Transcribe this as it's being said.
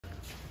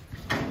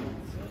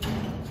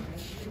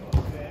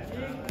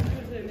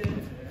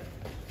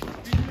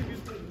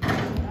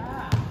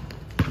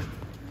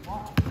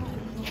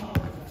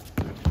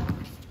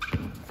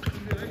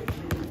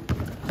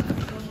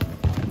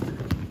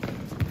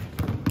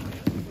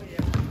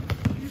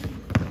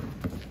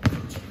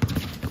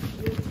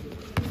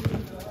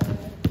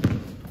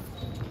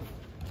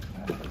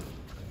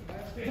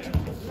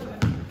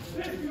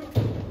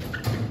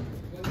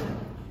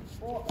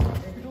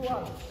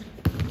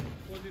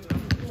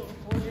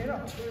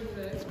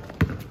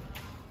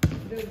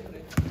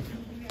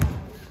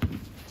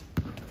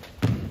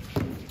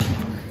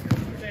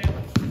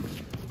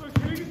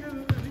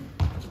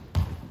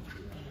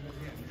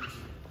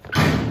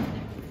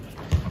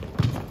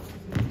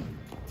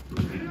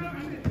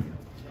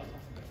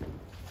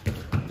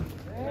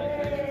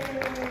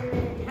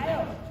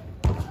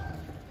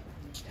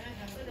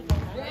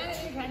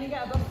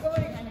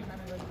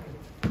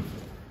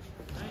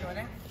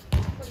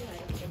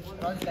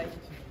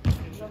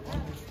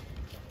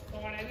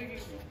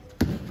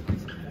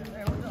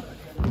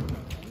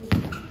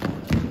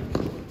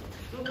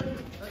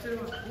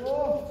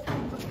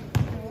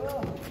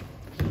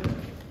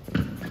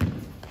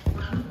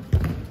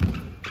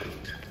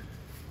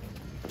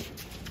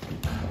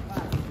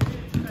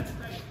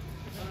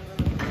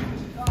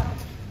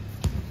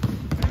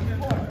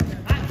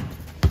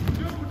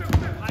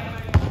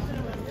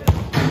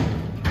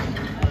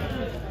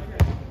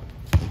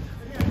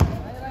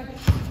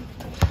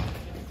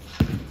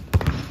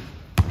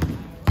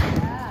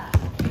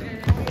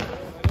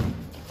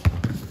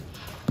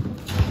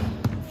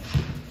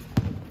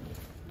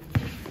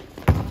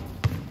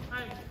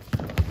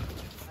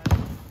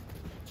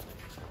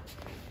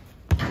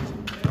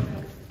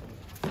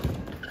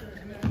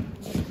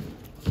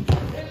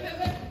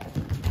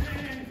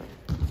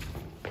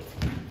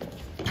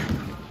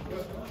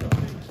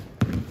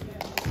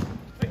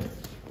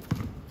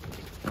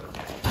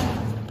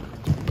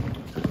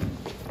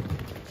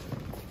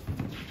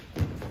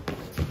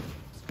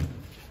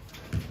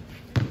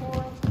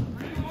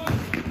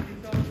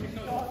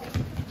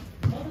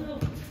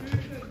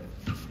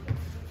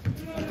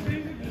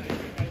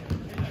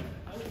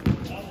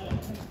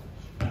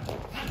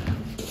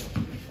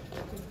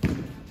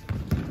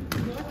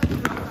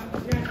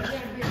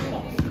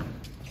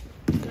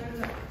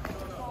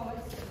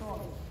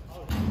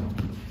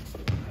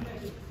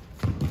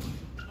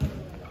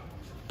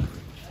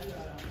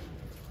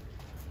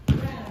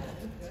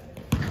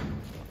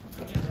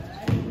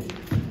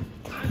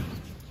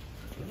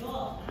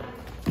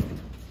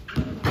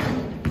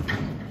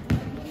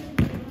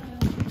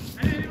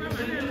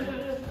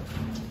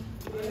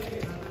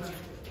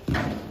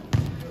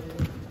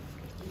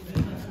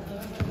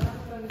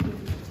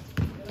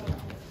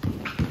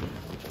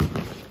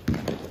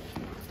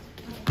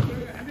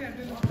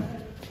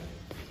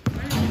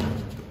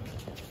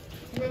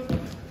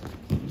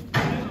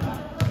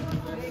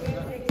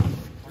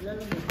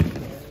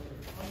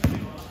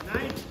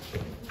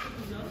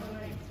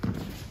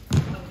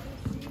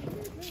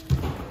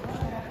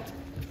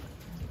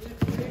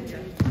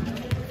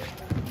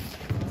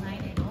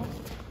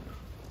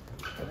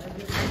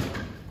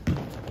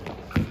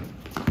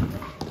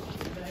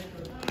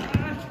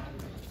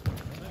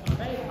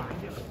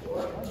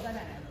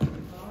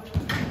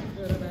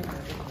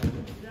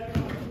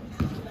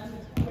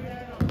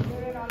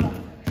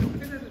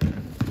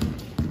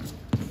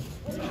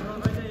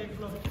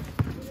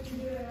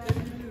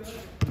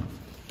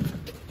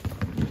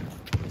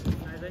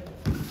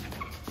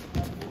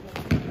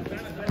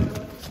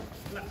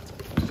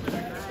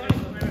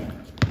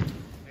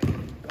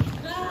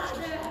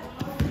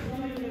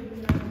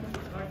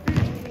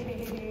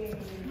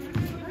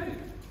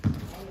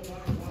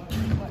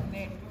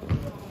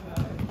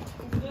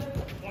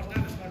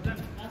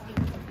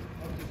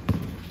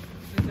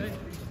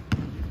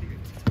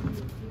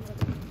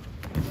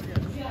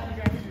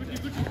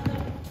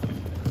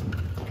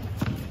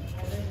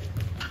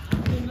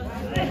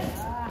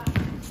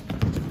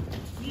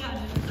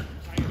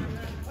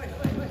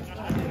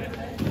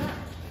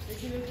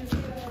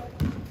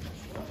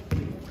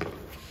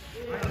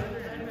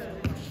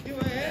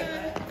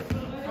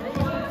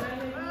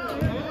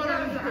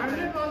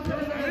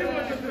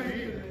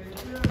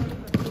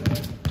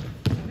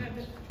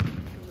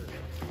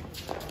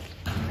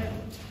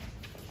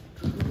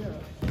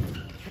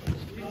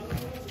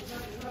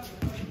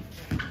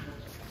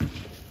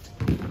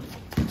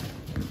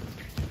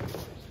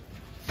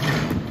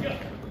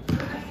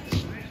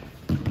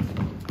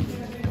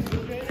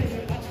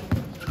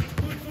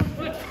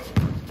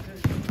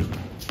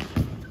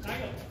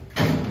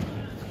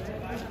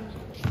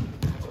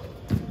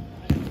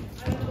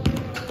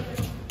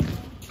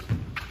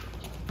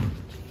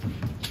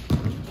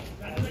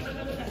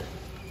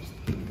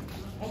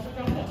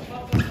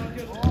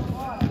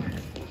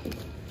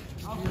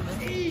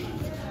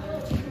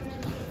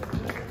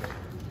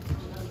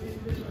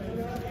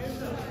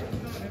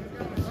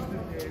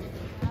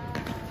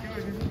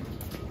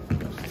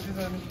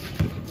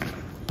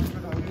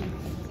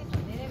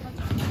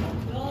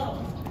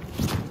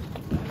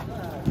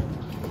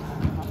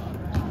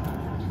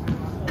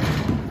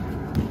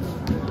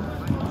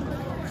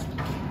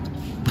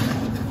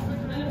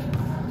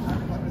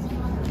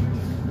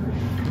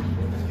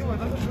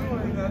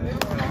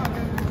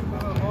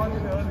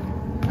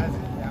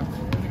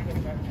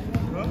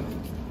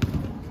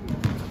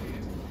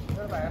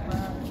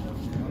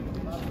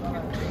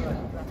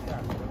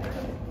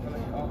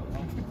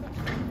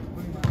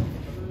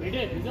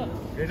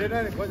Thế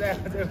nên có ra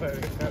chơi phải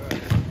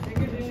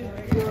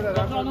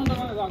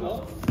राम्रो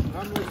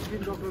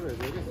skin doctor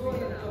हेऱ्यो कि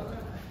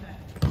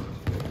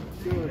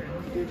त्यो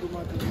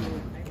टेटुमा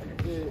चाहिँ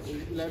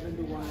 11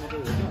 to 1 मात्रै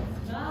हो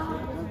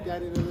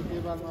त्यहाँनिर चाहिँ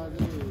नेपालमा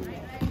चाहिँ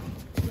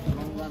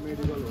गङ्गा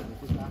मेडिकल भन्ने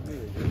चाहिँ आफ्नै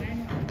हो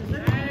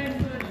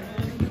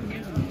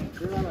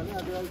नेपाल होइन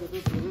आजकल त्यस्तो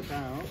ठुलो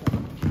कहाँ हो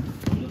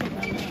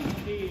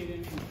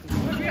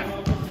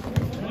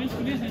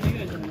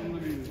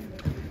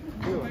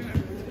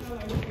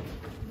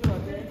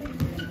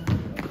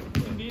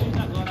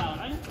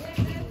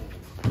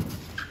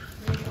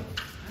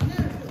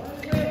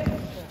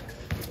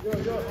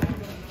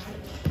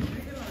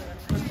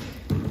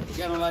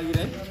Jangan lagi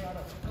deh.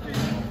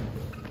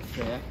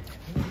 Ya.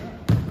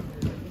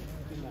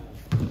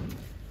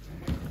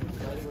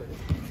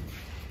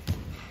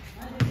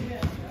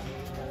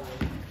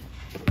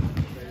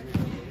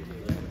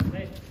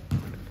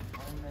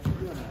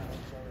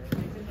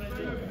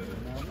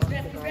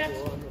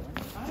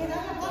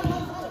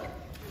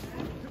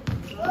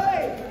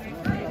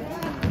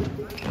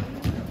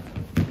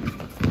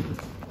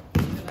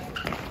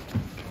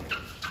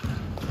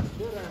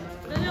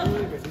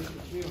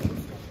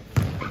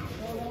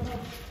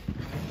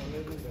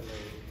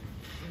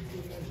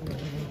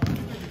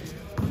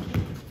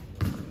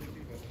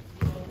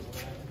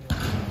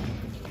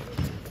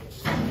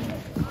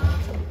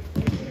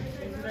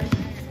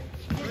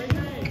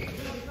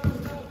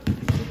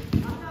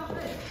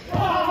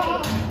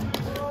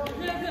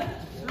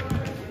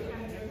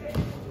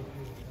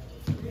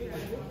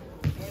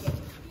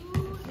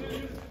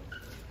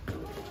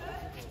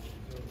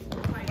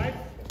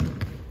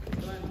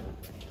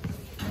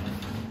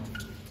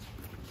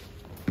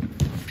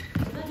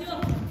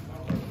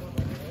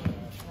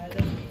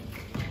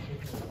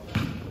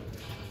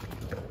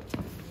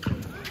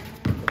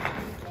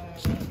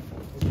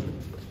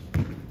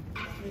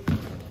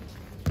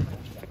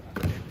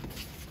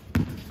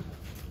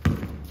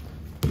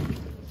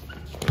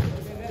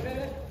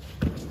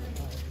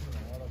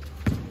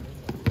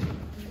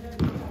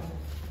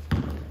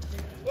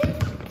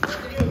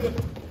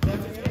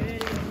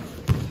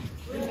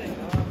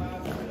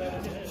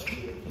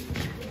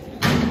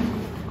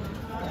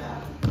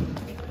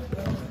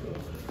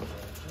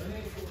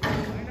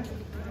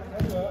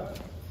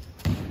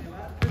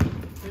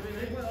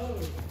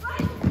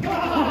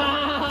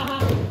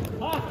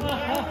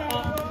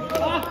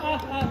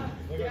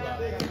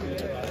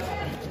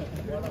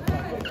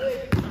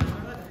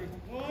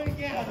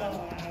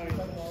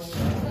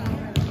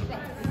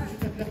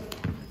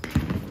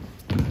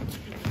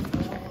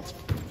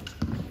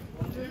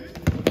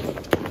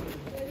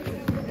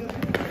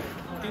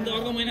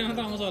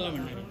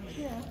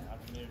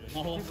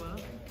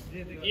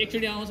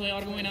 एकचोटि आउँछ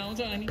अर्को महिना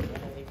आउँछ अनि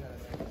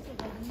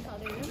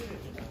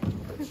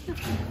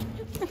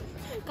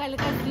कहिले कहिले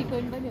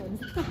फ्रिक्वेन्ट पनि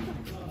हुन्छ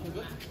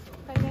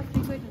कहिले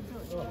फ्रिक्वेन्ट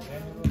हुन्छ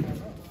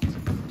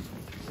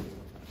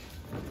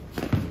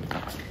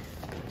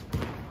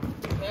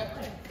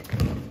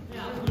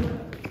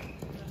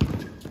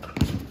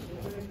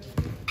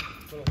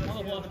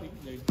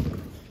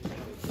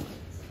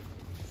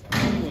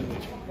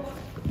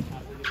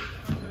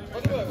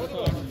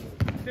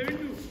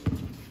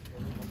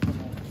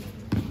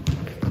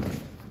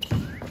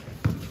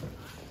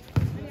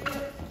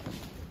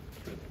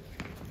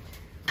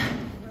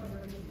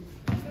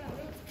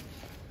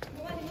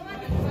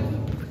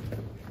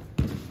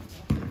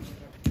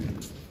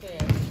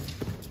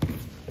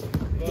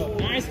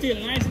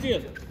Nice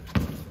steal.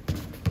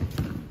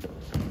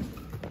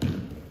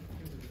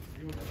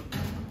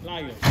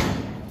 लाग्यो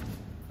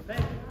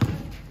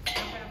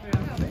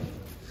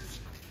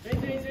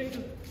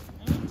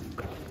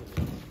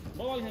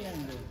बल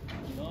खेल्नु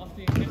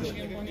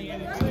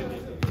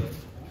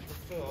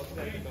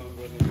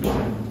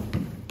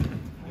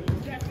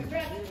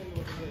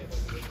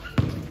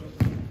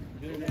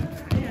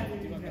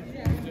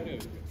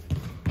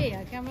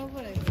क्यामेरा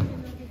परेको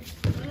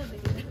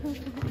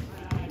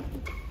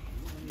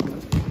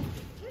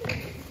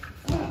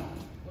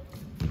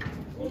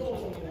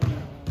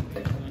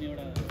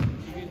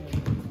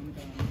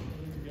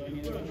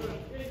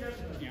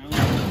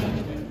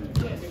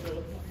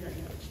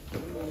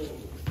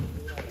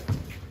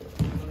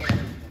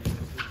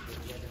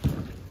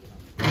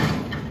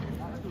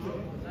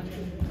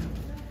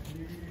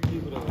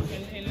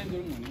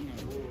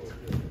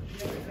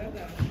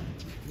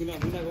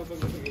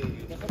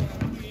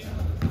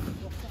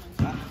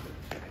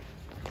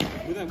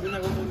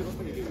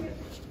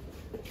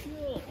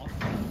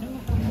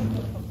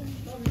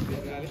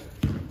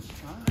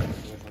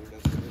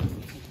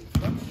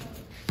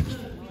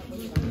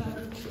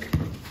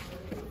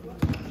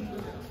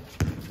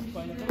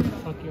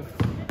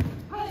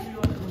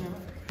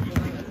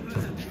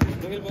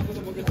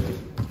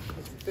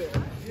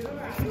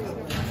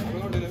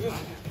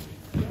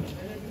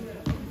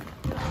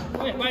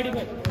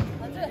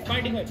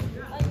Fighting it.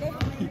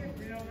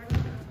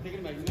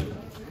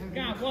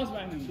 Kहाँ फर्स्ट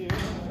भयो नि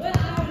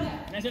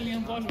नेसनल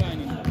गेम फर्स्ट भयो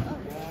नि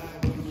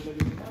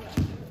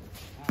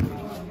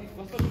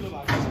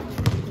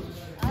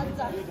आज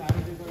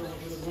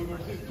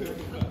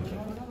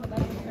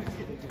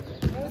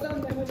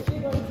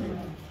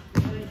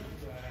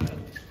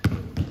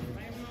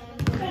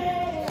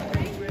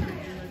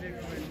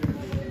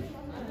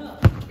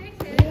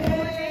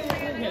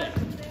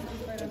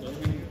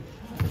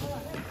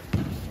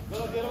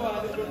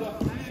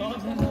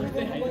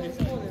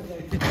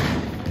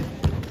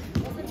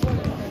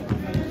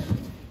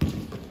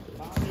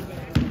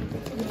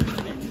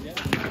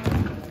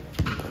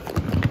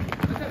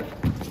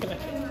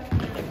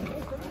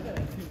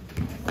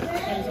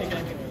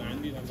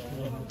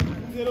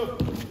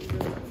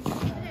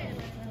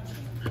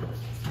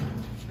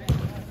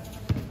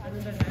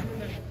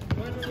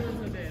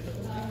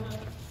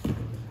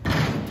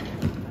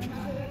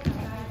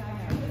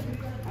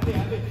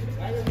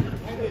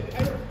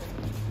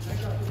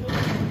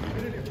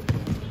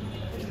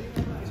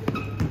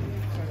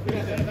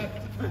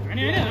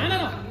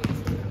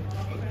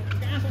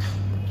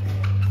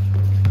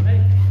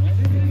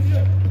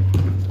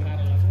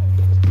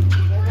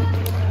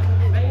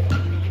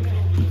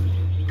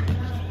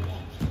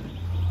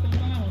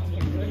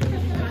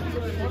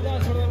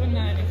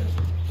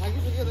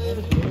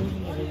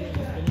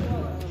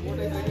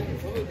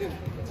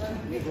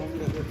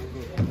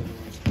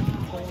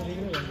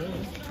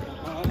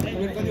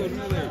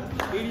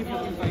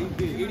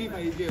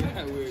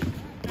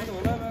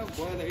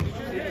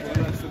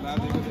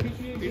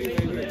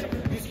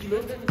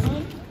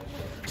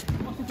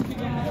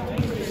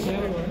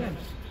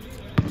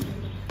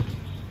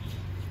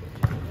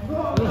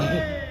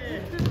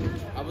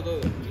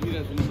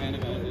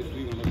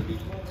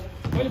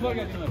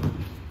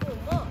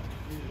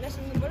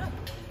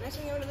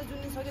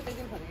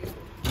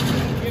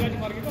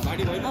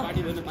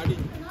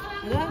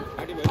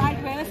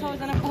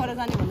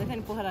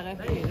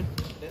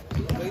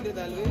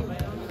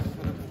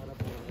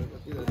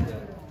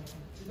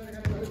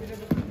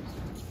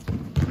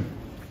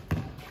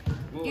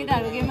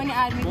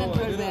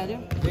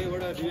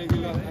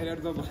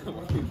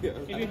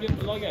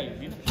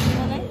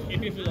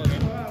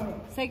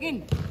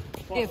Second,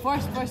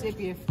 first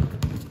APF.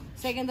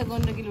 Second the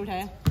gun kill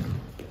उठाया.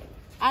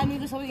 आर्मी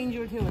तो सब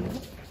इंजर्ड थे भने.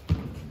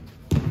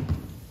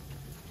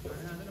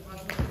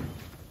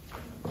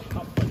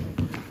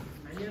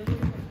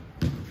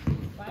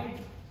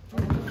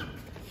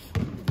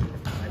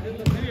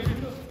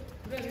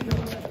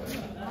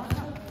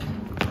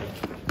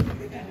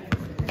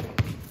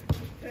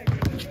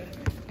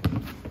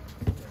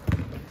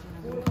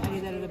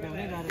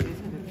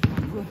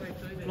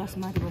 Plus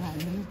mati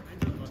berani.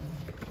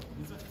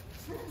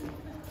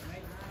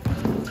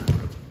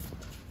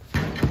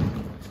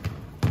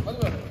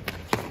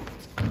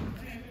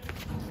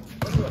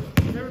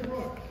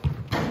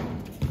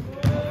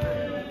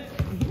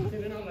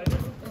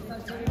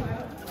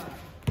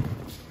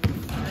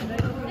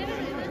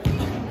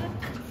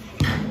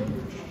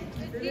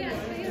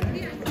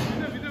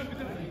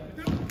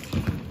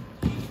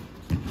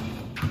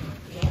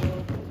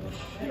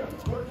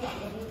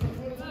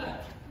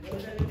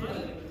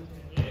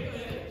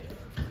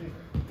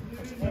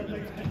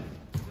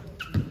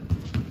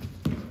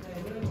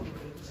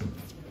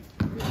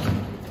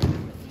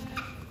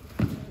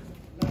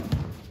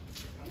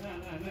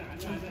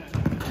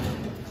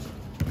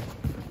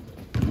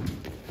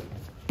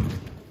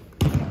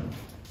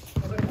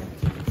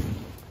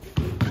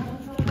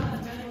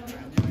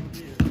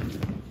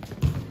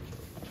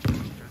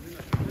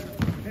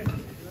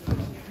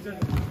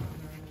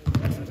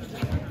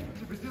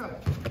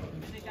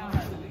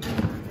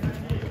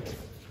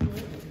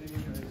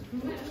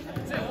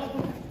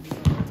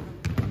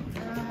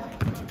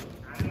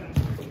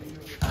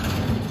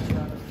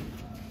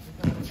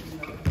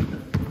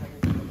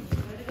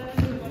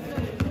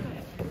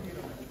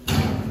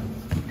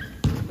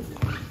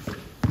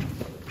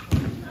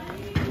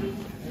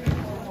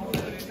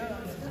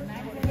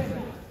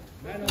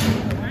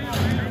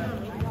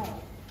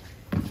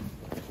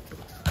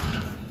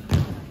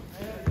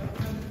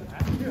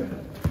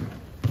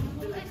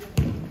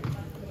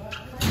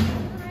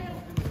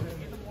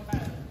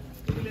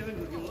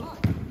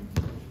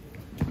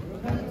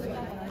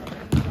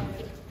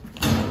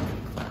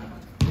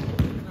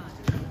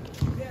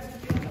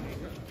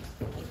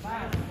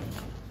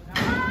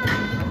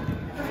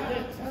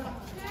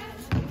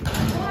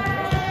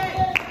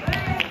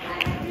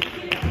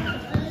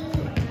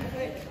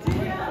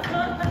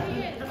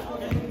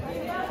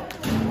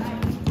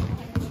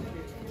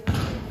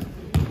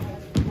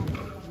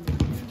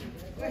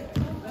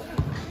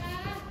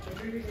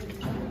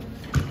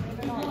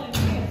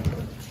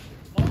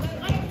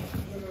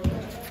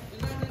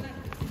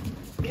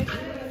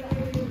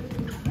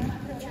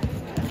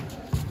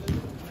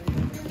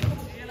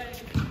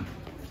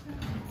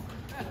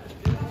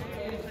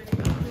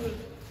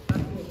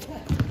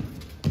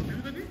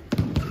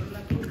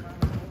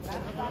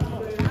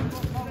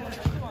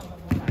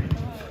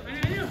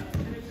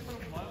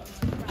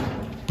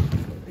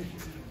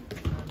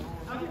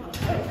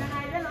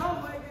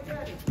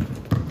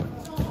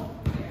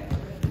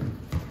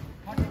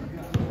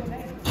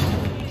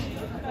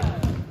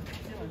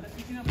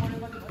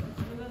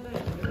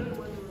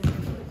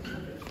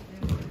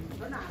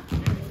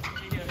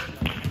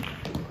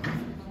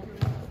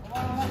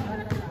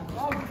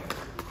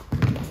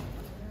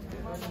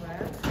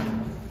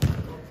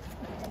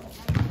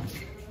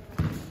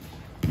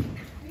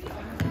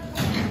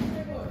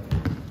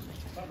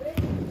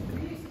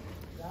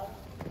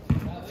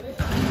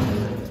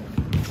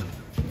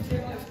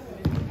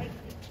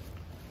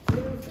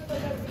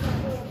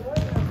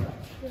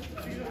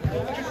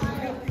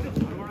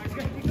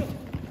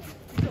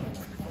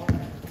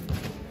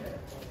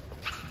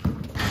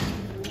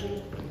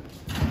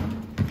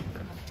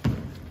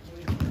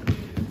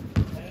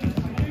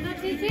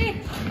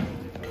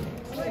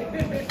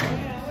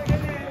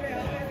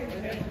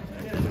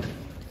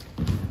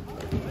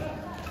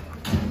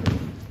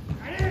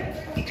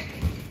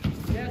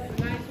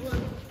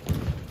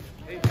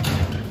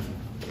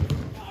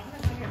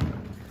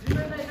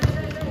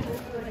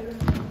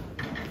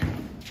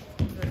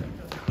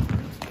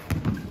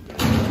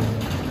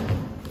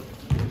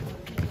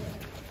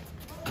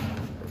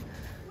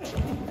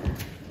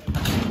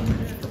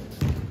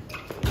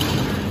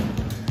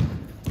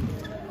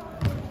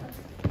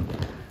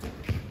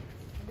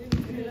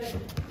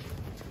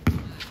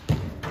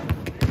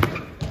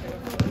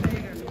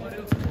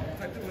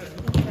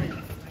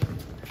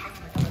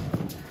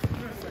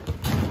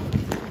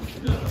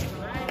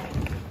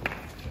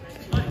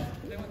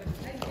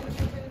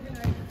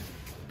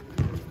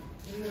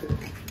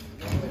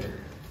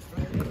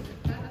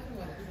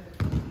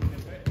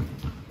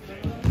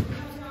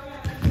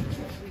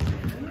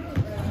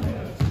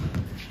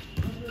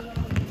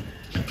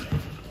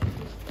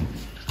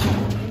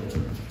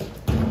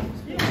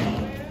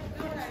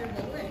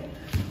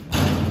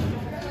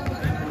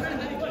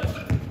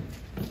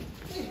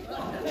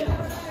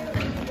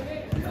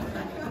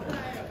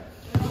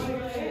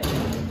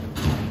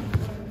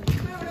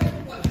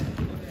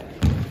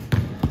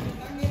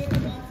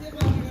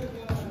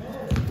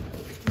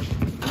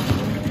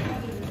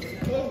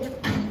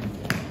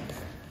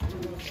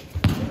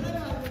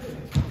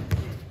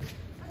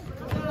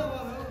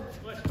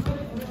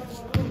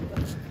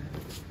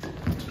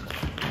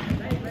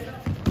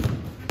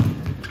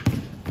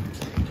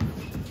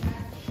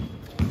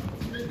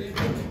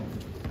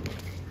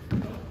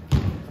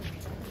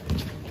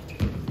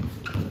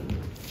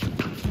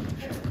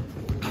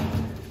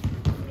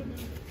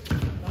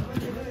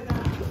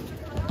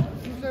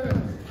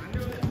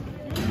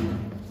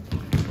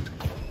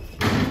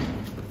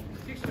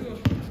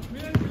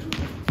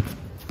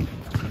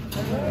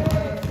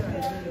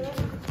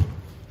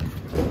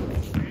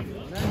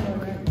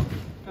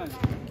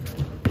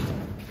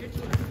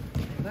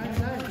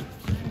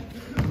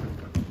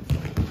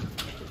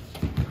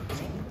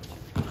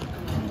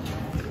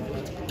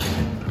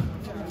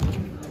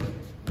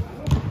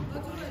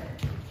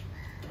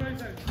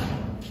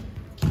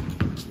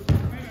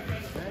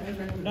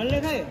 डल्ले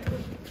खाए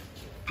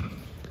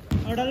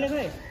डल्ले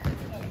खाए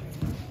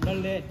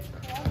डल्ले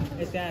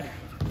यार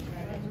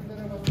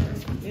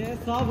ये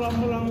सब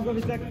लम्बो को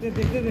बिचार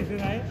देखते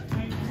आए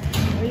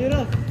ये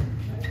रस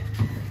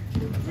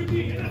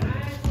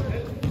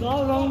सब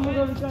लम्बो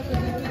को बिचार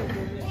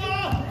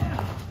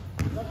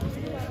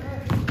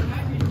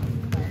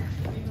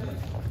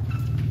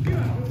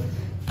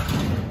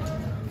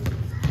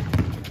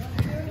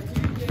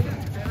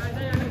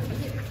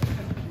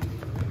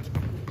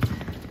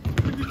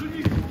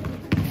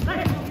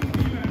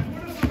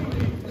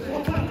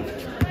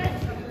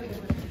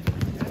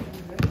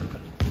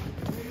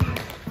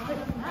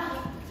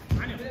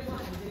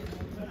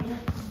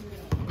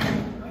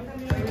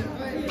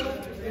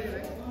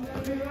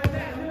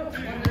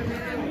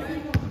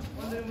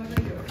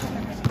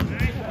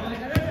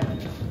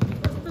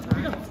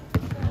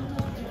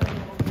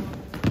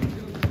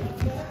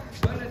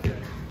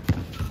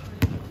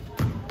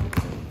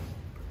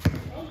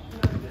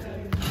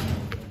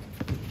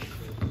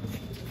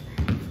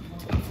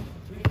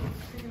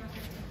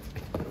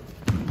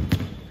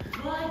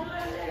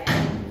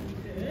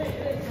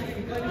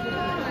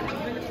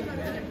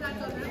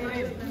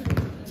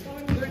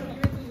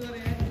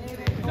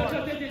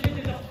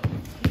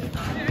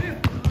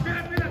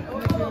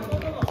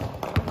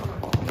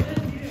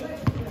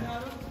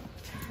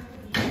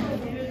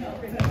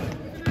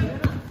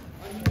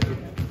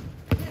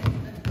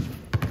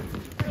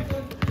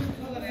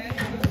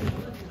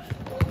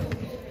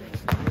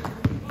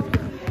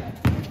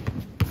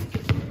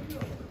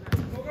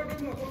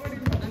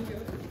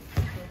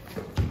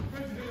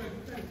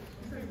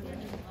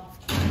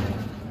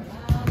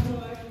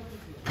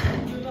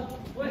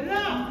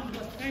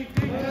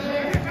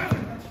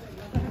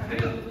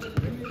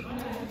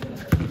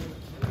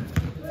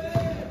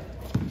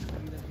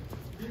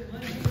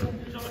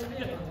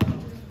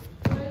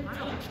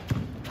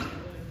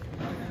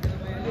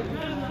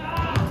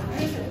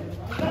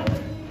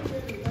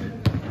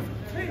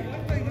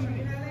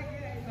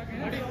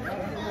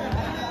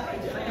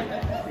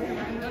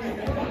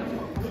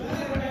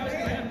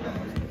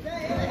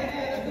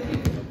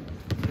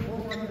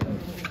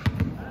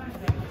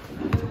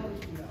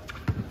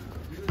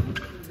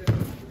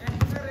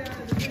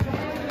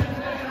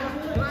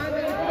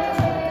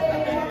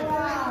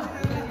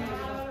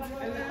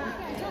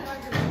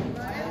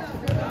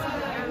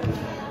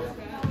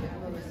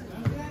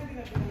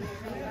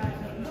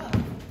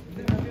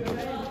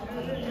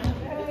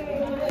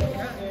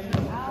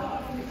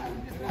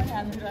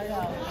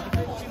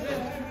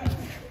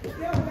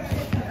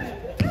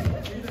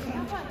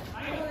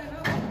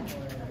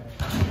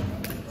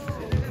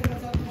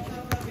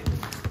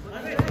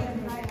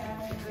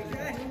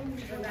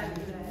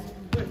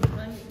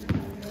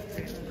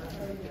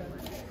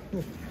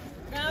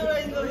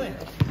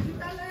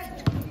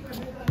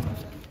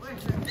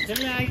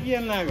चलने आएगी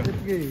अल्लाह को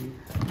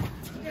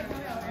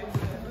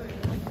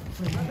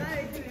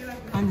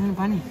पानी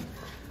पानी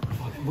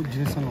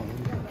बुझे सुनो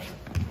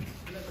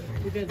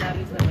इधर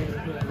जारी से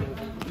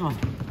हां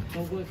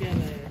सबको क्या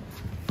है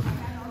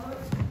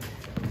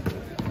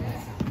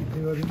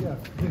दिवाली क्या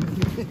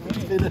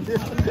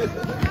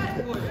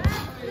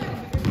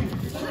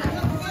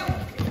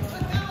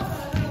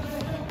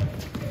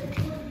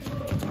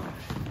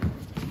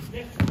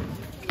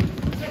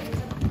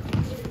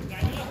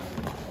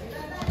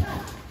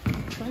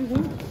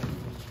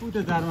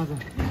उता जारमा छ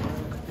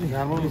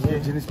घरमा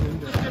जिनिस ए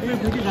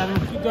फेरि जारमा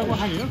जगमा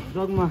खायो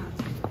जगमा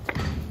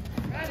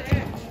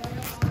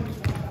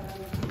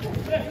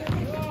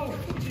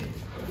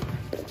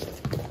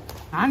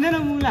हान्दैन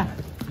मुला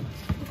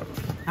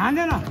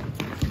हान्दैन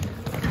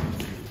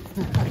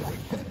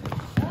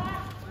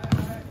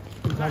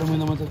जाडो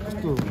महिनामा त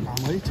कस्तो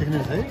घाम है छेक्ने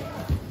है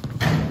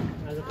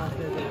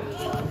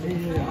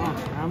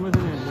राम्रो छ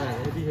नि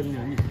यति खेल्ने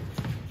हो नि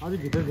अझै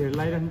भित्र धेरै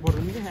लगाइराख्नु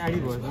पर्दैन कि आडी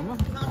भएसम्म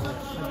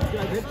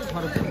धेरै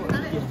फरक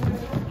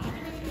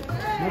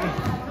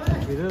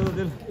भित्र त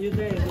यो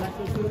चाहिँ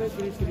लास्टमा सुरुमै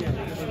सुरु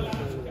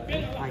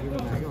थाकिनु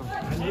लाग्यो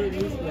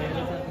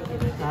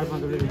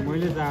 4-5 रुपियाँ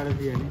मैले जाडो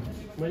दिएँ नि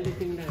मैले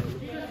थाकिनु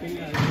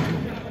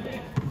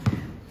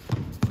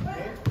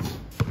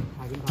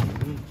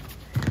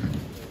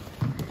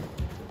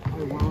अब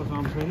उहाँमा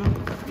काम छैन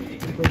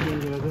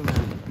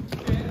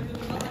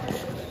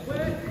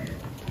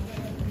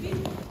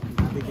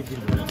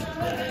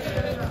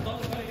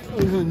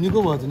निको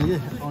भयो नि के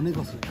आउने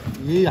कसो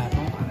यही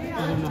हातमा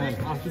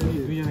अस्ति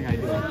दुईजना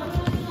घाइते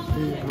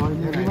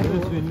भयो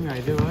सुइनी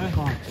घाइते भयो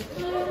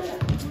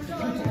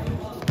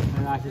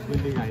आशिष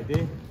पनि घाइते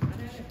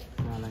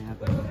यहाँ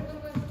त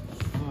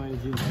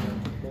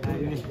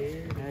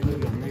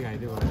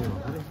घाइते भयो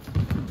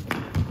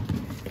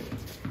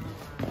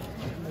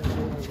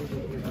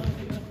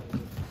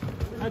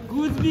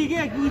कुचबी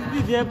क्या कुचबी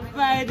जे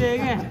पाइदियो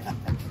क्या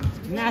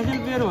नेसनल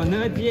प्लेयर भन्दा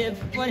जे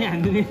पनि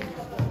हान्दिने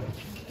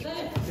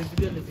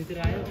जितेर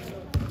आयो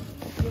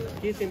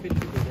के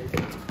च्याम्पियनसिप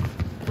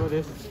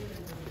प्रदेश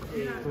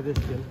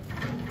खेल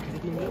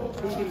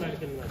कुन टिमबाट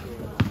खेल्नु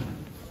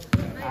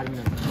आर्मी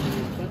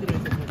कति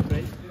रहेछ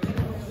प्राइस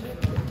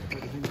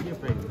के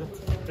प्राइस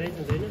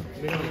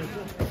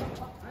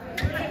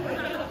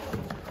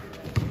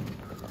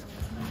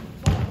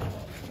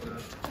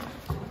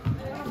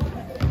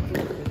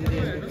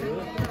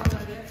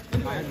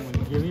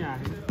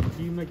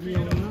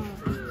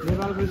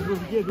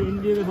फेसबुक के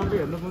इन्डियाको सबै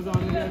हेर्नु पाउँछ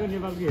अमेरिकाको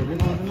नेपालको हेर्नु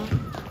पाउँदैन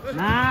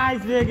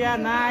नाइस रे क्या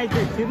नाइस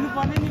छिर्नु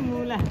पर्ने नि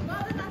मुला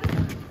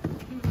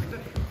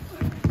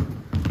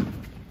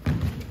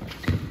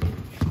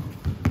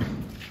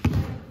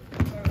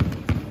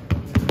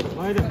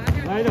आइद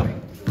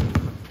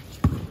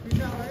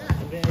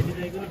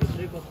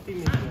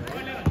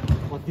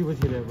कति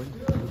पछि रह्यो पनि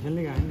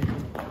खेल्ने गएको नि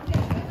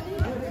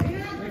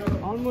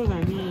अलमोस्ट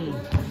हामी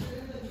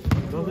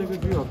दसैँको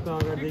 2 हप्ता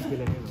अगाडिदेखि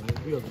खेलेको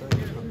 2 हप्ता 1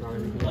 हप्ता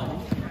अगाडि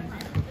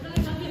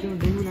त्यो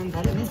डेङ्गु लानु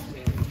थाल्यो नि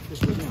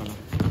त्यसको चाहिँ होला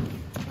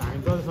हामी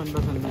दसैँ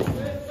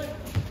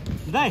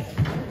दाइ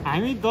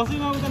हामी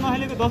दसैँमा उता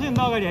नखेलेको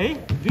दसैँभन्दा अगाडि है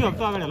 2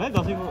 हप्ता अगाडि होला है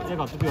दसैँको 1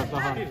 हप्ता 2 हप्ता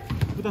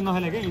उता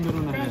नखेलेको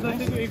इन्डोरमा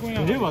नखेलेको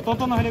भयो तब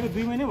त नखेलेको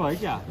 2 महिनै भयो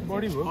क्या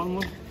बढी भयो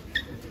अलमोस्ट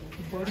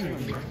बढी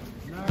भयो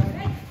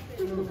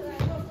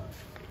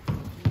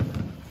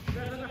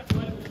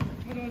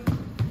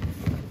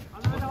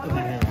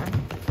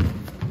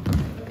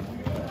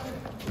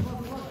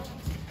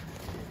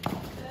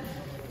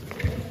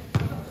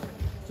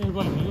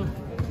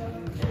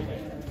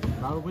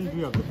बाबु पनि 2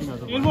 हप्ता 3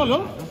 हप्ता एयरबल हो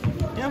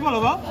एयरबल हो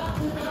बा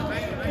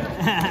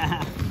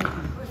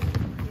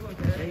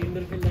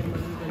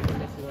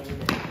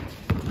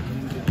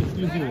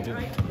एक्सक्लुसिभ हो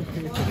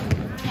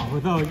अब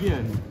त हो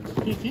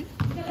कि के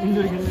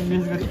इन्डोर खेल्ने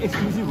म्याच गरी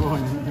एक्सक्लुसिभ हो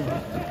भने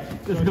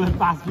त्यसको लागि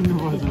पास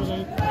किन्नुपर्छ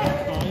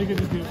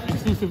अलिकति त्यो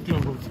एक्सक्लुसिभ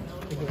क्लब हो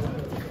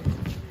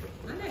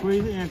कोही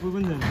चाहिँ यहाँ कोही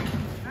पनि छैन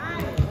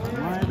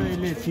मलाई त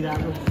यसले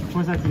छिराएको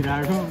खोसा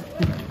छिराएको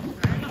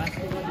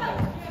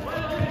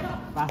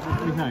पासको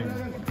पैसा होइन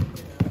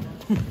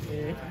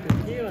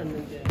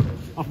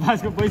अब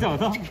पासको पैसा हो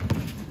त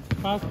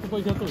पासको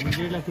पैसा त हो नि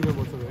 1.5 लाख रुपियाँ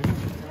पर्छ होइन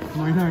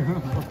महिनाको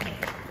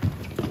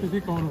त्यति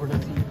कमाउनु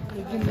पर्छ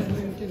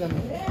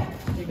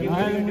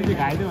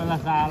घाइदियो होला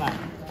साला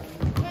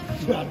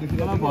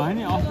मलाई भयो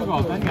नि अस्तिको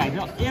हप्ता नि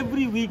घाइदियो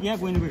एभ्री विक यहाँ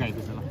कोही न कोही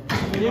घाइदिएछ ल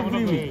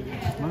एभ्री विक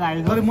मलाई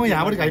अहिले म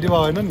यहाँबाट घाइते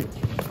भयो होइन नि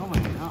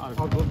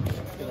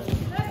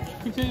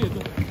ठिक छ यो त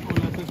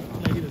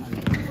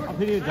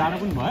फेरि जाडो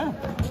पनि भयो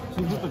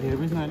सुरु त धेरै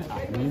पनि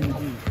अहिले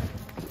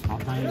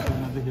हप्ता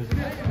देखेको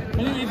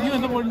अनि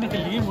यतिभन्दा बढी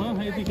नखेल्ने कि म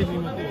यति खेल्ने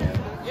मात्रै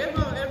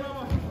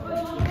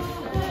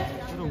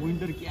तर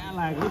विन्टर क्या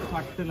लाग्यो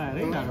फट्टै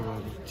लाग्यो है जाडो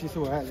भयो चिसो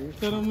भयो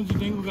तर म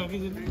डेङ्गु गएको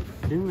छैन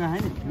डेङ्गु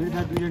आएँ नि मेरो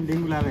साथ 2 जना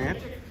डेङ्गु लगाएर हेर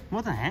म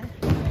त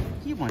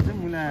के भन्छ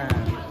मुला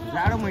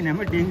जाडो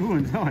महिनामा डेङ्गु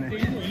हुन्छ भने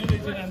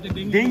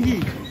डेङ्गी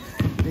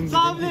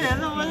सबले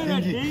हेर्नु पर्दैन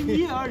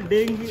डेङ्गी और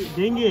डेङ्गे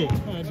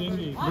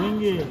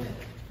डेङ्गे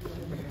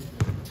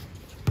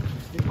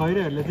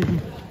खैरोहरूले चाहिँ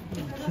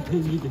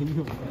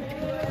डेङ्गु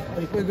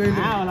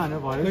होला भने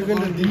भयो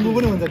डिङ्गु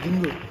पनि हुन्छ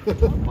डिङ्गु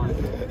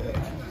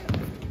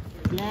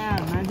त्यहाँ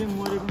मान्छे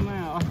मरेकोमा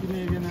अस्ति नै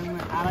एकजनामा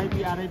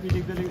आरआइपी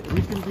लेख्दा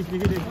रिस्ट इन पिस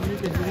लेखिरहेको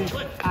त्यसपछि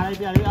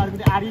आरआइपी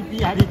अर्को आरइपी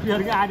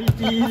अर्को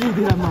आरइपी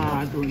लेखेर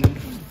माटो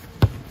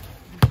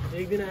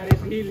एक दिन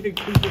आरइपी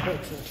लेखिदिनु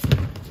पर्छ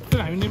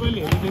हामी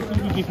नेपालीहरूले देख्छौँ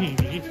देखेँ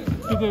कि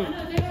त्यो त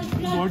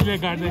बडीलाई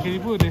गाड्दाखेरि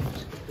पो रेस्ट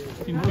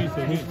इन पिस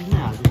हो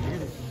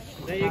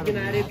एक दिन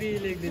आरइपी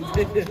लेखिदिन्छु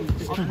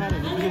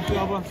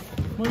अब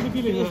मैले के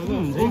लेखेको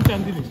ओम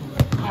शान्ति लेख्छु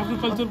आफ्नो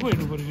कल्चर पो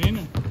हेर्नु पऱ्यो होइन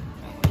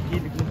के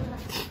लेख्नु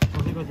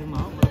कसैमा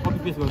कपी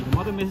पेस्ट गर्छु म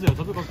त मेसेजहरू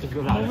सबै कपी पेस्ट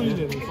गरेर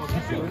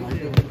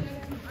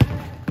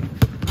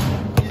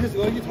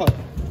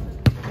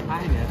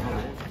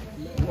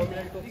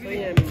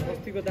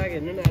अस्तिको दाग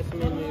हेर्नु न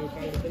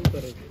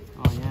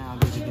यहाँ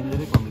अलिकति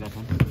डेन्जरै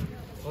कमिरहेको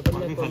छ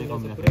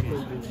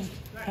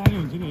पानी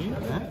हुन्छ नि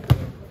है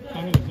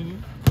पानी हुन्छ नि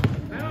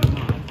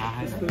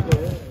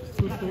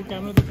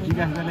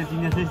विकास दाले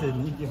चिनेकै छैन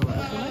नि के हो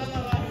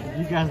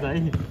विकास दाइ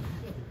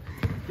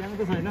क्यामेरा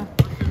त छैन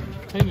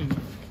छैन नि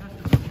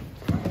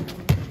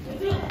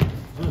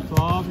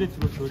सबले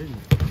छोड्यो नि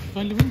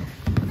तैँले पनि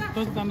त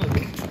जान्दा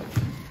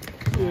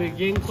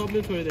ग्याङ सबले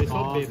छोडिदियो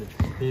सब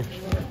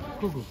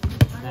को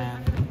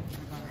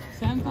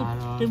सानो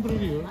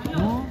टेम्पोरेरी हो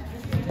म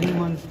 3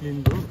 मन्थ्स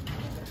क्लिनको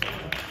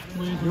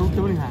एउटा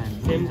पनि खाएँ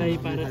सेम दाइ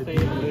पारस दाइ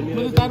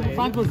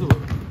 4-5 वर्ष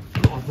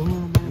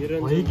भयो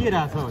भइकै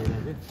रहेछ होइन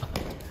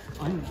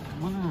अनि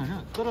मलाई होइन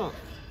तर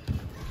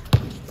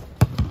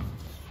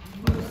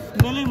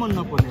स्मेलै मन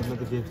नपर्ने त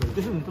गेम्सहरू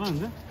त्यसो हुन्छ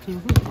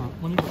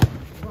हुन्छ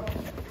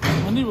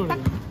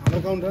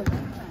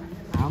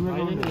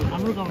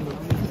हाम्रो काउन्टर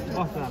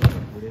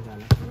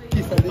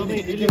कस्तो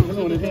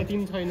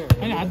टिम छैन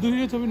होइन हात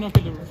दुखेको छ पनि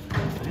नखेल्यो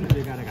होइन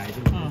बेकार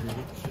घाइदियो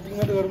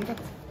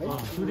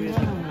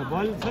सुटिङमा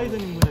बल छैछ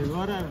नि मलाई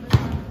गएर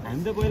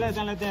हामी त पहिला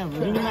त्यसलाई त्यहाँ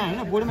रिङमा होइन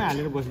बोर्डमा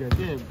हालेर बसिरहेको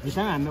त्यो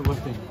भित्तामा हान्न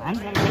बस्थ्यो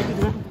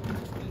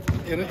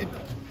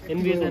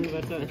एनबिए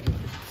जानुपर्छ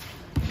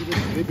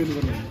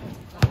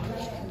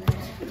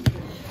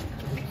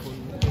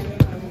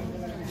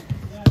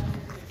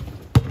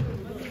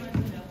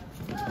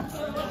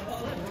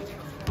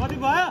कति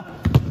भयो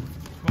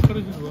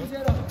भर्खरै जित्यो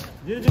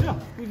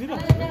 0-0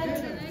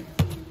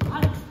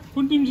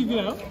 कुन टिम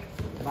जित्यो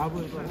बाबु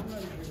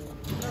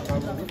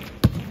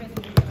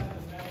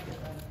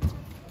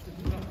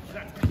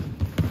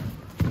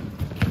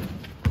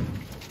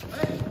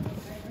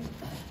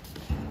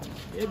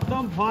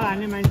एकदम फल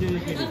हान्ने मान्छे यो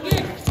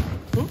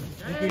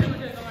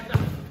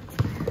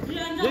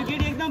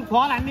केटी एकदम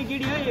फल हान्ने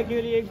केटी हो यो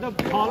केटी एकदम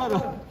फल र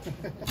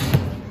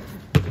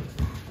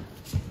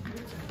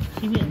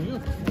सिमी हानेको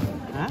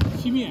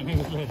सिमी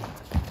हानेको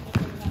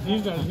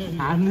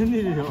हान्नु नि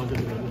हजुर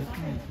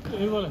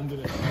एबल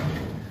हान्दिरा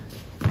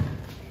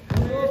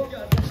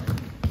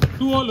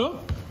 2 all हो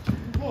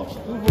 2-4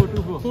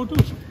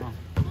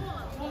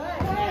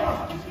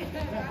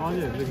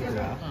 हजुर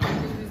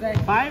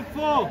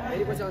 5-4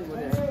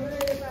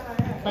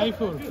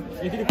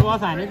 यसरी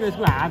कस हानेको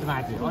यसको हात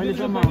भाँच्यो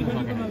अहिलेसम्म आउनु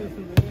सकेन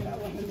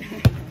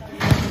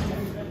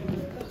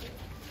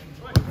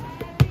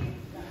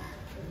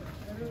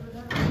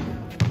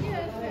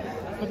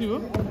कति हो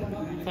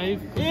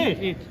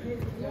 5-8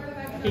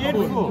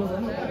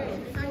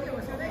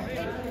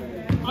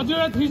 अझ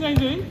एउटा 3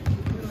 चाहिन्छ है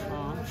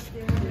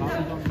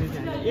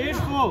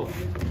 8-4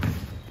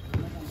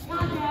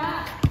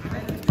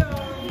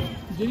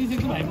 जेनी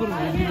चाहिँ भाइपर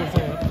भइदिनुपर्छ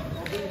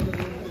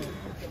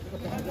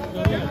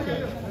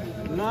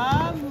ल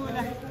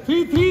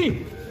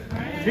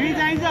 3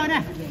 चाहिन्छ भने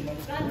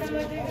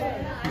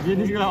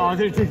जेनिसको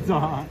अझै ठिक छ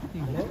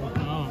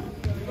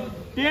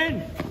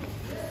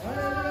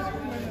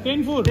 10-4 8-4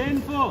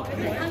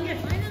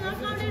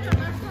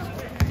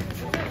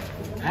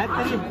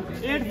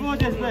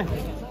 त्यसमै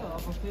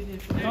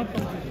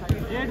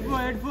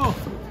 8-4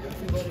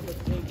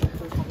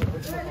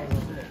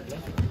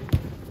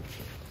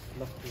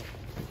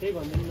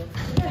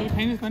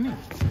 खाइनुहोस् पानी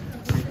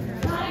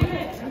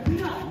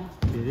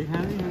धेरै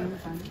खाँदै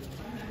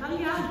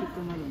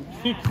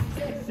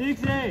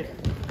 6-8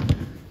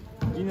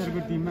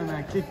 यिनीहरूको टिममा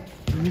माग्छ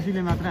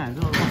निसीले मात्र हान्छ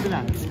कसैले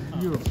हान्छ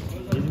यो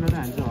हिज मात्र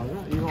हान्छ होला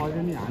यो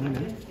अझै नि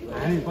हान्दैन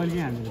हामी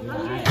कहिले हान्छ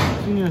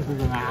सुन्यो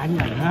जस्तो हानी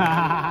हाल्छ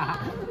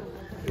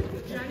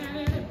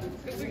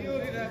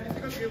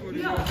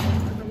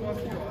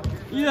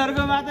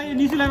यिनीहरूको मात्र यो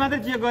निसीलाई मात्रै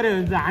चेक गऱ्यो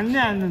भने चाहिँ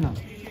हान्दैन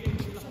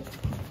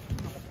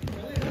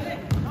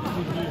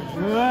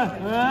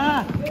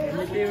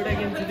एउटा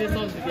गेम जिते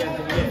सब जितिहाल्छ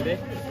मिलिहाल्छ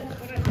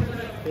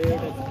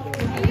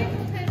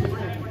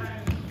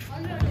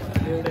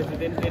एउटा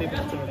जिते नि फेरि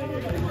पाँच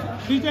एउटा गेम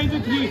 3 चाहिन्छ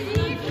 3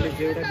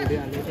 एउटा भिडियो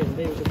हाल्दै थियो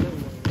भने युट्युबमा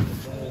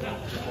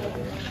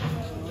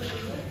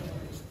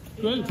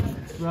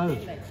 12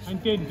 and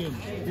 10 ए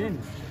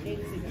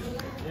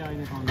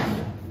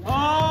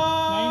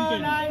अहिले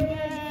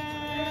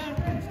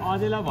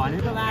अझैलाई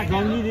भनेको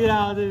जङ्गिदिएर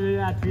अझै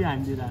 3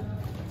 हान्दिएर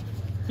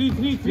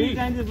 3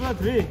 चाहिन्छ पुरा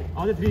 3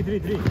 अझै 3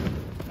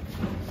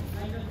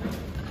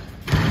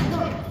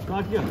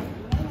 सक्यो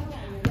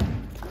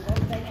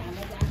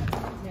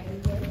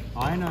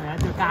होइन यहाँ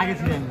त्यो कागज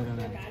छिरा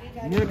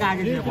मेरो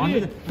कागज छिरा भन्नु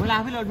मैले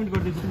आफैले एडमिट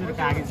गरिदिन्छु मेरो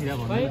कागज छिरा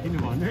भन्नु तिमी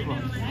भन्दै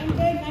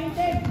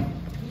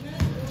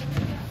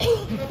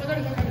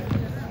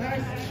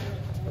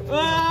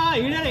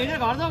हिँडेर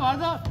घर जाऊ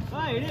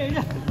हिँडेर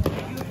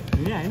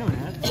होइन भने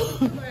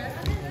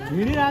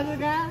हिँडिरहेको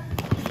कहाँ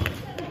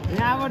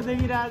यहाँबाट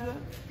देखिरहेको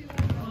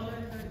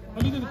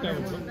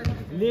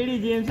lady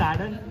James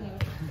harden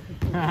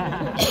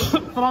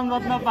from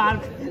Ratna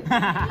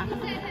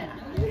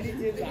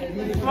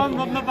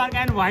park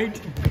and white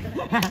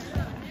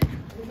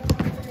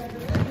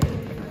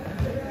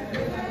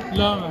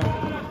ल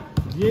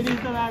जेरी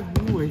त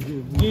बु भइसक्यो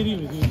जेरी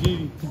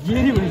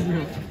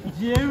भइसक्यो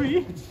जेरी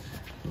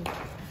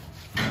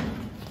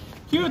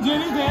के हो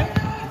जेरी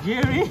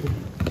जेरी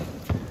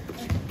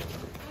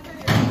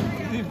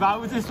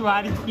बाबु चाहिँ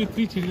स्वारी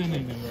त्यति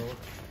छिर्दैन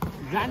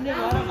जान्ने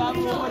भएर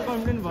बाबु ओभर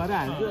कन्फिडेन्ट भएर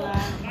हाल्छु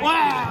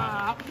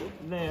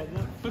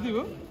कति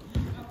हो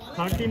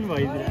 13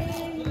 भइदियो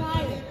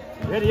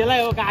फेरि यसलाई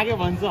हो कागे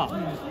भन्छ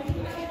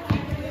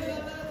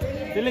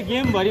त्यसले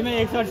गेमभरिमा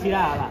 61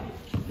 छिरा होला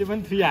त्यो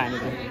पनि 3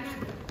 हानेको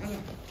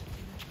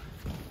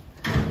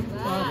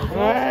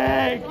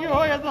के हो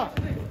यो त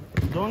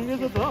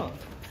जङ्गेछ त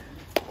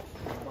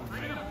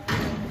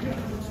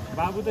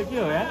बाबु त के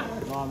हो यार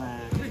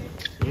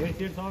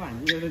हेडसेट सब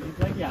हान्छ एउटा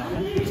जित्छ कि हाल्छ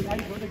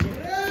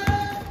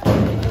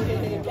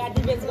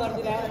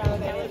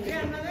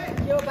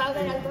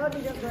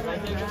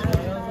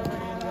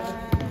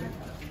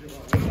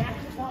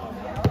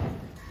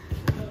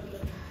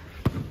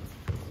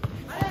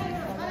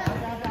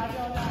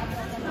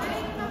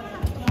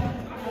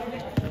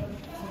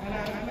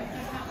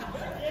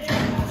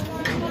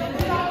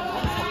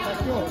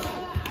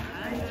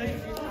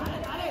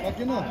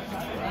किन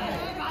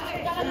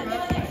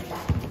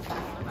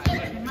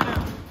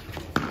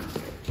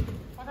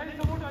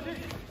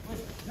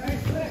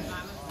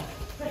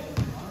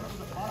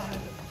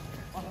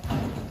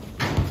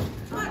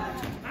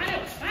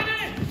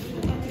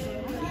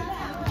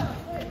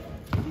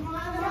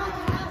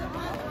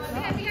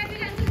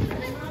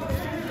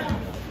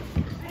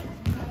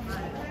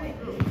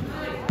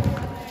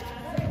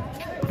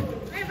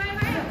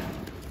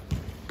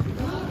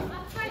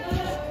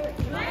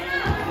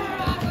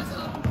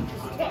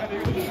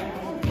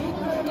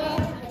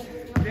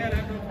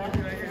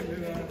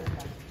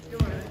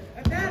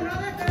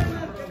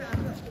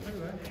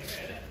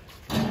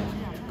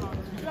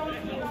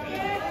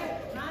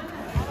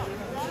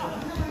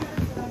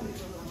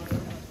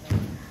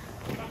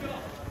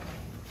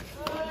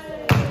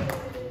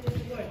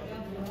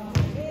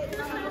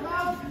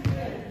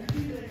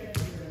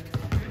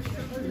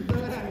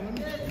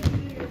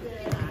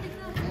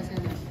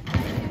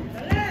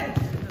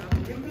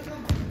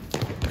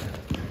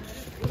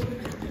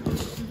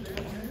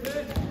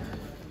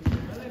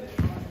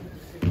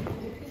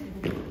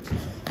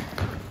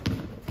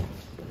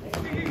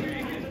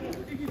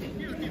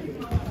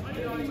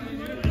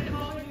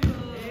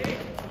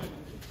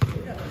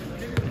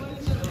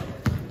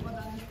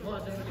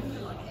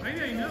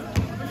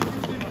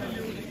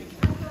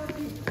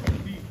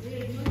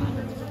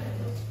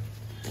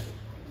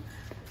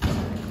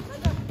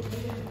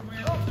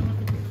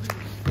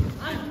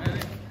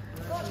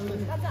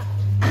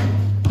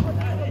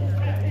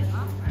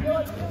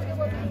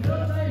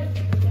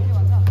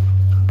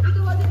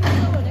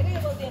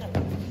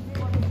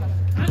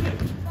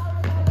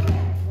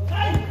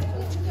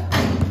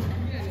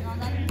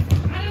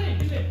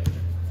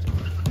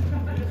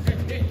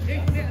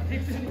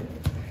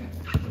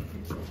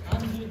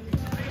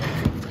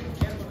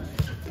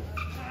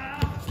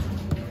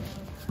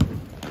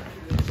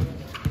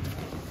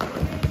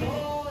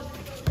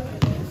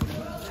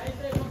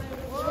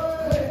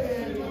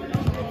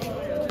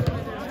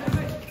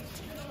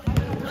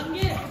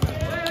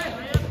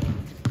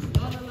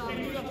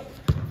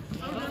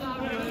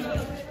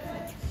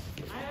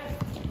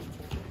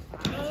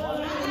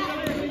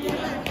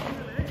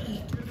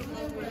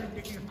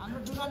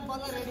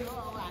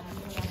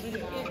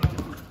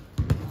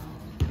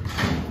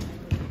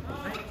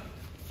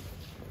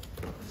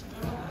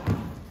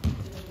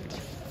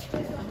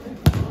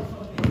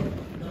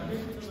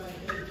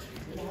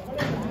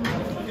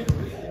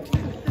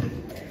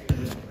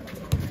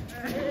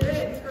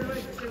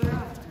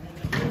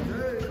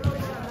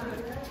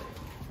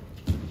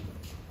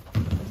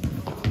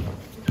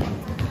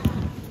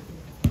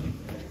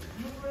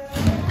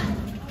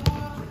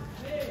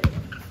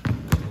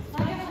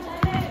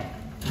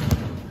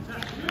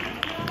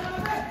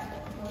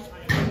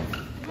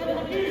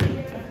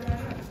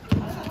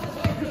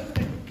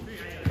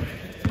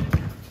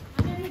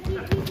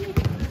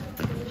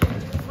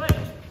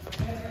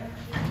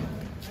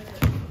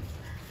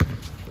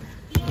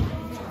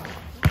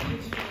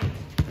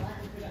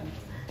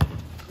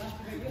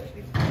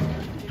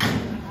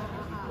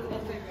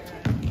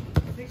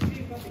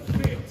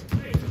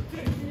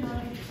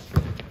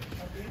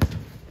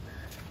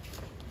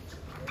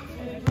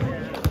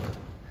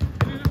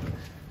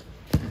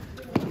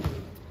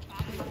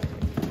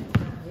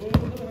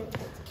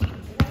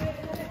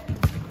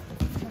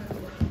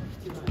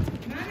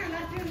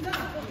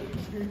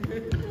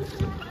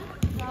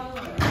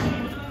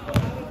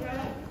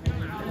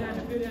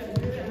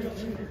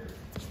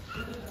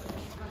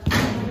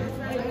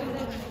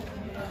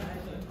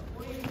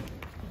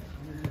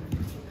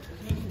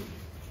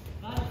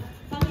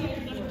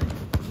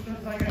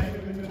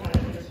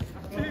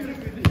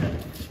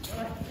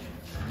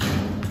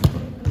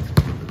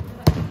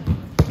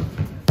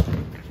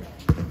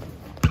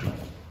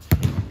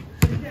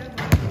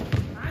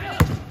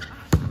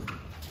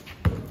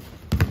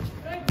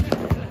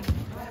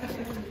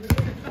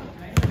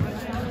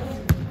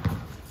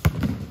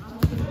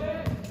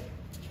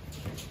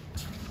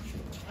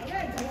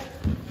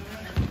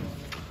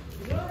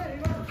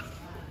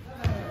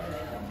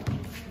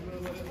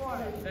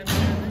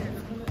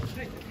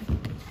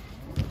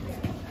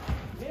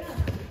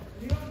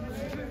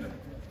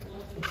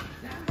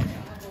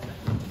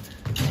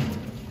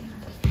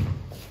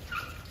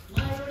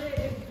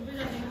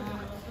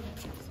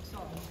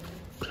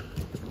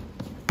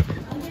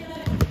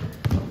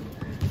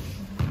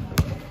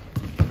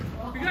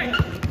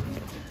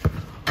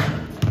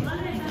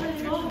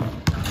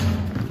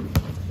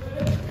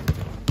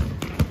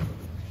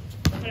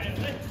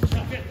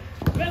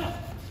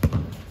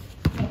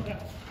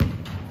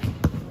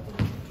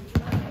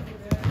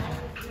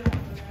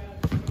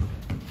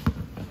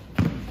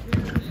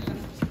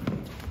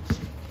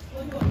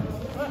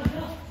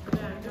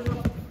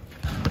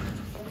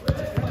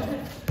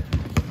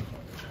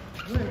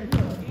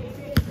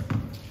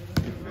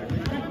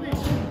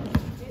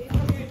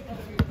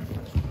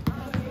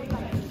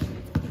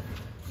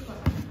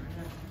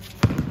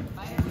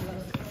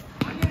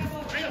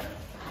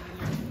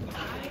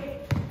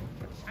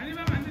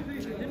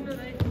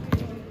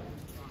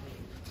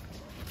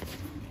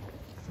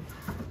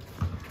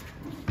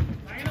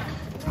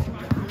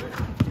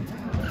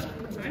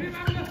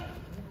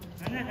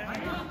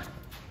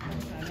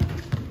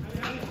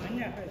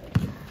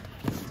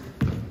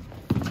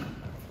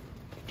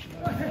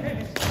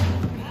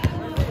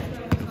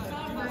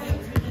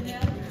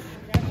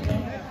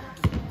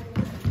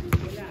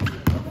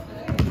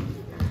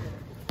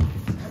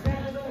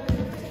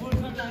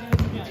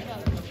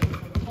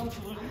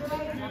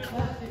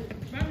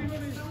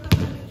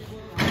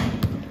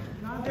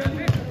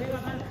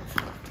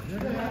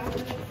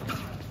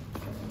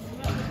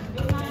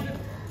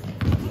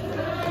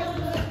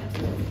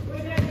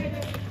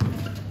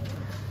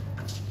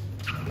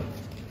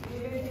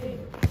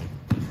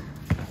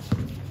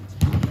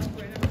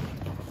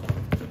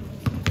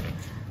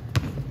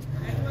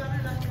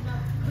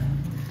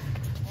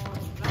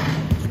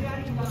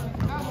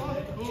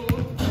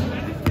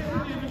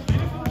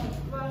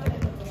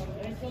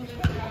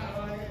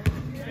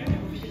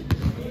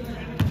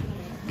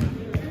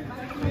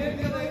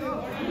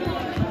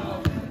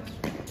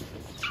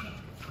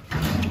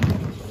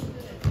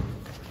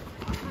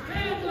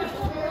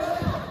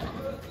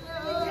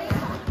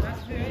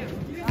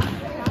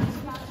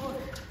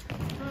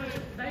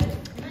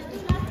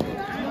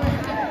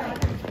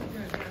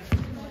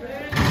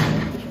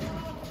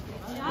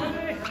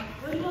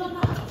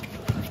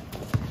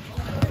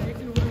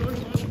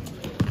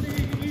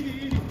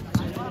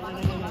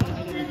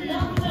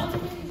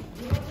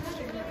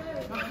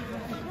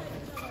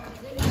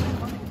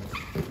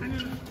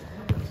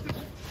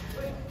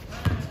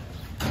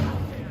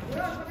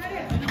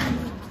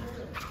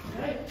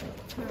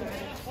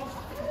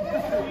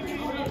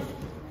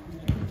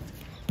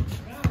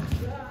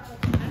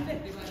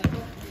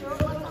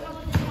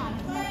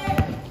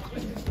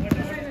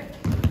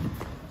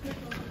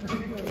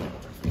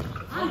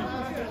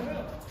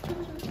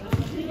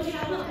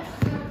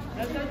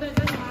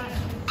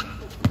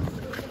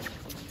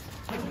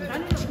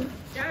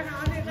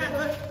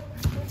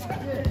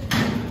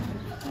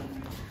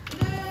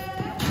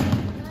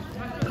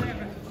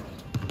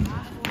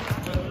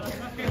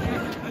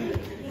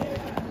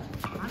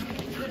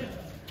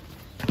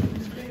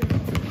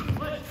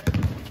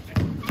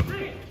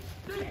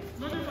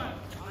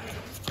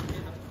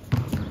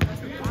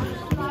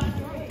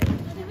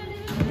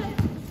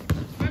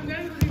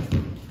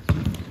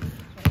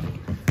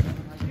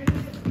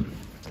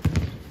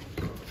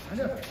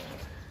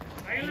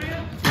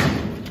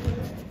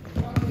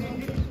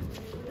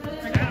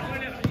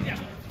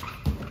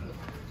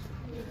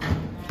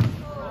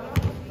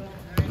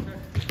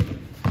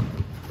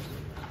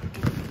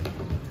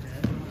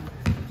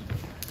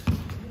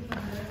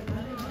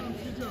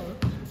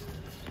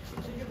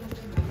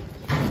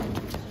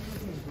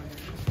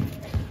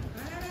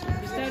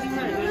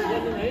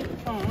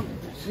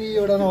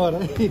एउटा नभएर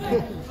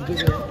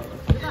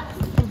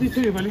दिसो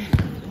योपालि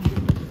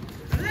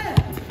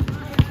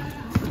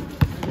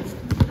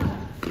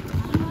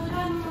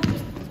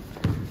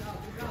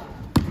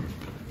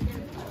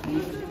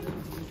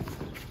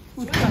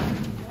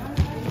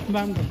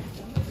बाम त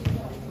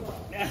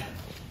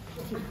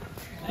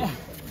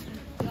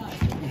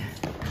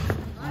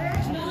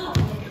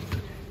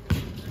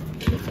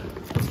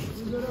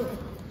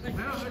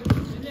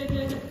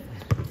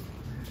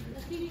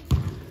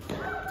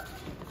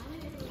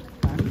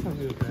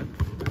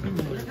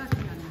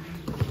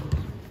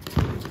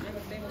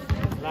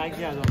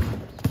लाग्यो आज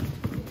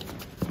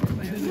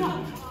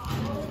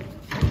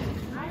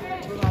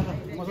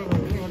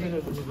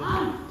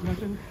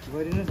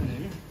गरिरहेछ नि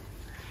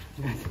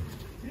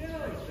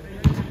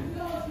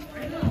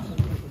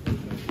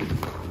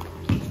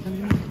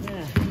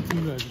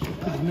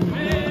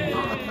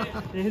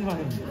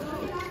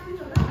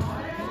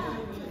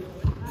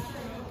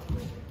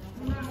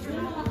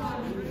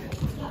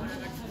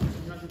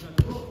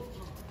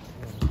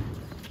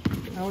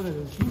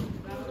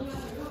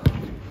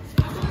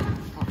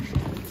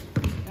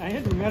आयो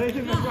ढुङ्गा रहेछ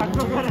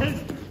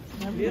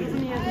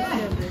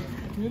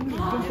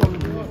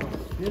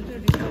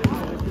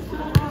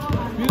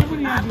मेरो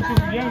पनि यहाँ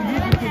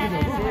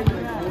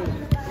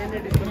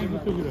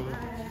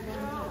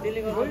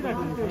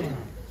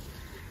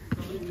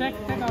ट्याक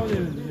ट्याक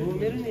आउँदैन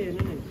मेरो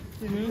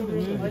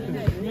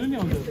नि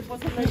आउँछ 6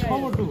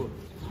 वर्ष हो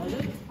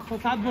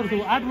 7 वर्ष हो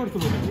 8 वर्ष हो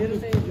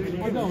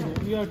अझ आउँछ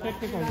यो ट्याक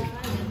ट्याक आउँछ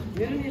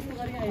मेरो नि यस्तो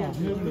गरी आयो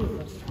मेरो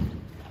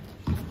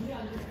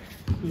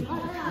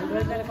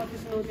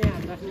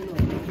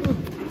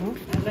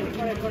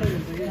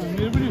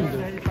पनि हुन्छ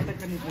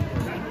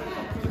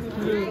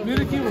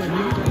मेरो के भयो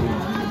भने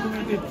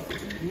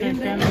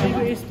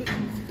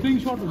स्प्रिङ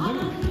सर्ट हुन्छ नि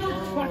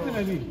सर्टको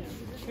लागि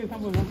के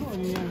साम्बो गर्छु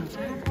अनि यहाँ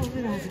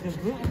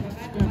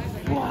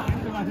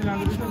माथि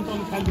लाग्दैछ अनि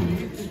तल खालिदिने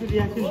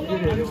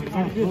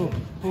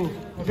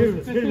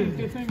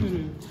त्यसै मेरो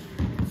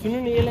सुन्नु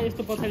नि यसलाई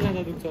यस्तो पछाडि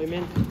लाँदा दुख्छ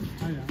मेन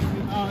होइन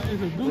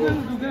यसो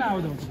दुख्दैन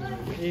आउँदा हुन्छ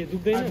ए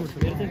दुख्दैन मेरो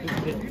चाहिँ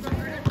दुख्दैन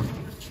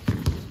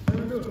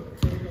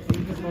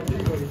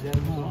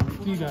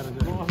के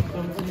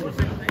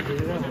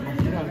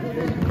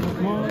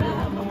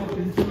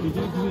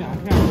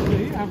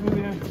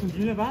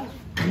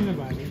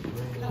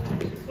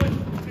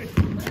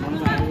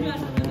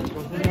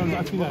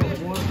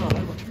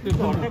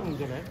गाह्रो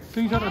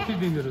सिङसर अस्ति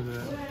डेन्जर हुन्छ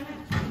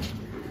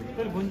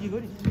बन्जी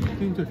गरी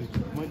 3 चोटि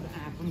मैले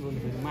आफू पनि गर्नु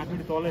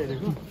माथिबाट तल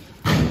हेरेको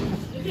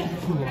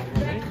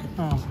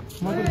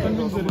म त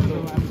कन्भिन्स गरेको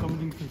आफू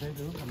कम्पिटिङ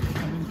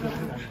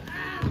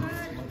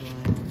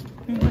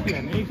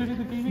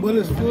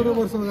मैले 16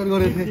 वर्ष अगाडि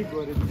गरेको थिएँ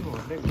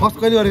फर्स्ट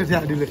कहिले गरेको थिएँ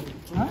आडीले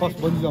first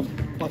bungee jump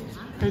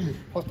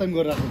first time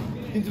गरेर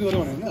 3 चोटि गरेँ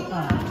भने होइन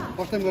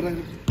फर्स्ट टाइम गरेर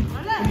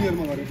कुन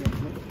इयरमा गरेको थिएँ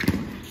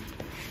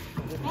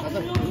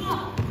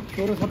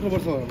 16-17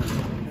 वर्ष हो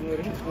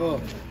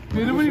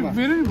मेरो पनि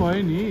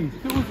भयो नि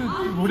त्यो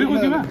भोटेको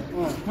थियो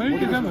मैले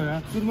के भयो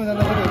सुरुमा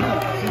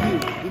जाँदाखेरि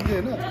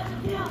होइन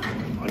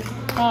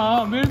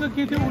मेरो त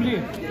के थियो उसले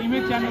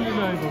इमेज च्यानलले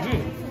लगेको कि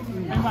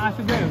अनि म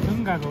आशिदाईहरूसँग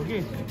पनि गएको कि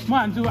म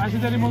हान्छु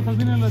आशिदाले म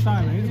सक्दिनँ ल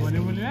तपाईँहरू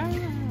भन्यो मैले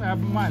अब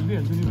म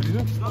हालिदिइहाल्छु नि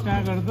भनेको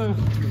त्यहाँ गएर त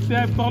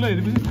त्यहाँ तल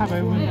हेरेपछि थाहा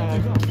भयो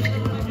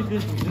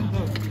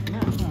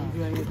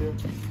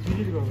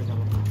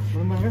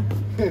मैले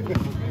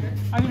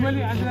अनि मैले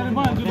आशिदाले म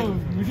हान्छु ल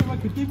भिडियोमा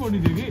खिच्नै पर्ने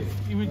थियो कि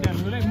इमेज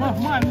च्यानललाई म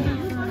हान्छु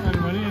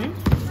भने है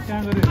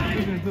त्यहाँ गएर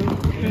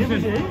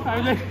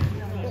अहिले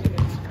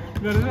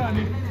गरेर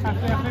अनि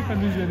आफै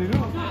कन्भिन्स गरेको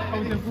अब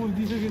त्यहाँ पुल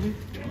दिइसकेको थिएँ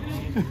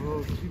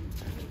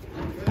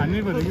हान्नै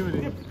पऱ्यो कि मैले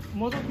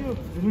म त त्यो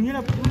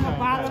ढुङ्गेलाई पुलमा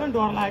पार गर्न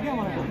डर लाग्यो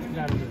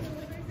क्या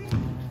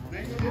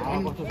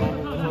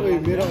मलाई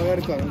मेरो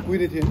अगाडि त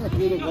कुहिने थिएन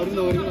त्यो त गरि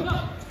नगरिकन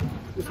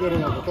उस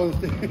गरेर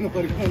जस्तै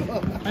नगरिकन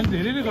अनि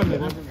धेरैले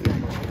गर्दैन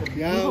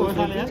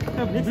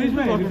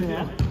ब्रिजमा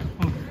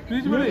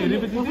ब्रिजबाट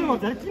हेरेपछि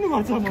किन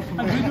गर्छ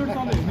ब्रिजबाट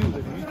तल हेर्ने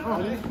हुँदैन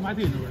कि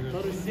माथि हेर्नु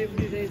तर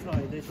सेफ्टी चाहिँ छ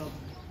अहिले सब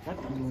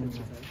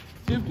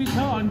सेफ्टी छ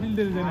until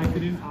there is an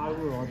accident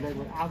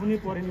आफू नै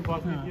पऱ्यो नि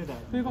बस्ने के त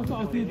त्यही कस्तो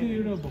अस्ति त्यो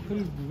एउटा भर्खर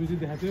भिडियो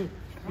देखाएको थियो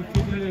त्यो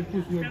केटीले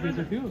पुस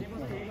गरिदिएको थियो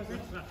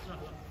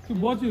त्यो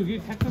बच्यो कि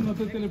ठ्याक्क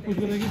नत्र त्यसले पुस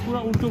गरेर कि पुरा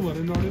उल्टो भएर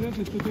लडेर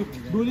त्यसको त्यो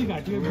डोरी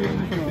घाँटीमा बेरिन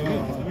सक्थ्यो कि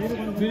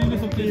बेरिन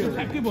सक्थ्यो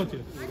ठ्याक्कै बच्यो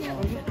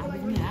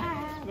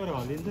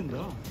हल्लिन्छ नि त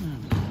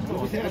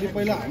अलि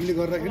पहिला हामीले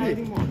गर्दाखेरि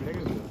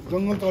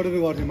जङ्गल चढेर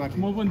गर्थ्यौँ माथि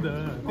म पनि त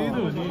त्यही त हो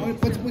नि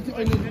पछि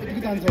अहिले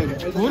यतिकै तान्छ अहिले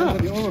हो र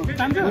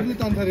तान्छ हामी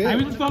त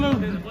तल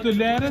त्यो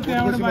ल्याएर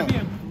त्यहाँबाट माथि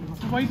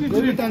 35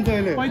 मिनट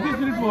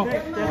भयो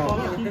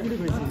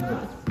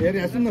हेरि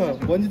हेर्छु न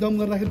बन्जी जम्प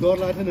गर्दाखेरि डर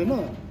लाग्थेन होइन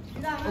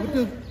अब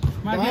त्यो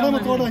भाँडामा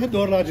चढ्दाखेरि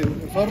डर लाग्थ्यो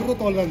सर र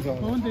तल जान्छ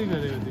त्यही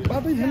गरेको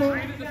बाटै छैन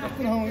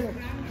कस्तो ठाउँ हो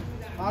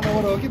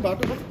आधाबाट हो कि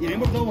बाटो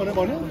यहीँबाट जाउँ भनेर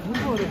भन्यो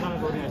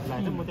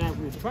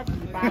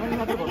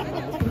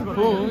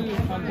हो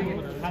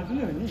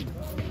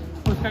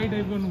स्काई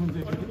डाइभ गर्नु हुन्छ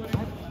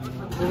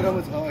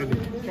प्रोग्राममा छ अहिले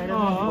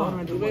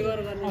दुबई गएर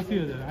गर्ने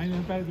 80,000 होइन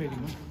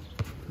प्याराग्लाइडिङमा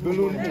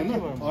बलुन होइन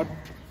हट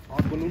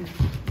बलुन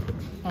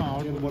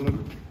बलुन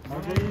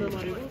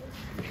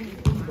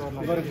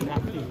गरेको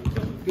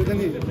त्यो चाहिँ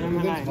नि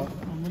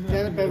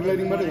त्यहाँ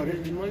प्याराग्लाइडिङ मात्रै गरेँ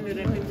मैले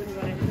रेक्टिङ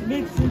पनि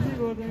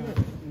गरेँ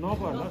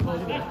नपर्ला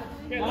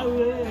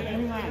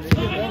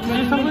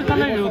सबै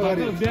चलाइ हो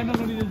बिहान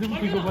नलिजेलसम्म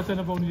ठिको बच्चा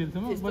नपाउने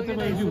जेलसम्म बच्चा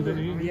पाएपछि हुँदैन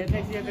कि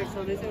एफएक्स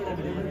सधैँ एउटा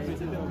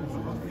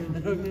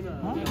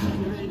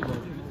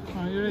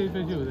एउटा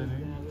इफेक्टै हुँदैन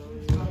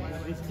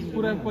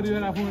पुरा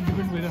परिवार आफूमा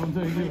डिपेन्ड भइरहेको हुन्छ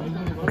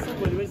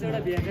भोलिपछि एउटा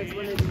भिएफएक्स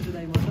बनाइदिन्छु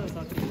दाइ म त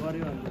सक्छु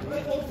गऱ्यो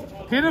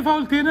थिएन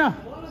फाउल थिएन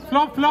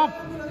फ्लप फ्लप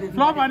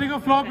फ्लप हानेको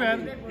फ्लप यार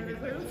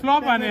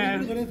फ्लप हाने यार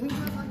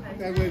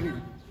प्याराग्लाइडिङ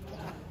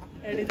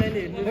एडी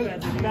दाइले हेर्नु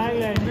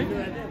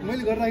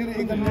मैले गर्दाखेरि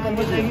एकदम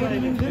नेपालमा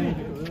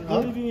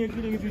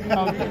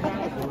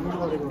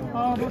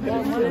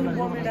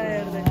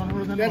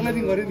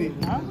प्याराग्लाइडिङ गरेँ नि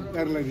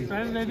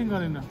प्याराग्लाइडिङ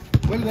गरेन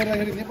मैले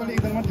गर्दाखेरि नेपाली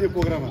एकदम मात्रै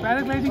प्रोग्राममा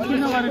प्याराग्लाइडिङ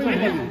किन गरेको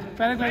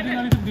प्याराग्लाइडिङ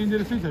अलिकति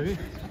डेन्जरसै छ कि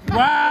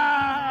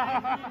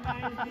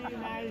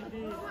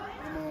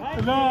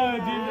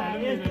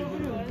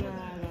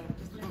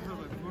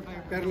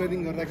प्याराग्लाइडिङ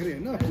गर्दाखेरि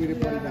होइन पुरै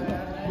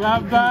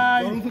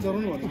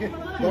डराउनु भने के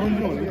डराउनु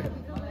भने के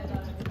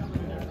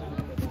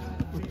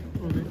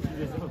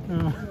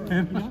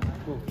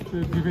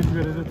डिफेन्स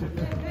गरेर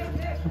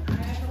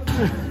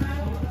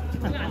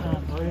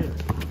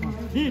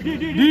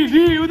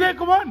डी उदय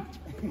कमान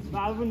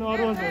बाबु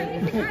नर्भस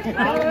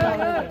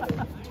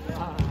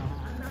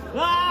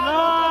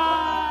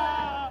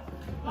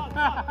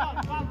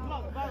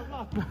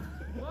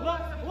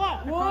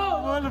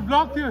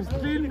ब्लक थियो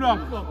क्लीन ब्लक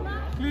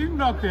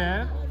थियो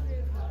यार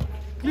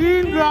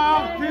क्लीन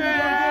ब्लक थियो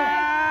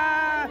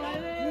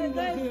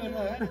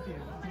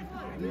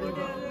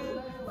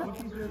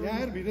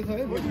यहाँ भिडियो छ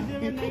है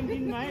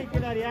 47-19 मा है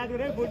केटाहरु याद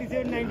गरे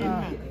 47-19 मा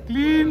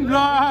क्लीन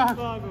ब्लक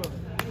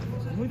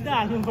मुद्दा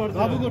हाल्नु पर्छ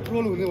बाबुको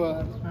ट्रोल हुने भयो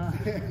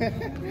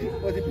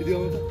पछि भिडियो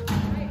आउँछ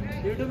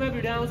युट्युबमा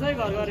भिडियो आउँछ है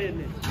घर घर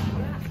हेर्ने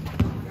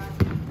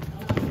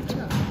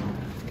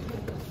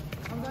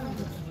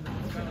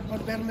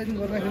प्याराग्लाइडिङ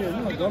गर्दाखेरि होइन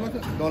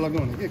डलाग्नु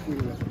भने के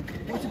कुरो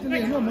पछि पनि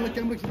होइन मलाई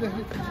क्यामेरा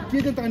खिच्दाखेरि के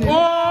चाहिँ ताने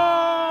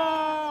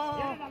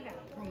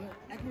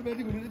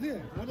एक्रोब्याटिक हुने थिएँ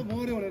म त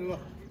मऱ्यो भनेर ल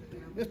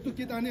यस्तो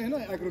के ताने होइन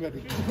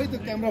एक्रोब्याटिक खै त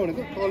क्यामेरा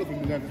भनेको तल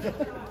फिल्म जान्छ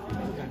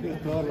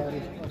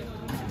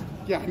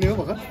के हान्ने हो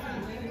भर्खर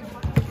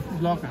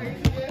ब्लक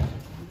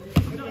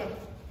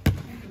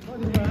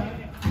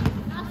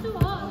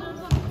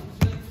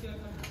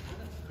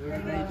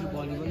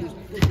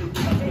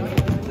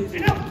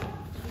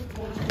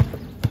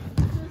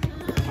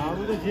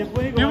यो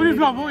पनि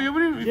फ्लप हो यो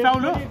पनि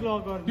फाउल हो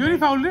यो पनि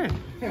फाउल रे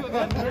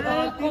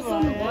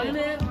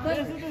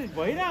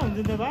भइरहेको हुन्छ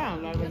नि त भाइ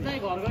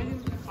हामीलाई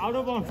आउट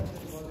अफ बाउन्ड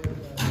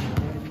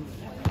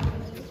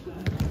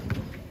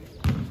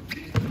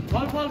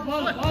बल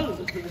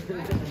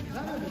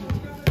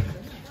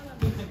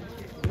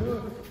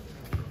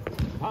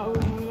आउ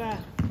मुला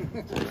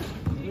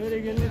गरे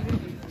गेले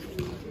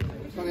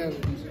सर यार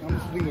हाम्रो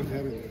सुटिङ गर्छ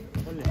यार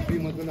फ्री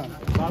मात्रै न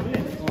बाबुले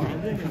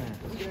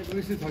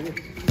पुलिसै छ कि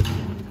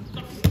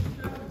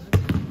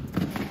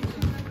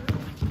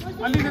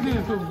अलिकति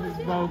यसो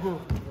बाउको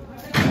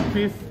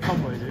पेस कम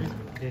भयो है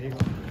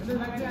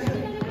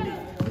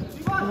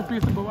अब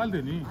पेस त बवाल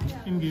थियो नि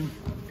इन गेम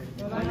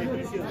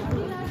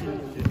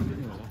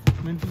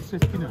मेन्टल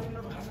स्ट्रेस किन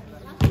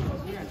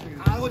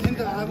आगो थियो नि त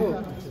आगो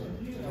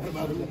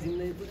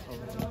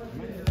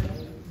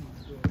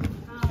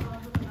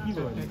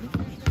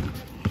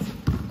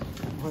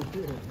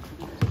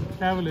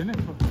ट्राभल होइन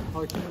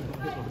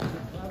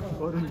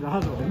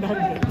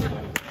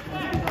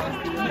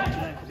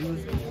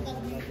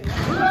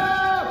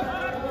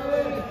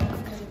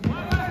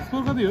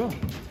स्कोर कति हो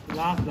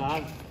लास्ट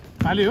धार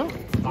भाले हो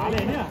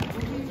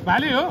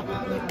भाले हो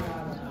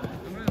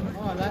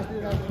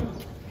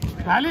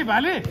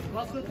भाले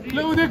ल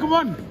उदयको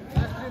मन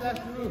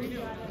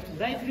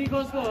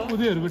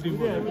उदयहरूको टिम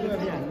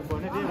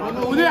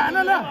उदय हान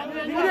ल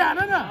उदय हान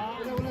न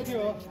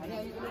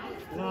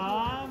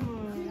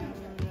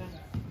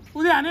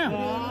उदय हान्यो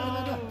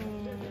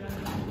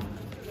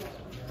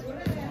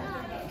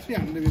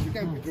हामीले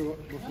कहाँ भित्र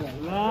बस्छ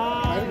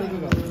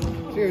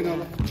त्यही होइन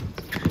होला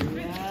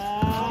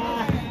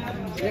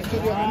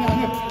एकचोटि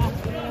हान्यो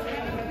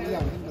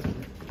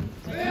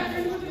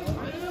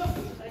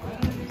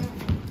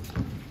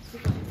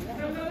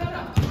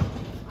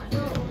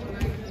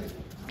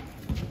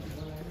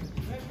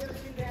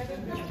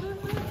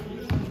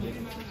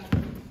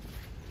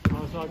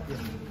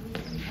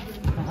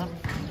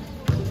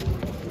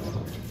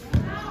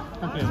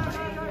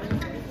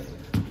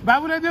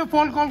बाबुलाई त्यो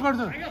फल कल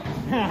गर्छ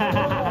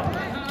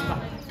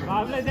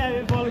बाबुलाई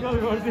चाहिँ फल कल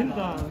गर्छु नि त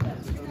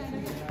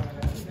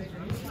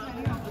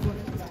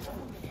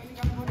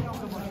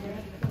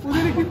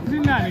उदयले किन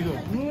दिन हानेको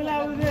मुला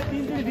उदय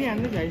 3-3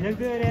 हान्नु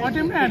भइसक्यो अरे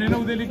अटेम नै हानेन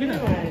उदयले किन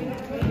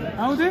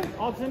आउँदै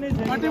अप्सनै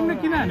छैन अटेम नै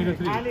किन हानेको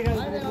 3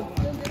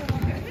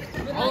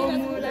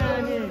 मुला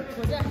अनि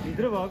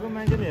भित्र भएको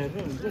मान्छेले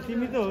हेर्नुहुन्छ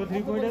तिमी त हो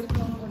 3 पोइन्टर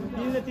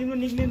तिम्रो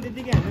निक्नेम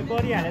त्यतिकै हामीले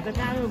गरिहाले त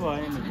कामै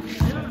भएन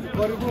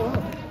गरेको हो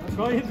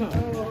गरि त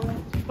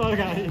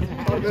तरकारी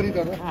तरकारी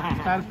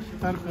तर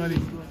तरकारी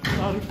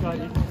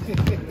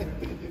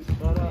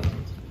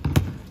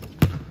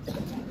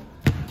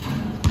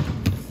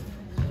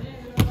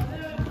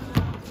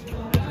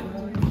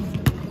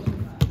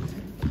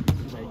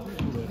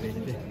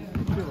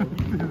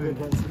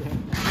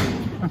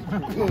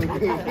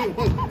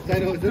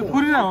तर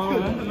पुरी हो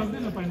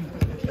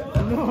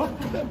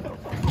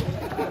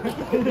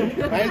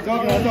भाइ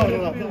जग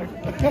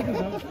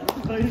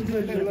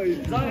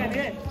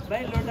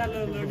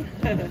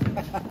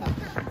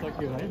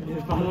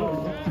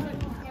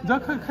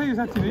जग खै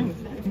साँच्ची नै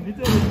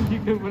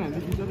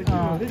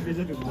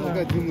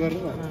जुम गर्नु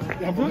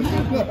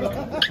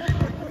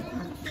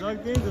जग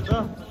त्यही त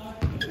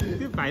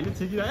त्यो भाइले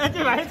छिकिरहेको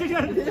त्यो भाइ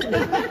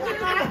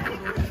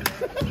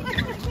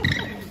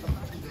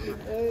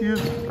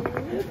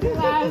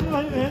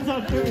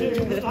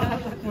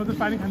म त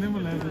पानी खाँदै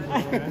मन लाग्यो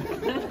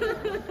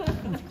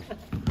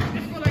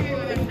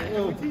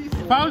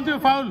फाउल थियो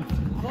foul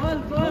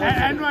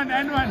and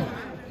one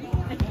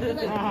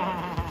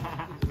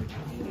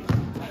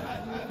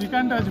You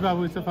can't touch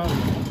Babu, it's a foul.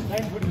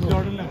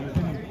 Jordan level,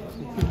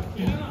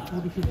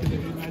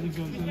 Magic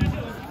Johnson.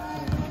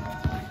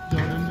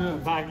 Jordan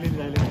Bagley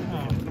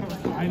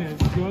I know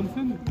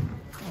Johnson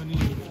and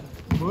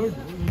Bird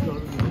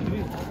Jordan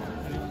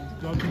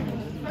Johnson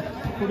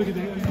photo ki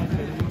dekha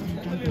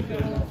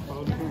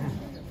foul.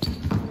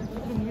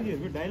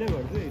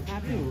 डायलगहरु चाहिँ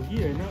साथै हो कि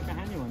हैन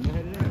कहानी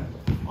भन्दाखेरि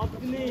अति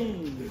नै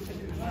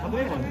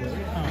सबै भन्छ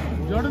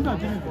जर्डन त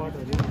अति नै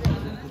पटहरु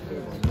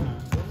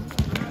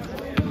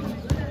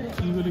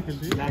इगोले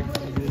खेल्दै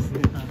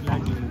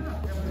ब्ल्याक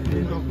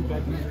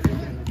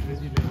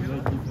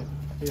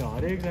यो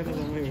हरेक जना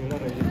सँग एउटा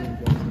रहेछ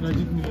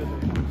Rajit Miller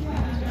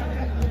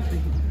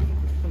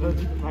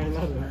Rajit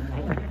final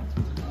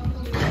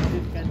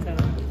Rajit cancer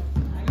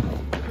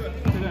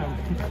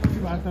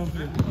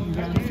वास्तवमा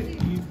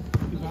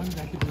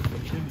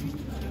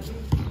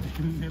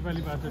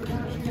नेपाली भाषा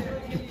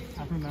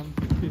आफ्नो नाम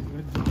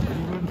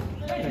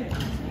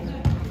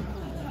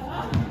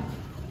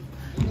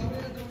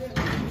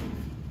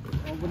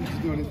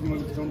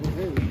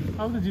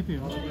अब त जित्यो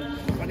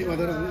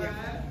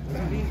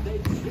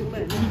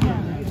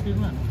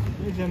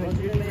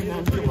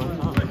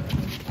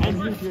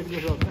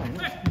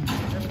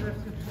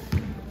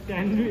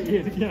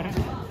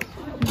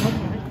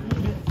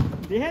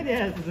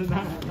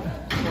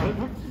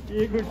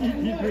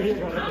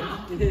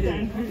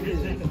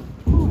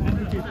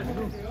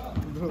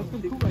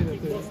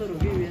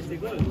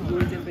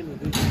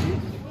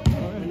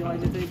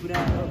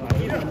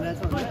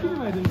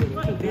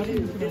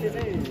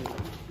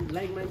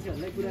लाइक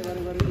मान्छेहरूलाई कुरा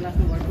गरेर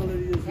लास्टमा वाट कलर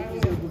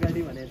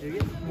बुगाडी भनेको थियो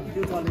कि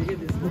त्यो चल्यो कि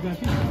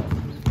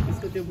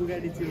त्यसको त्यो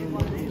बुगाडी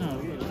चिनाउनु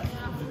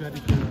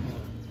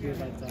त्यो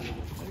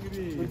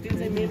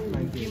चाहिँ मेन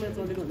केमा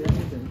चलेको हुन्छ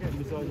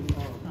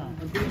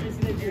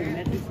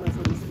म्याट्रिक्समा छ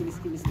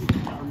निस्किन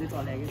भन्दै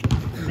चल्यो कि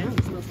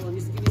म्याट्रिक्समा छ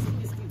निस्किन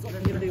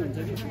चलाइदिँदै हुन्छ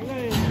कि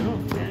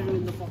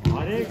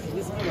हरेक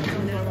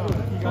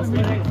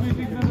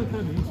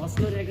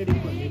हस्लर एकाडेमी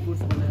भन्ने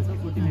कोर्स बनाएको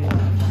छ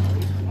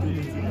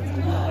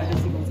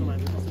 45 सिकाउँछ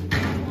मान्छे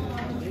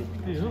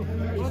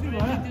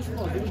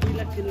त्यसको 2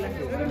 लाख 3 लाख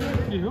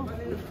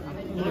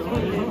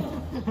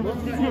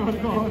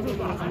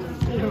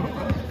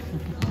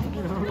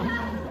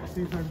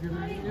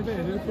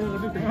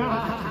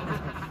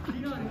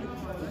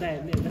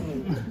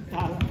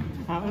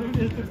हाम्रो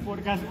यस्तो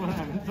पोडकास्ट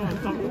बनायो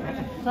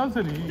चल्छ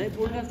नि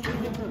पोडकास्ट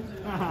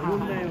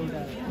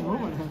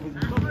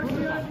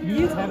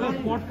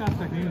पोडकास्ट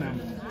त किन नाम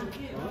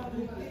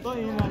त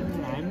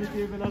हामी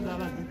त्यो बेला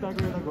जाँदा जुत्ताको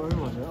बेला गयो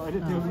भनेर अहिले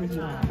त्यो पनि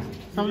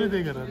सबले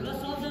त्यही गरेर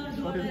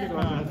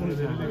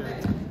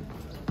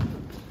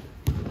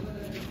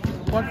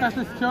पोडकास्ट त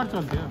स्योर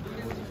चल्थ्यो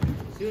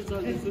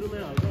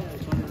सुरुमै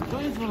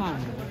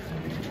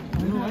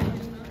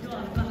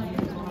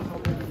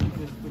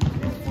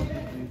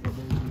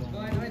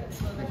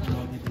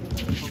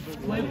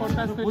मैले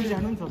पोडकास्ट मैले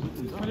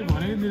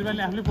भनेको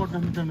निर्वालले आफूले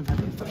पोडकास्ट गर्नु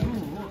थाल्यो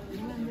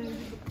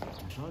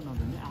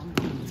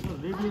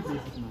रेगुलर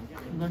बेसिसमा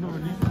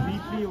गर्नुपर्ने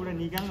विकली एउटा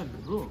निकाल्न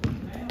ब्रो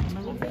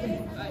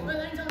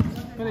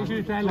तर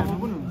एकचोटि ट्रायल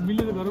हाल्नु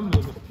मिलेर गरौँ न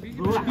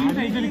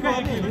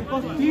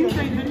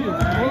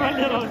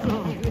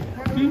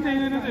तीन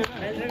चाहिँदैन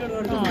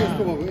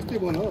यस्तै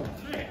भयो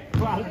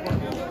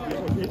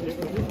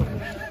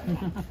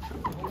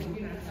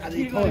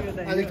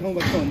आधी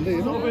ठाउँबाट भन्दै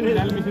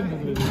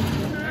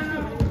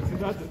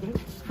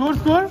स्कोर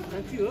स्कोर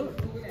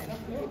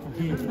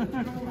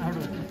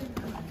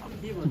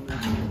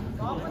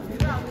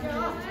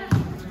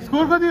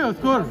स्कोर कति हो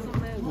स्कोर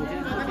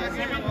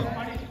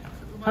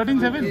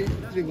 13-7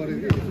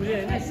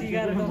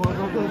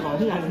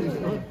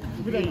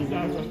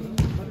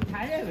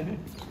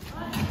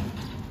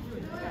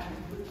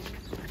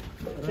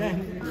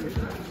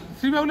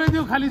 श्रीबाबुलाई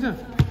दियो खाली छ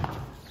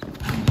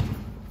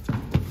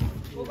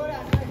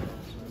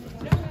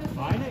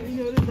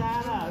यिनीहरू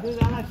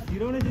जाला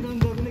छिराउने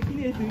सक्ने किन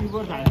यस्तो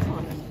रिपोर्ट हाल्छ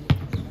भने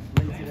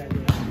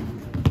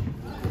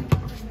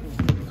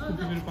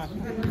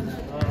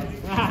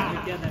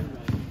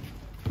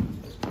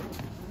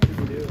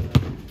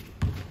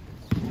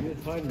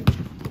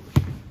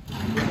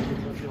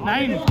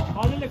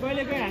हजुरले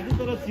कहिले कहीँ हान्छ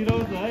तर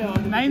छिराउँछ है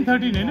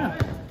 9:13 होइन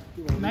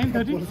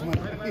 9:30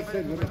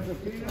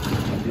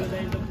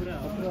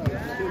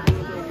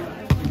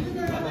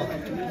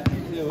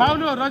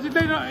 पाउनु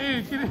रजितै ए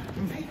के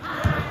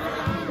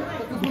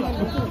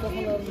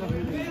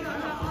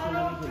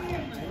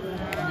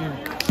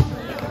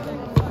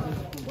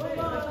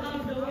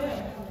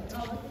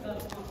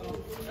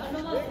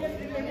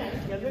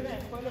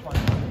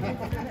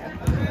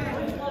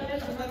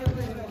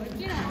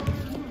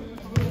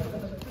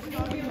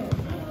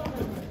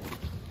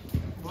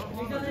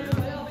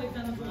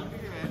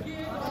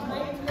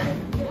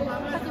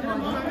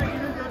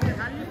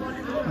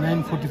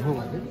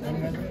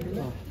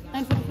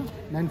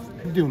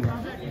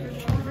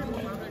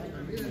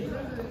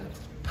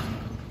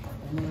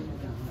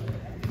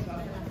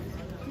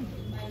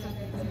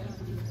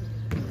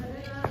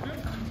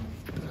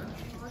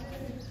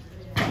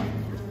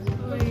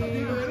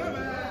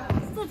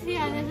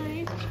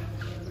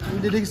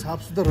अरे देखि साफ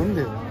सुथर हो नि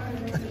त्यो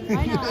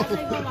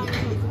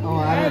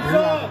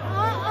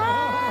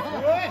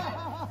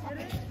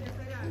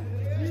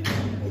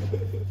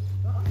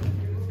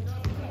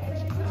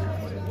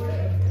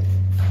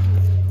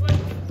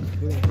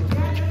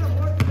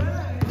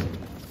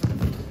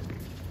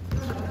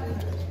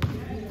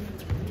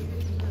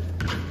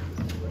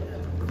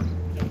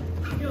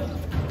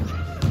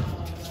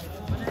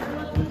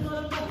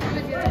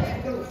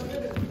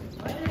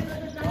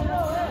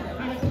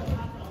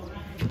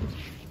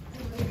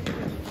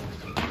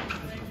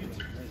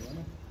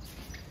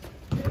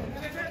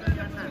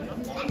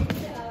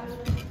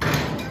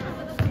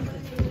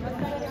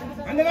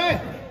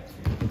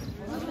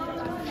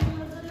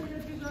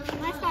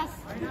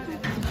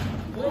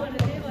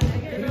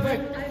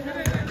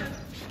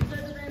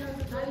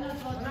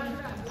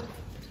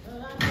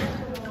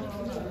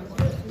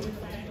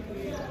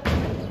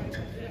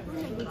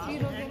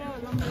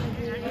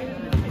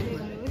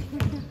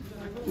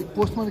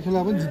पोस्टमा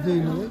खेला पनि जित्दै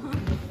हिँड्नु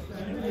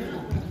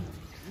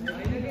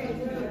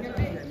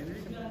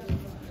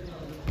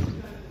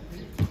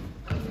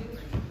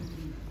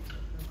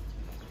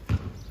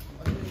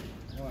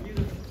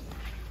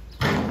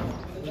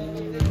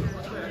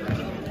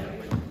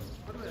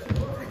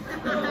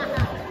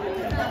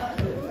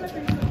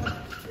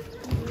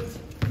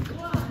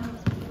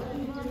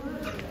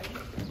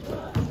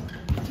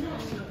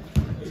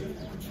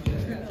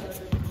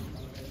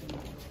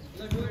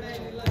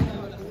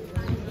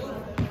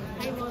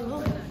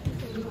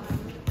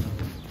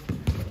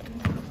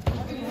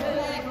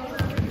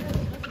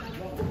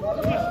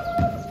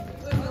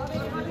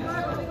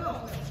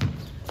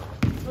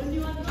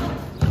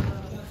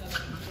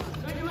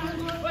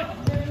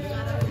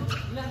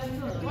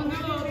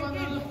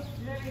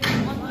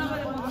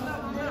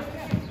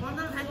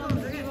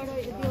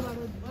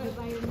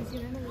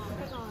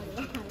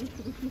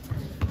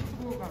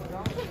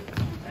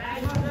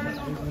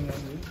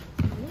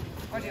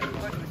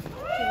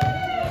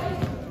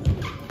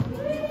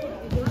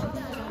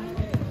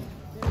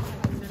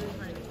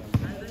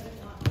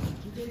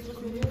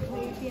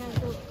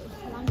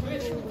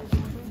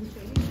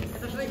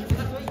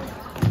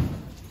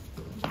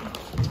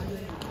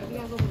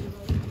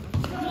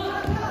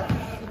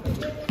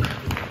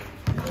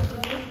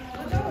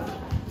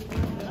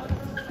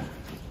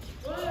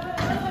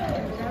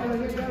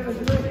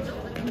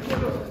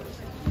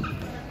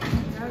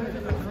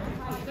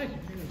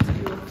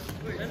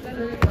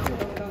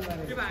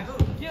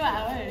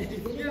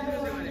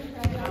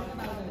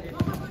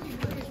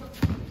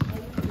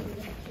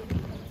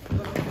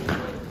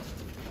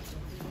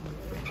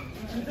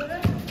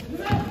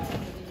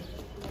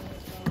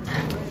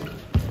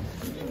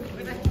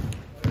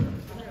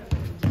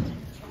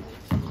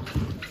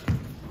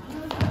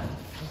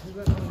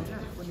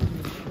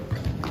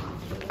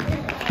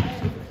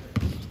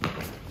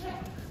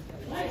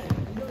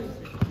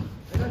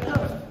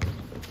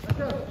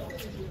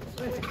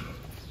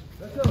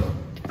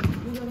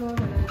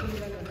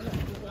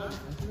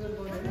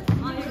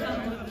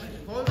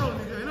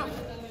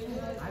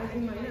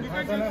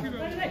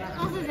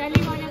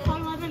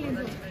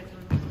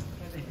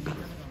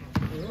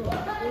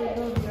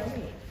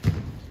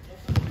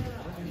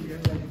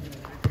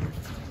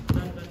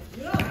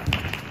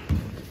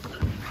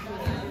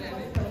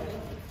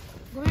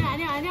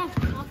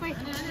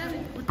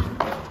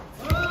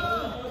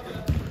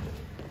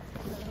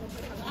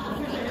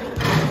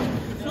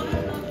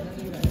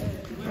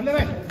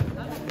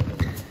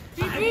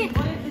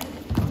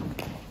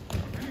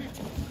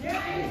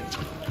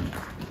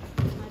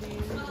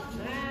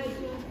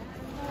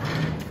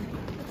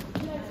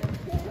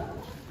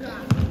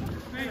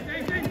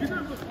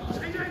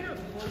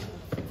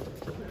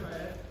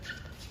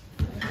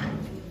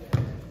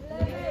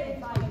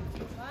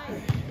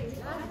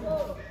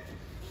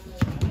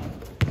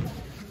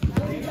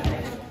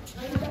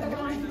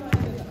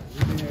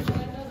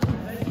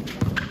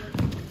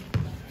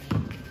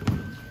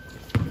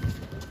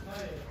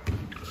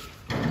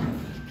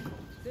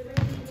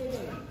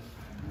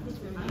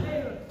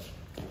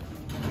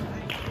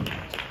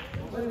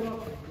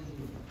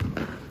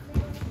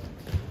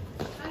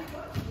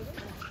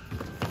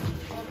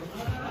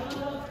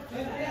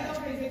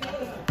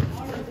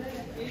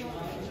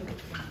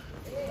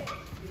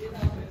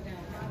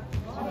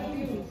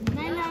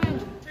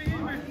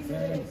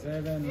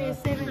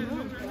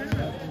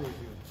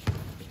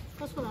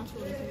कसको लास्ट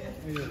हो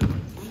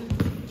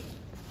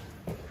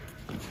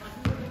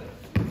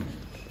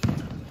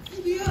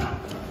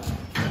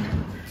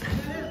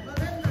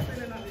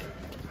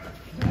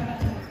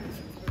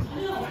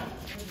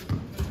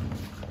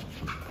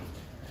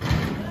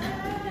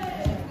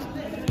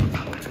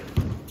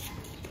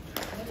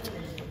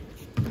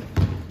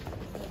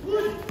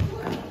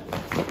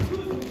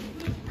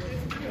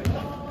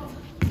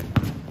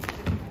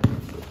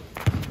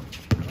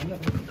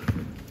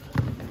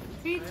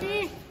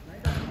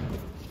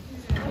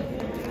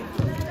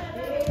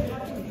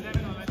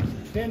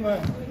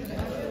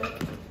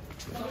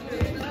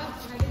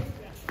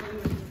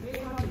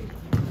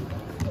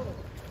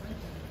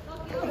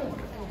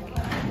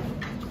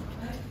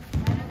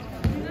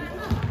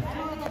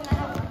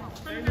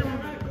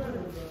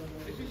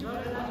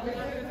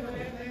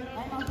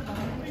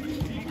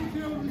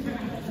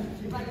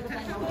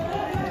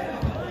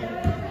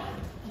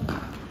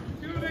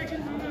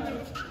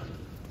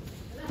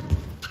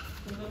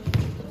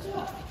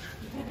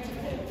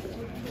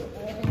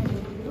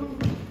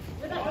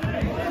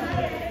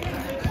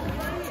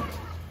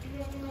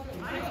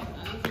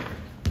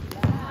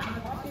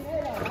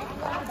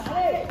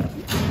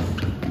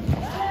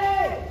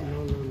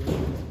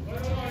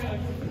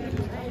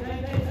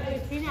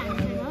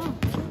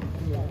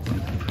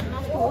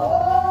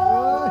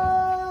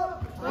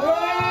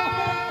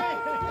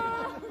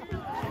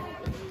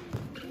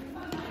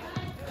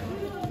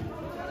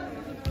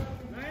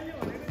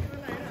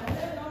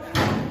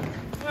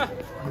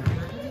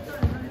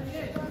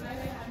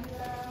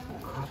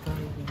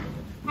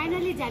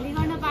फाइनली झ्याली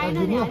गर्न पाएन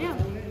नि अरे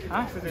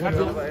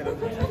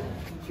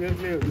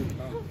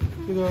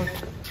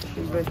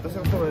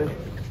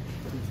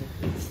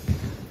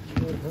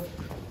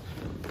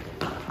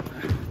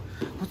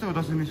कस्तो हो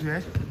 10 मिनेट है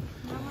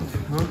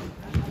हो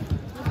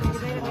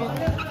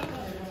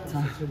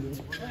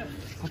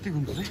कति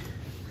घुम्छ है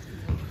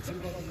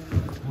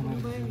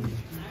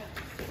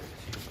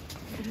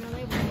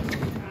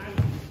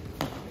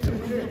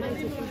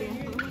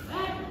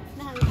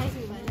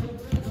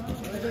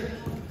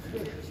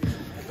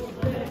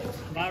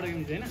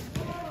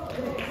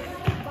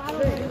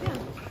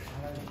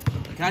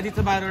क्या जित्छ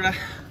 12 वटा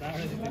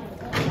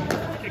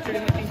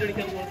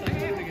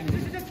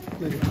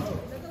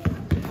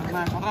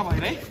खतरा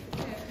भयो है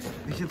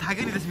एकछिन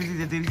थाक्यो नि त्यसपछि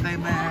धेरै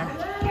टाइममा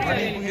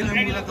पुगेन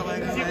मुला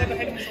तपाईँको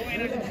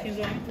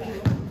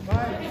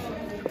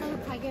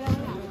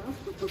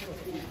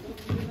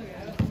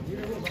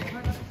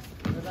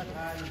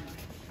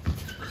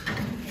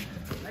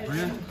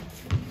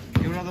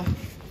एउटा त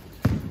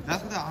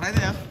जसको त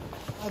हराइदियो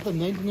त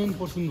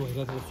 99%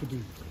 भइरहेको छ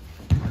सुटिङ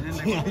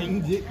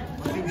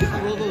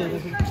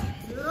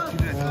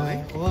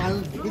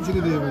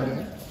छिरिदियो मैले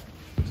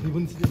छिरी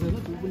पनि छिरेछ होइन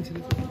त्यो पनि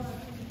छिरेछ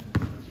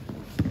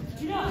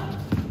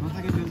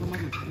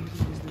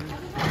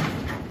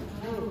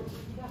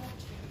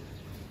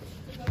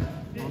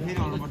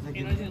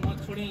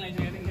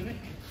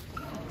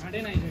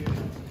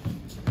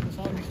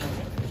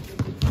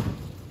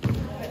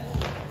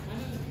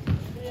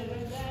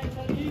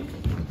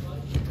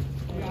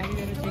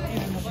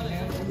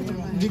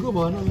निको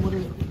भएन मैले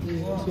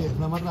यसो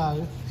हेर्न मात्र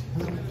आयो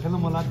खेल्न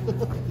मन लाग्यो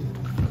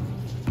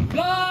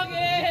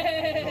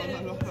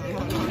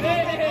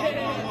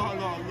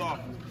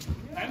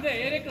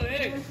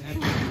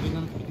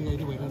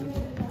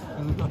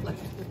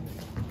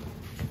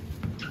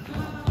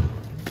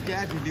क्या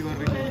ढिली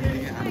गरेर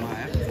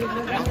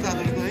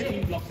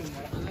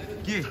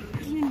के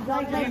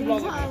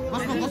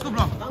कसको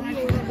ब्लक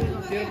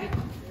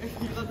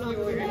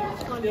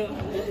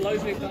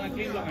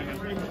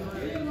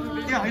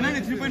त्यो होइन नि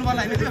 3.1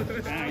 होइन त्यो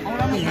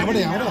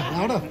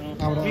यहाँबाट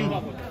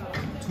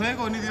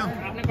छोएको हो नि त्यो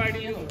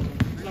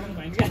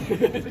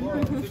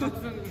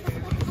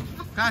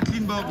कहाँ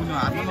क्लिन भएको हुनु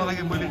हातमा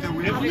नलागे मैले त्यो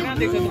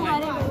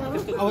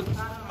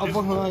अब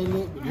पक्का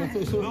अहिले यसो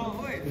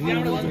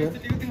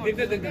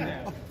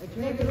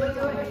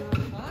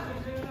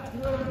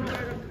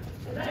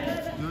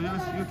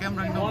यो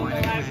क्यामेरा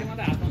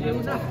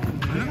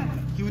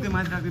कि उता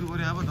माथि राखिदिनु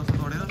पऱ्यो अब जस्तो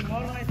चढेर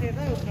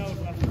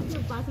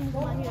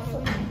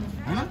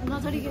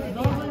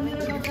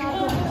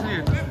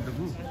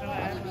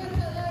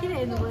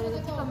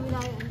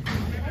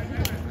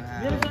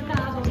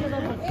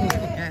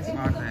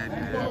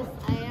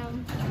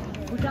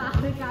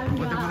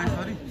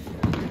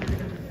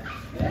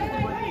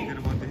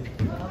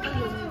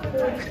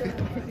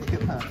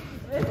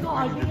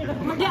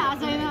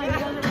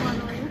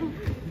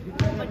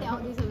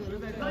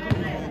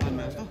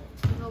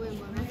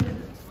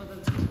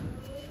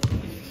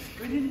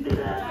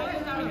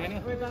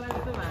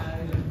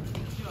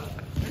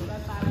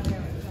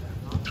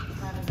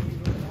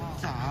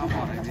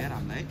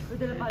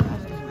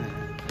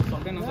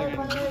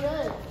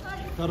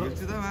तर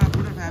त्यो त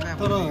पुरा फ्याफा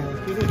तर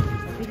के रे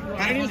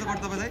कार्यक्रम त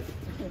गर्दा बजाइ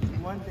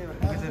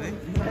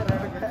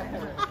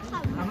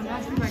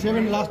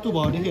 7 लास्ट 2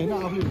 भएदेखि होइन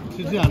आफूले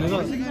 3 हालेर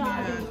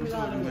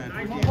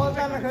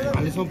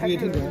हालेसम्म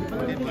पुगेको थियो नि त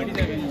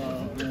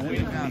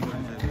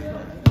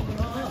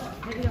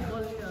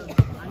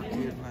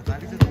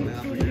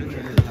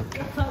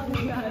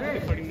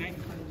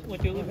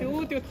त्यो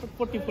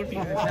 40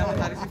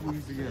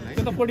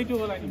 त्यो त 42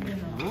 होला नि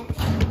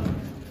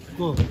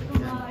को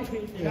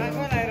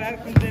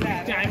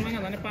चाइमा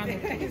भने 5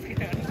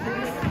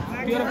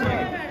 त्यो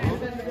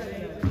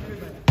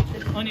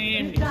अनि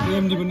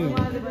एमडी पनि हो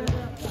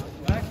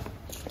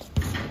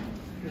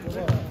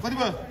कति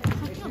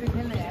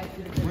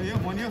भयो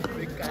मन्यो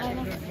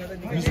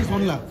विशेष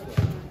भन्ला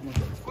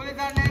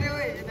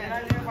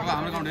अब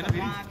हाम्रो काउन्ट होइन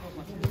फेरि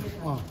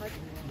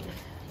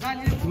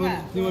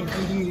तिम्रो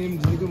प्रिन्टिङ गेम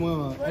जितेको म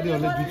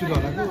अहिलेहरूले बिचुल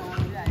हराएको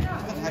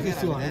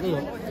त्यसो हराएको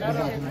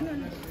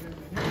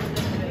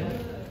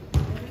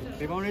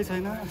रेकर्डै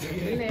छैन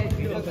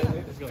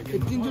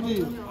 3 चोटि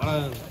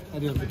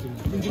अहिलेहरूको टिम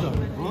 3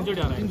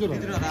 चोटि हरायो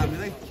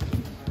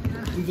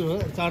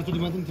 4 चोटि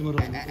मात्र तिम्रो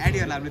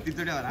एडीहरुलाई हामीले 3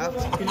 चोटि हरायो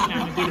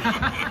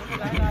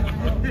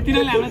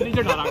तिनीले हामीलाई 3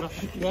 चोटि हराएको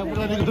यहाँ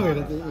पुरा रेकर्ड भएर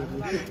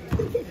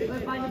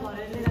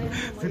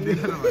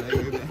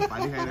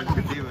पानी खाएर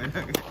त्यही भएर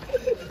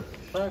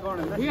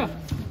उयो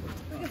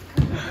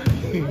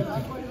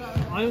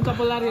अनि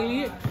तपाईँलाई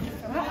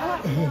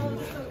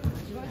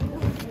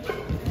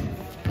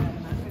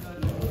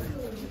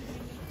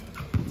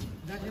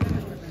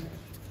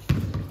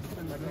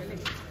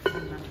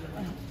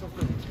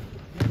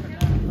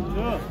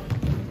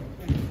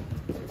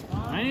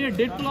होइन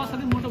डेट प्लस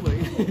अलिक मोटो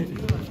भयो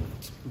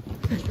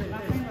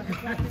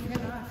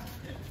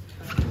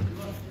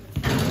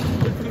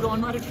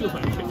अनुहारै ठुलो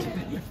भयो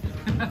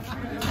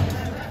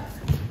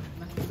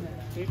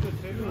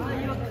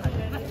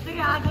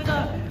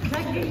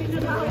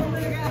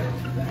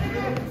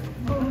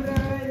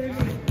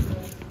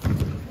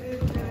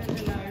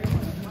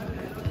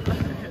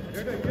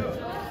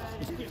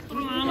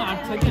आमा हात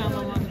छ कि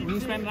आमामा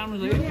मिन्स प्यान्ट राम्रो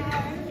छ कि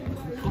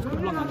कस्तो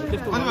ब्लक हान्छ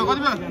त्यस्तो कति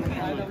भयो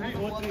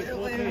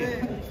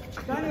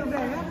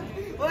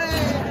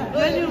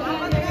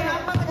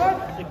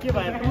के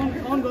भयो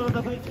फोन गर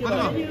तपाईँ के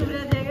भयो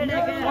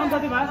फोन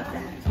कति भयो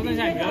सुन्दै छ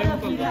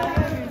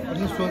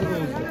अहिले सोधेको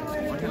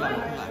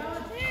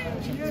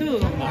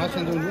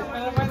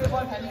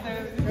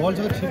बल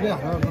चाहिँ ठिकै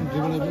हाल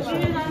ड्रिबल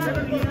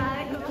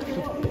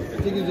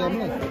के जाम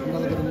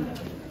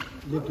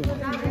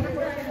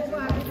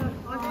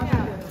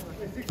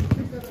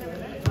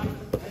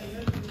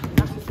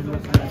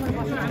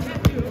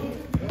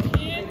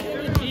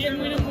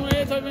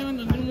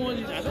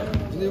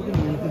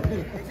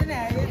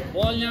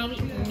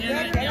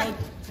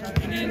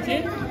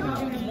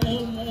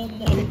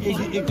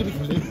एकचोटि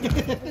खेले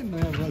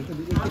नयाँ बल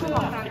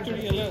एकचोटि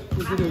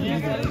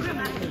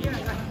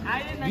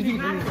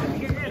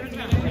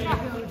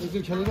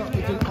खेलेर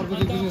एकचोटि अर्को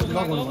चाहिँ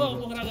लक हुनु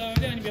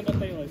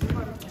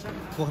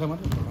पोखरा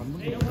मात्र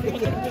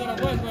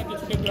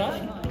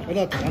होइन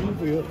धान्नु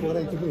पुग्यो पोखरा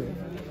एकचोटि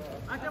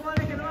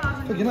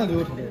त्यो किन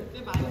ल्यायो ठुलो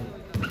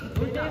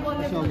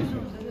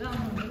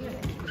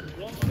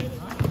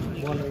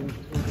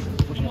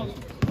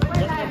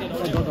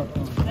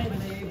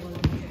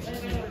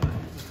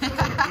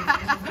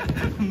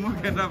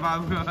मुखेर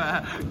बाबु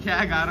क्या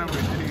गाह्रो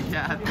भइसक्यो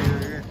क्या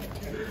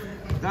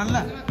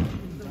जानला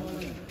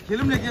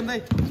खेलौँ न गेम दाइ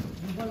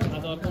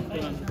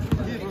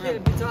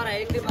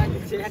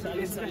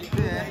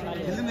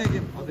खेलौँ न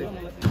गेम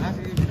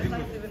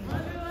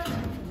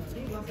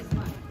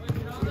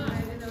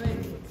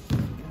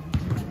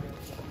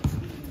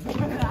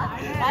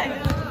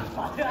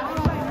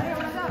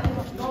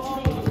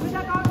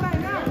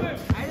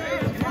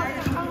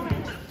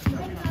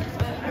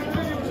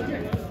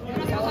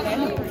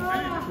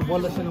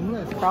बल सेनौँ न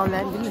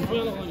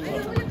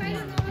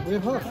उयो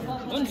हो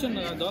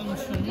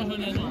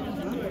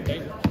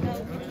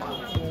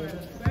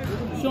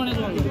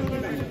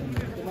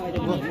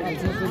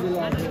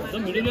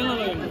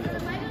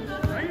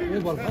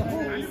बल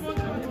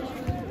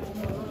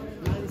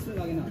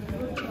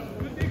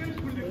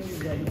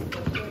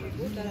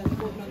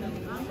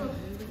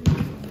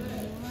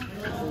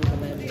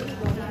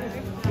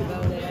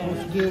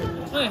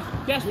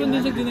क्यास पनि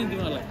दिन्छ दिँदैन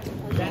तिमीहरूलाई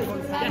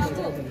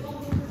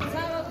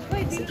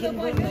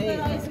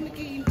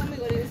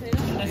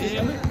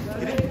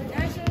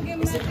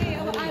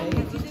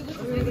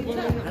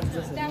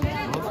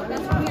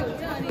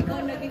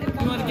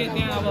तिमीहरू के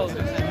त्यहाँ अब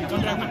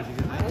कन्ट्राक्टमा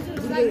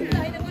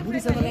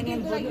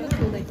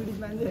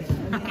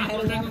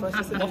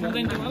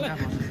बस्नुहुँदैन तिमीहरूलाई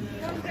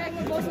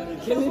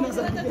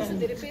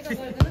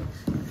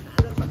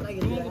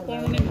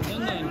पढ्नु नै हुन्छ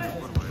नि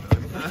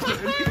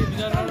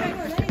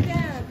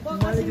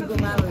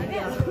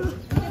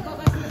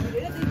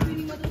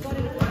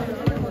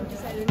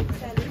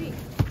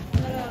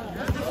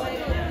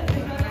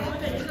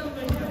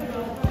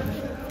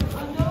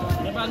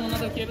नेपालमा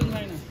त के पनि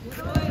छैन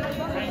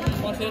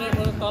बसेर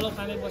तल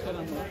खाने बसेर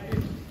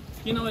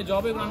किनभने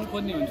जबै ग्राउन्ड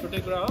खोज्ने भने छुट्टै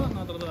कुरा हो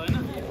नत्र त होइन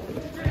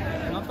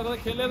नत्र त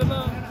खेलेर त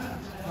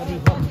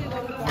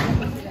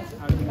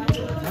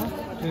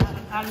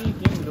आर्मी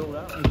गेम हो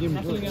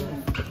नेसनल गेम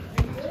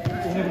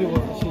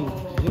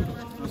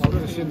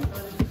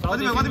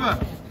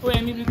ओ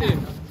एमइपी चाहिँ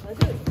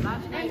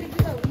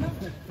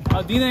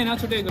दिँदैन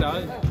छुट्टै कुरा हो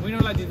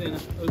विनरलाई दिँदैन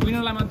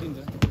विनरलाई मात्र दिन्छ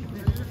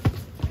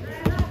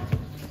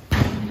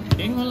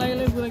हेङ्गलाई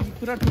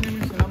पुरा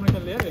टुर्नामेन्ट राम्रो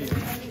खेल्यो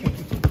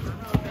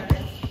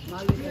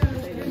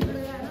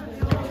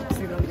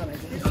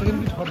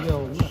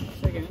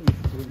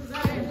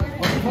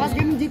फर्स्ट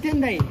गेम जित्यो नि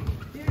दाइ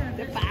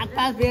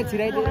पाँच प्लेयर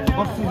छिराइदियो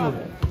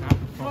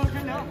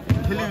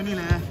खेल्यो नि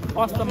ले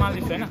अस्ति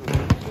मालिक छैन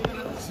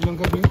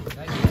श्रीलङ्का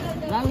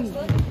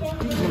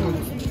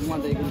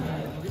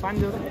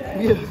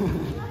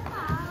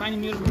पानी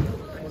मेरो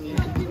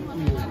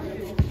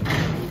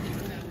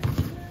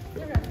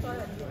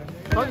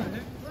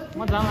म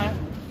जाम आयो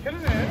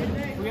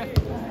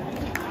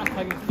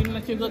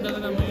तिमीलाई चेक गर्दा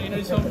म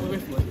एनर्जी सब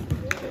वेस्ट भयो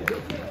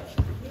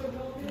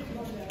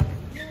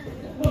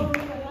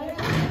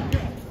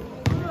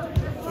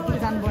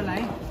जानु पर्ला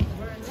है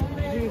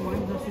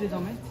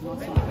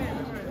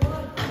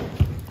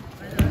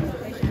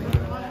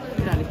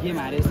गेम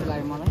हारे जस्तो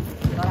लाग्यो मलाई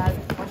तर आज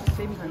फर्स्ट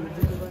सेमी फाइनल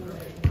जित्नु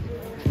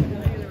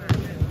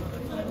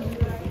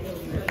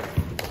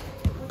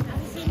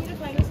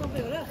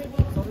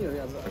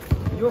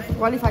यो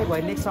क्वालिफाई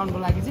भयो नेक्स्ट राउन्डको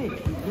लागि चाहिँ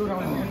यो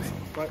राउन्ड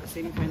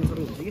सेमी फाइनल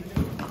सबै हुन्छ कि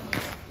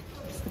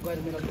त्यस्तो गरेर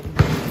मेरो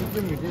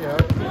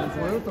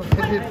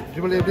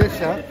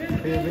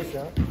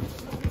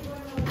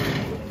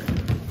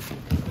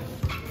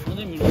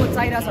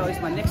चाहिरहेको छ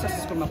यसमा नेक्स्ट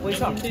स्कुलमा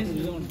पैसा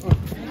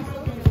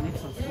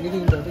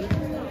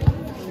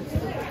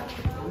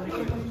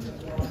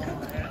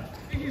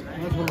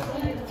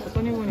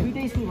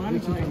दुइटै स्कुल भन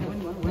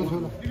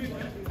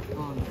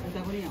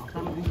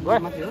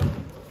मात्रै हो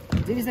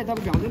जेनिसलाई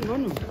तपाईँ भ्याउँदैन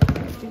गर्नु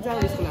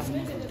 3-4 स्कुल लाग्छ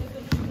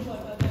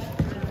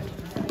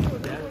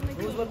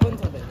रोजबल पनि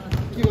छ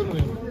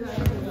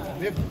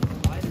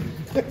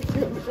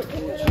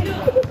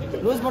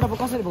रोजबाट अब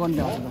कसरी गर्नु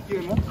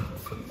भ्याउँछ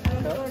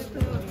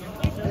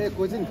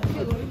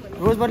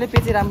रोजबरले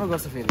पेचे राम्रो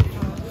गर्छ फेरि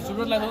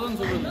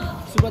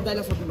सुब्रत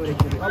दाइलाई सोध्नु पऱ्यो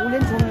एकचोटि अब उसले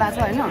पनि छोड्नु लाग्छ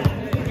होइन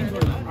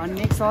अनि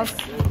नेक्स्ट हस्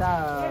यता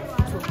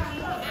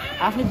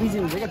आफ्नै बिजी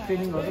हुन्छ क्या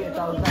ट्रेनिङहरू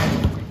यताउता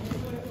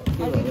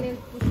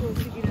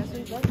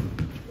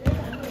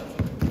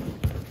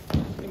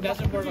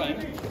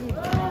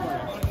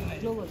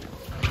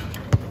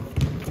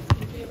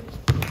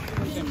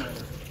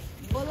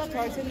बोला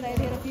थर्ड सेम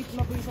ल्याएर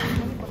फिफ्थमा पुगिसक्यो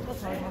भने पक्क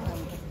थर्डमा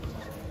पाउँछ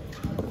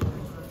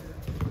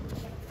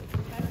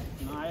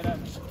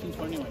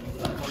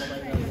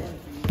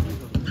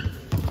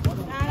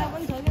आडा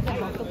पनि छ क्या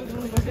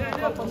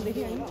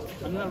भक्तपुरदेखि होइन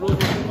अनि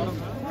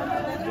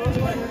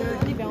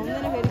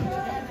भ्याउँदैन फेरि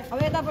अब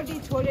यतापट्टि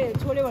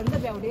छोड्यो भने त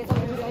भ्याउँदै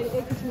यतापट्टि अहिले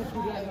एक किसिमको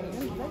पुगिरहेको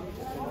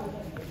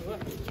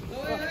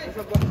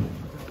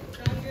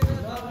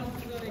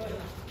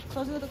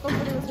सजिलो त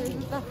कम्फर्टेबल छ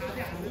उता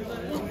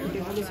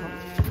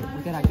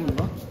राख्यो नि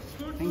ल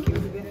थ्याङ्क यू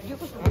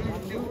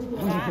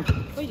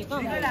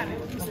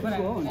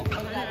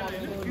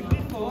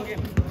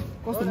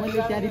कस्तो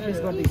मैले त्यहाँ रिप्लेस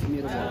गर्दैछु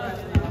मेरो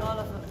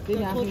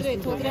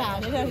थोत्रे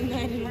हालेर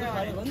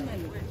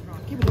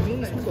के भन्नु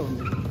मेरो स्कुल त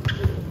हुन्छ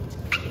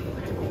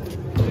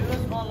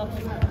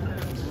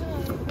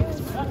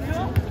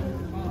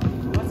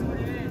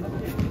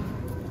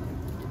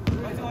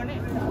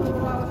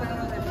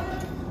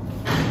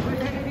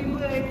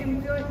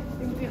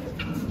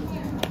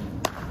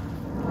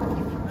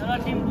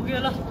टिम पुग्यो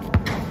ल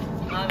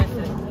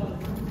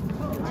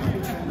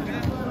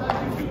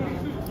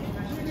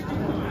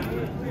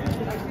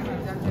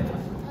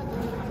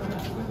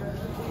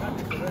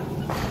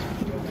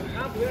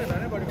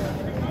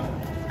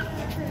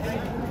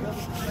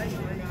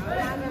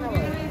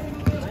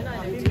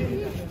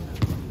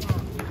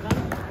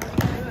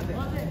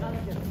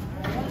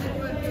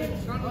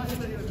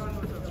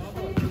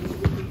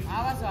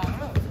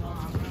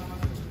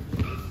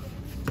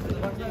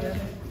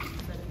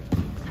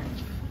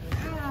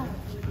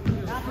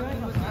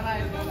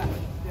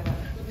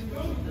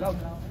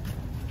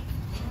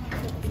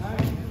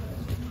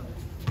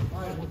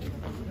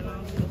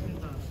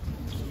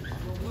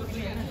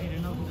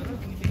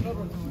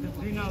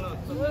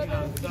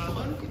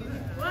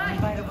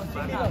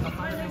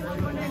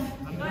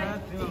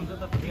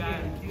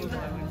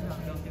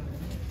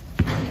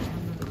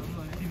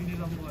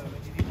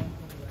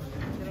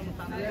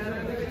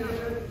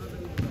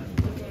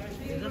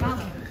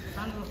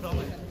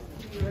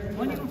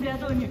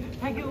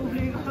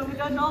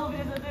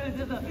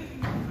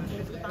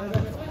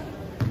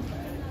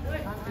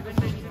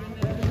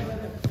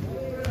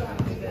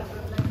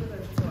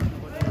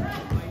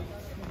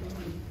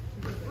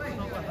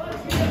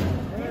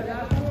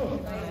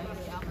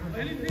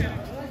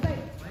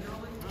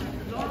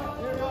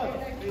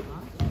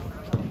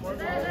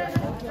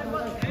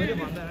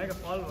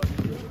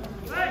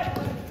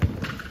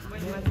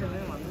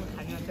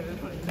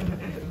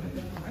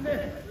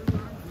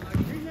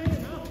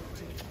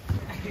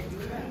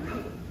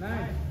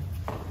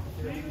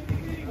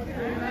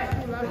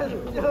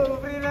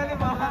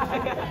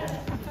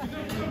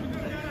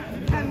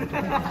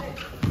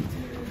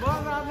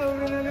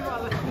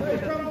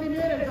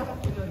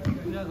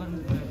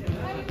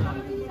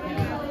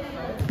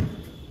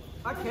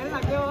खेल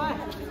लाग्यो भाइ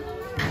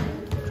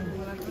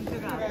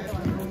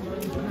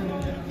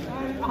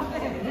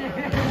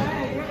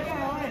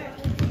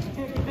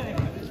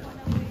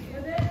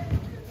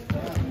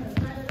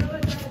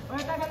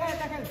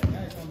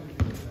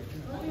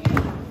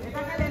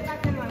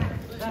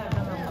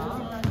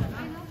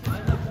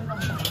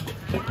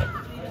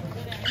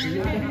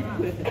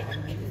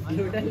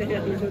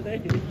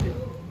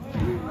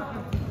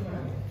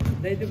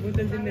दाइ त्यो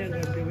बोतल चाहिँ ल्याएर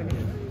गर्थ्यो भने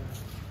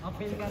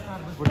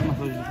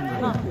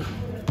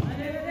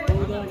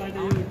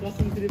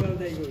कसम श्रीबाल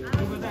दाइको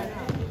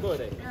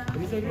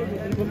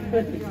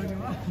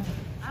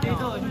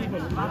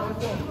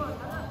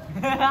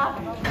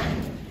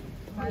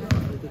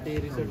त्यही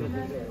रिसोर्ट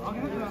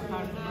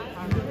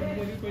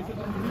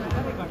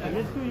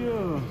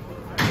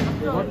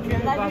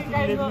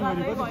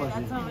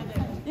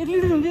एक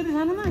लिटर हुन्छ त्यो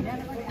सानोमा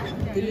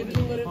त्यसले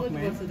पनि गरेको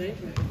वर्ष दाइ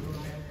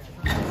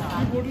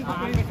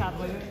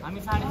हामी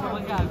 6:30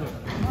 बजे आएको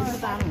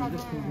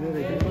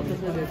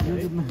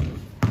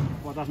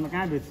 50 मा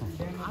कहाँ बेच्छ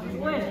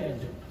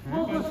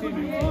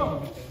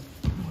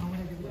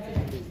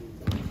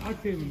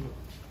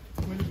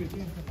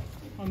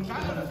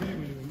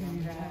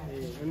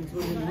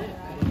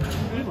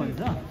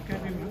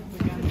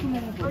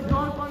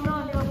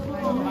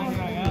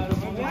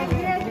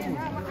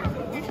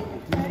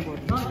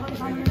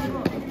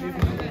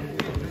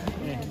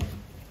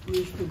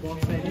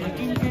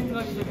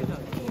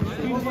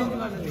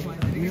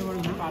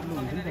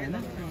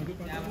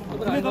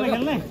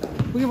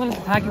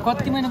थाहा कि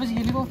कति महिनापछि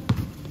खेलेको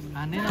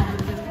हानेन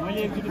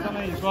मैले एकचोटि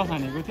तँलाई क्रस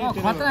हानेको थिएँ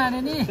खतरा हाने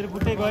नि तेरो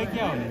बुट्टै गयो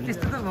क्या हो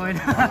त्यस्तो त भएन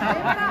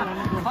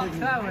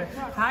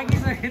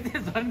थाकिसकेको थियो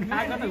झन्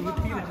खाएको त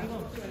हुत्तिरहेको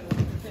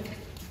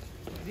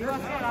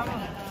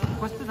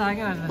कस्तो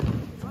थाक्यो आज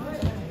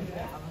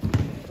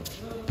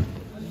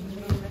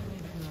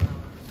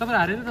तपाईँहरू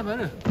हारेर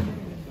तपाईँहरू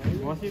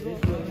बसेको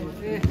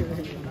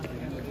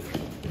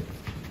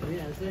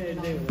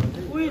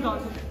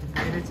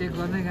अहिले चेक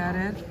गर्नै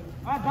गाह्रो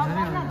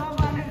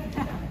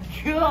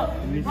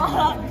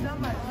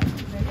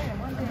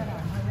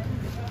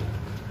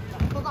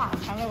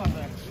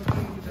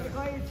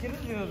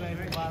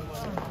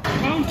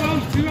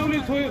चिलाउने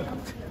छोयो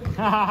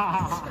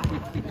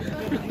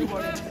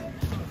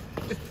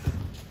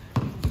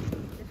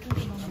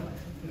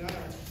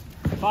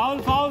फाउल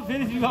फाउल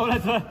फेरि सिकाउला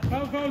छ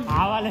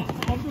हावाले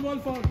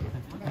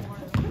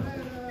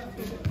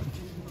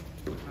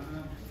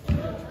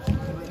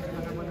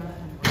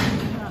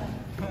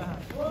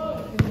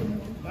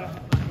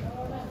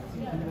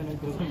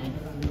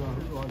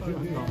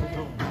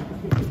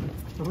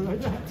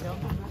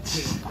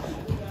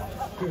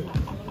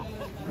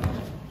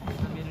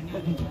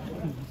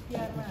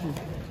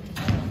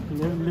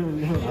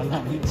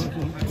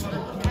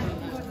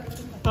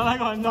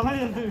तपाईँको भन्दामै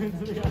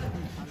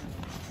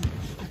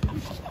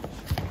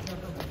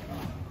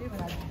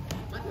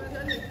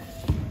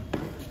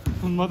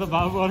म त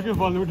बाबु अर्कै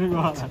बल उठेको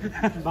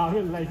बाबु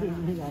लाइसेन्स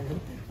मिलाएको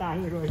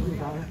तानेको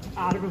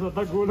अर्को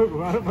जता गोलो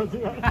घुमाएर पछि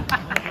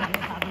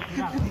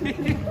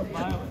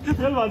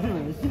फेल भन्छ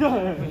भने किन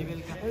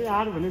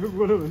आर भनेको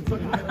गोलो हुन्छ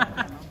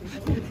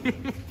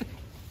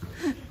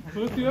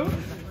सोच्यो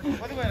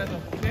कति भइरहेछ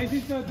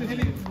 83 त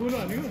त्यसैले गोलो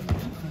हानेको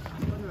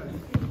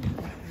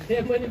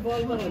त्यहाँ पनि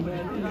बलमा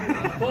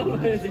बल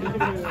भयो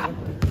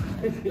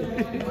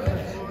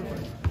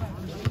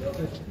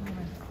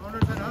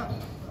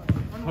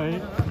खै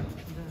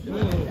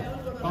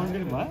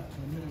काउन्टिङ भयो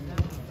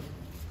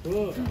हो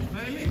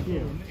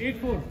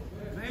 84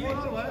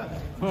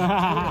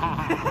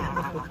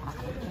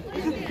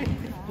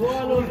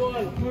 बल हो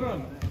बल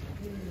पुरानो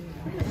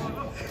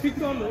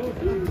पिक्चर हो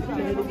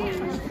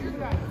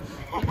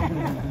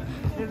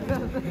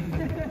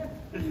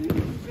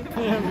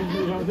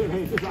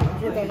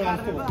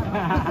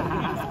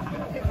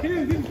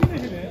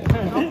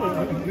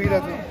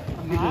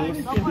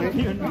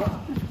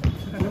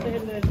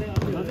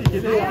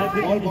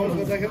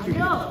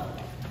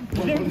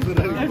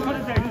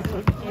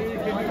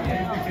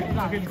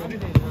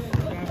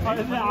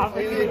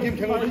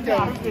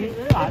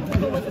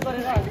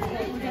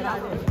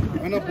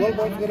होइन बल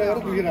बाउन्स गरेर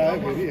दुखेर आयो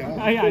फेरि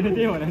होइन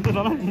त्यही भनेर त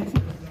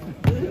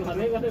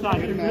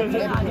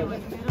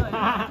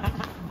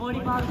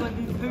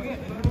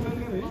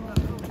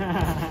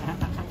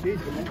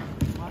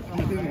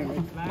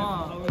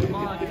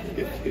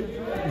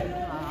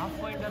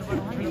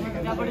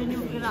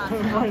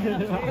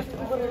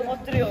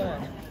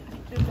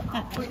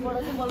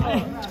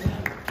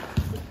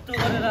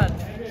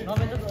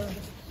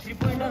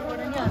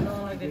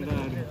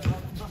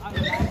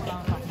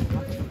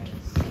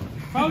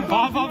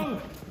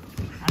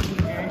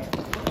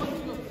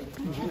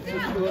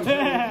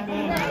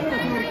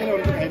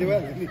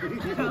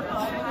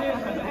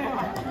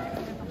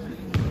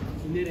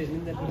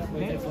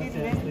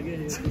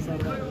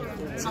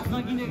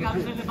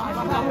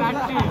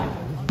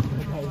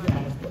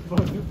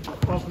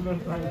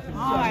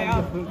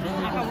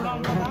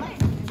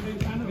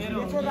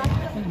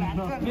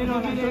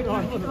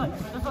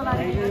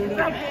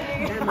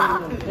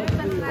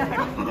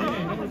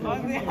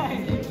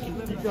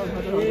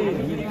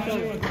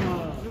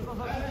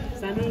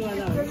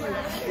सानोवाला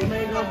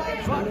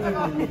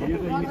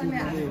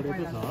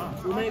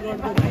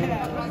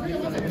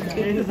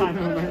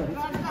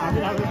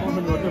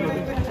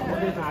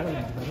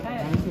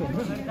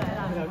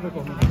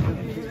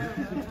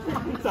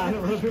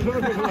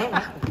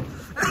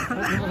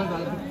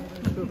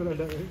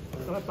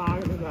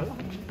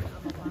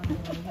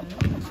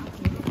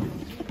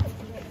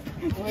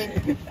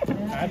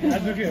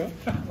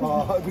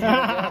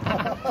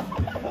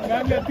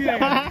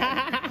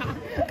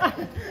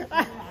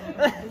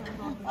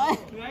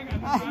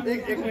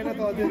एक महिना त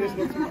अझै रेस्ट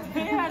गर्छु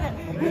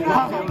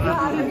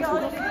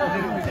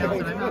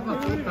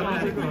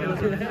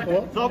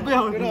सबै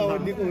हो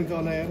निको हुन्छ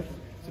होला यार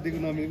सुतेको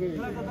नमिलेको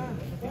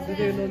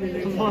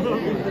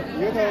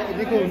यो त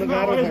निको हुन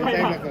गाह्रो छ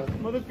टाइम लाग्छ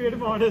म त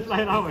पेटमा अडेस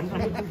लगाएर भन्नु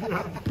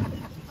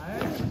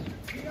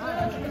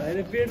होइन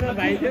पेटमा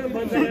भाइदियो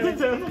बन्चा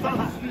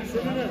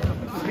सुन्नु न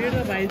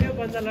पेटमा भाइदियो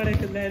बन्चा लडाइँ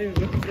खेल्दाखेरि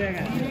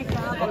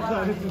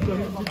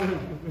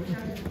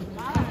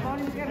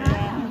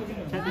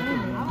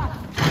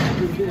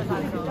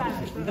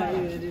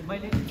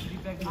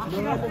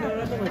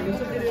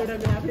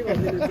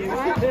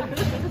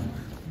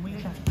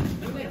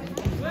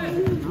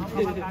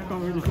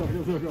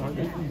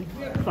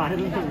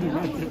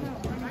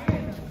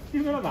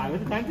तिम्रो भाइ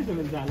चाहिँ जान्छु त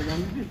जानु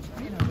जान्छु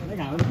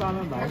हाम्रो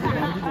पालमा भाइ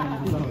जान्छु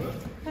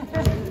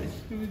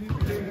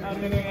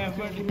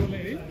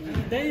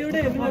त्यही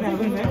एउटै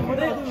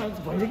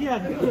भइयो कि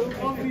आज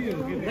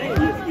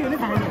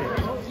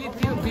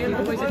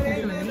बेलको पैसा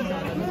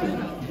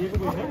तिर्छु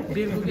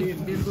भने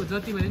बेलको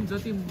जति भने नि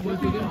जति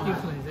बोल्थ्यो त्यो पनि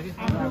तिर्छु भनेछ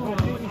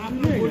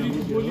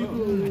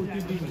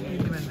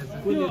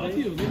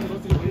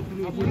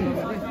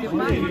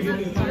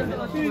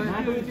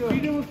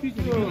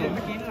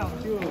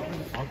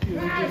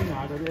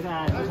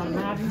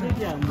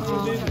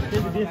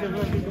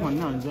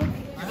भन्नु हुन्छ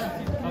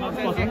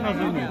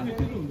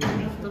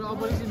तर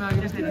अपरेसन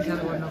मागेर त्यति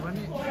साह्रो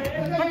गर्नुपर्ने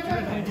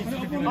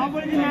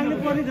अपरेसन माग्नु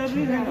पर्ने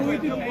जरुरी छैन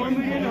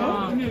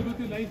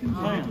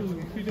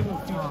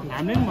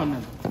हामीले पनि भन्नु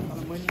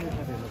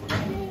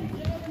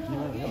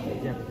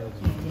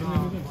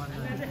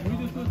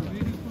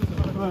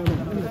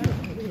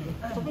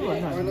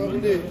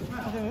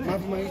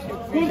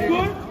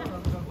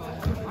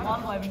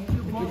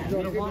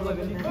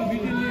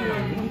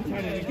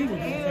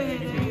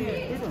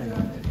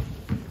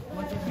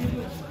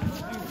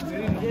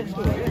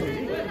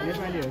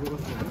नेपालीहरू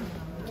कस्तो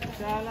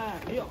साला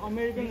यो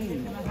अमेरिकन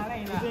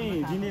चाहिँ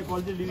दिने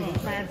कल्चर लिने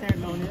प्यान्ट स्यान्ट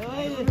लाउने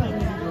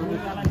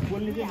साला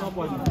बोल्ने चाहिँ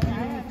नपर्ने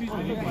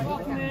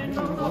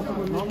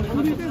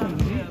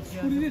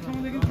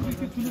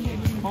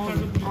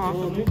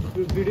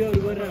भिडियोहरू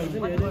गरेर हुन्छ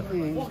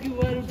नि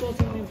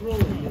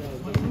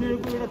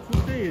उनीहरूको एउटा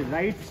छुट्टै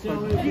राइट्स छ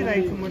के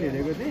राइट्स मैले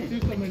हेरेको थिएँ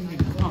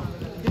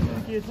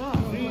के छ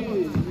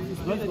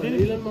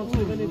इलन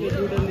मस्कले पनि त्यो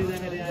ट्विटर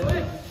लिँदाखेरि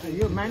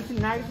यो मान्छे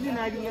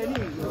नागरिकलाई नि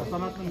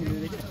समाजमा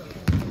मिलेर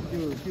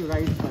त्यो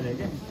राइट्स छ अरे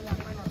क्या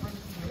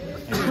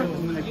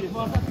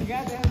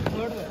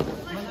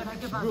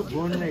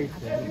बोन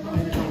राइट्स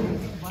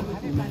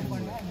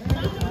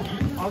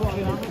अब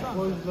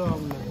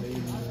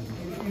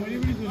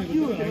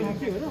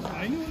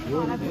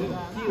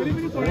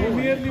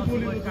मेयरले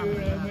बोलेको थियो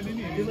मैले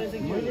नि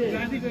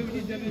जाति गयो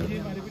भने जसले जे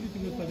मारे पनि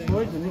तिम्रो सजाय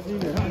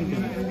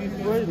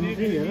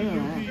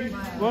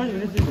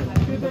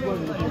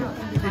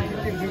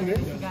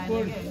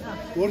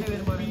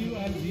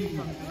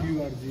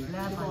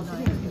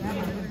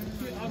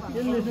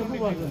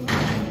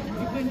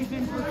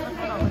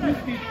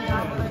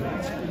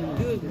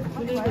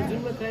कुनैको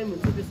जुनमा क्राइम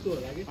हुन्छ त्यस्तो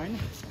होला कि होइन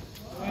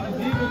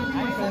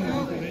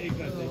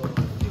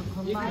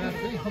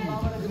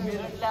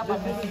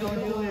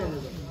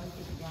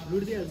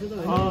लुटिदिइहाल्छ त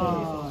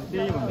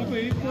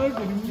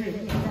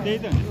त्यही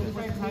त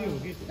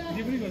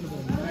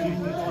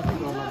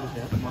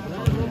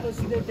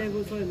सिधै ट्यागो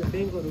छ होइन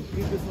ब्याङ्कहरू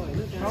फ्रीको छ होइन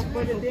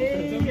सबैले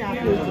त्यही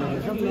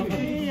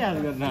याद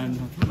गरेर जान्छ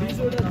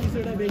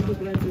 20वटा ब्याङ्कको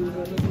ब्रान्च युज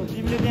गर्न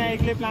तिमीले त्यहाँ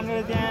एक्लै प्लान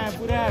गरेर त्यहाँ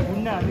पुरा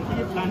गुन्डाहरूले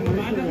के प्लान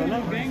गरेको होला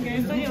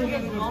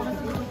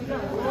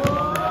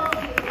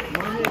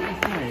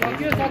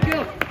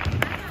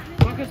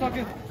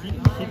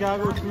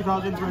सिकागो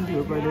 2020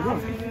 हो पहिलेको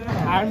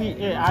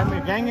आर्मी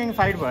ग्याङ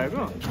फाइट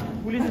भएको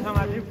पुलिस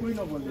समाजले कोही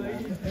नबोल्दैन